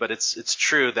bluntly, but it's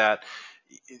true that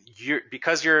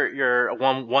because you're a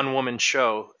one woman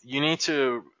show, you need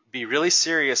to be really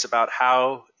serious about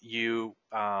how you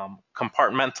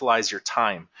compartmentalize your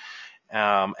time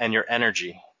and your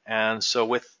energy. And so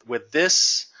with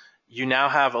this, you now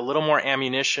have a little more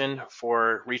ammunition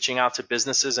for reaching out to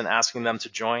businesses and asking them to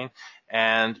join.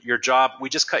 And your job, we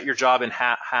just cut your job in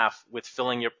half with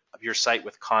filling your site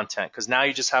with content, because now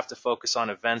you just have to focus on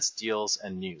events, deals,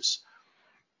 and news.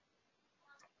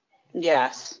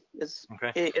 Yes,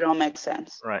 Okay. it all makes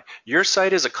sense. Right. Your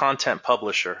site is a content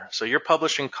publisher. So you're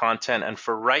publishing content, and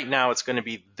for right now, it's going to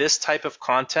be this type of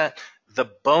content. The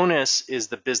bonus is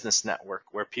the business network,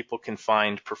 where people can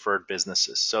find preferred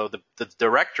businesses. So the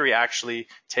directory actually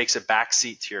takes a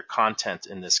backseat to your content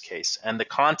in this case. And the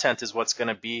content is what's going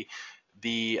to be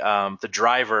the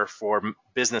driver for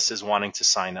businesses wanting to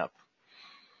sign up.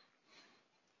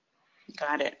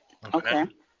 Got it. Okay.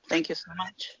 Thank you so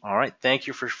much. All right. Thank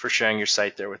you for sharing your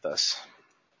site there with us.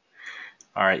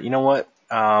 All right. You know what?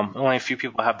 Only a few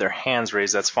people have their hands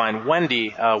raised. That's fine.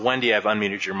 Wendy, I've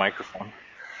unmuted your microphone.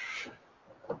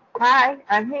 Hi,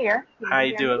 I'm here. How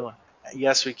you doing?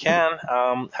 Yes, we can.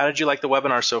 How did you like the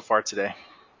webinar so far today?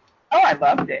 Oh, I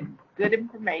loved it. Good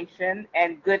information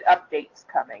and good updates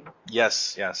coming.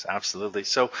 Yes, absolutely.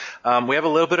 So we have a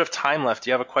little bit of time left. Do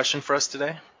you have a question for us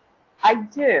today? I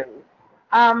do.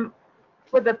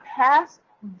 For the past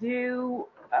due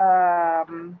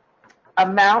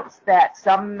amounts that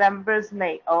some members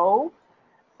may owe,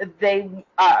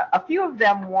 a few of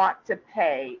them want to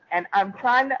pay, and I'm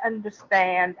trying to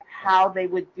understand how they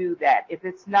would do that if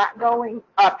it's not going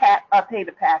pay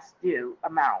the past due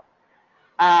amount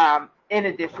in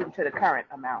addition to the current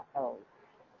amount owed.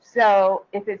 So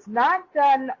if it's not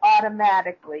done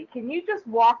automatically, can you just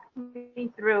walk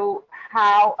me through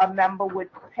how a member would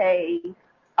pay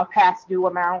a past due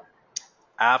amount?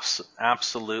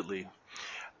 Absolutely.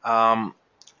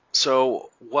 So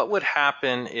what would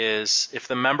happen is if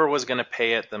the member was going to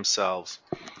pay it themselves,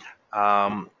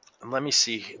 let me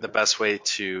see the best way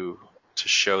to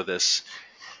show this.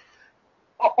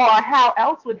 Or how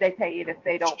else would they pay it if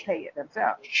they don't pay it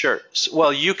themselves? Sure.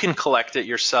 Well, you can collect it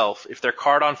yourself. If their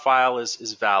card on file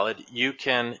is valid, you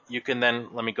can then,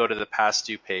 let me go to the past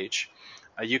due page.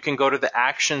 You can go to the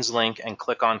actions link and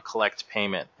click on collect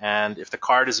payment. And if the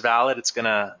card is valid, it's going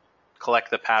to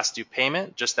collect the past due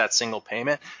payment, just that single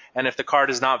payment. And if the card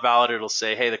is not valid, it'll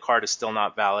say, hey, the card is still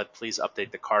not valid. Please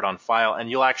update the card on file. And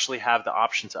you'll actually have the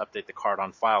option to update the card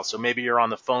on file. So maybe you're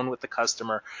on the phone with the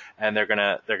customer and they're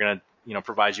gonna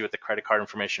provide you with the credit card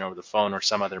information over the phone or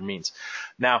some other means.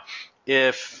 Now,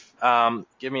 if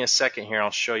give me a second here, I'll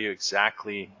show you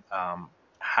exactly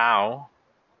how.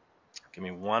 Give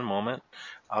me one moment.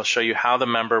 I'll show you how the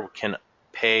member can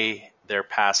pay their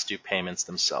past due payments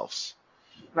themselves.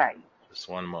 Right. Just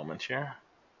one moment here.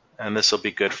 And this will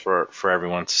be good for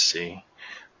everyone to see.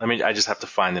 I just have to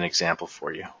find an example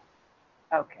for you.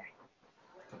 Okay.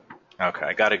 Okay,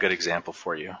 I got a good example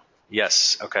for you.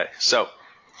 Yes, okay. So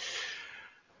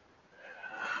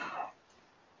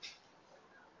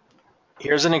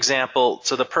here's an example.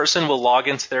 So the person will log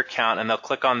into their account and they'll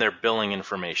click on their billing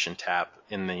information tab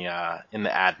in the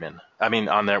admin.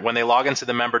 When they log into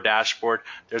the member dashboard,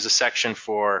 there's a section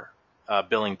for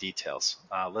billing details.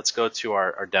 Let's go to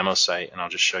our demo site and I'll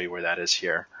just show you where that is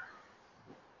here.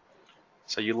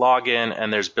 So you log in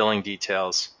and there's billing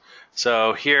details.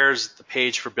 So here's the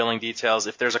page for billing details.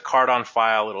 If there's a card on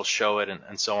file, it'll show it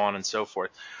and so on and so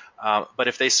forth. But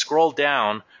if they scroll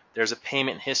down, there's a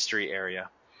payment history area.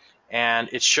 And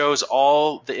it shows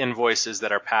all the invoices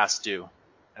that are past due,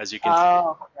 as you can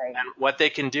see. Right. And what they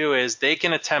can do is they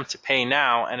can attempt to pay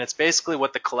now, and it's basically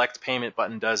what the collect payment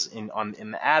button does in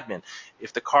the admin.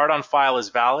 If the card on file is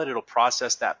valid, it'll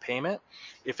process that payment.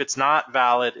 If it's not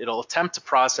valid, it'll attempt to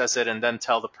process it and then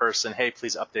tell the person, hey,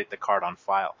 please update the card on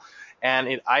file. And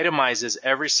it itemizes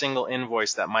every single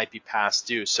invoice that might be past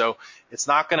due. So it's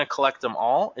not going to collect them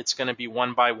all. It's going to be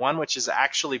one by one, which is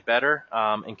actually better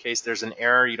in case there's an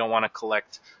error. You don't want to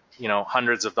collect,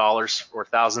 hundreds of dollars or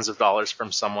thousands of dollars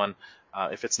from someone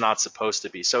if it's not supposed to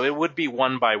be. So it would be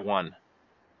one by one.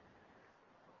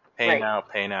 Pay now,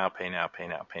 pay now, pay now, pay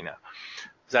now, pay now.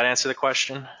 Does that answer the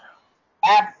question?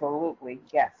 Absolutely,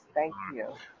 yes. Thank you.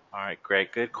 All right,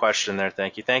 great. Good question there.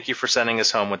 Thank you. Thank you for sending us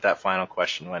home with that final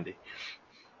question, Wendy.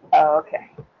 Oh,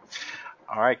 okay.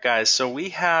 All right, guys. So we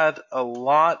had a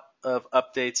lot of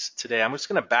updates today. I'm just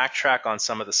going to backtrack on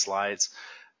some of the slides.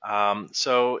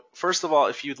 So first of all,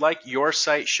 if you'd like your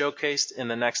site showcased in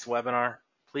the next webinar,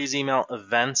 please email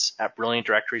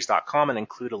events@brilliantdirectories.com and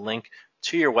include a link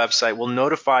to your website. We'll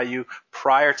notify you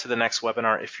prior to the next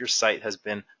webinar if your site has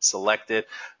been selected.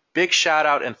 Big shout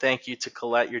out and thank you to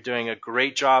Colette. You're doing a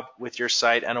great job with your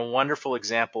site and a wonderful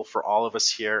example for all of us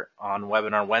here on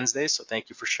Webinar Wednesdays. So thank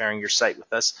you for sharing your site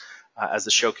with us as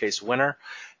the showcase winner.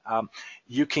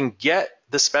 You can get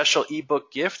the special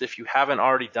ebook gift if you haven't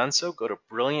already done so. Go to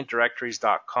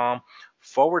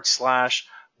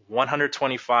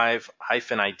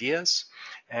brilliantdirectories.com/125-ideas.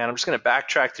 And I'm just going to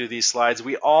backtrack through these slides.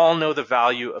 We all know the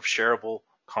value of shareable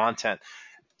content.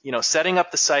 You know, setting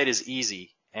up the site is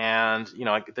easy. And, you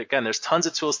know, again, there's tons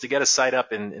of tools to get a site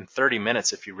up in 30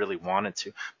 minutes if you really wanted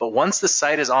to. But once the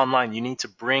site is online, you need to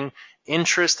bring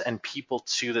interest and people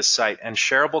to the site. And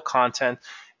shareable content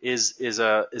is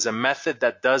a method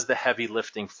that does the heavy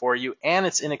lifting for you, and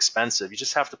it's inexpensive. You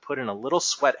just have to put in a little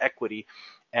sweat equity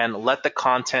and let the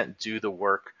content do the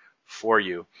work for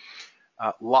you.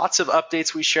 Lots of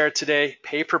updates we shared today.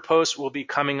 Pay per post will be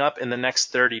coming up in the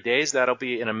next 30 days. That'll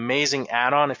be an amazing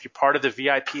add-on. If you're part of the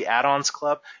VIP add-ons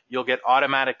club, you'll get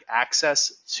automatic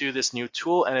access to this new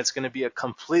tool, and it's going to be a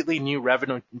completely new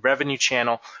revenue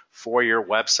channel for your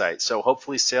website. So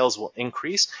hopefully sales will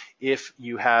increase if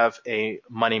you have a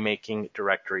money-making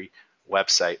directory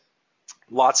website.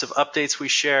 Lots of updates we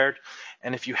shared,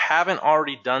 and if you haven't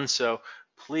already done so,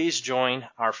 please join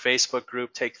our Facebook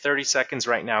group. Take 30 seconds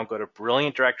right now. Go to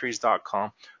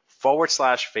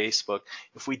brilliantdirectories.com/Facebook.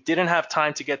 If we didn't have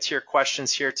time to get to your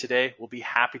questions here today, we'll be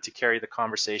happy to carry the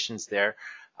conversations there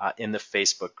in the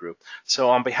Facebook group.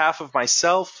 So on behalf of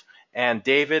myself and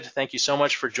David, thank you so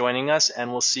much for joining us,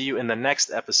 and we'll see you in the next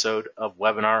episode of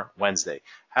Webinar Wednesday.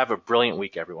 Have a brilliant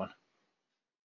week, everyone.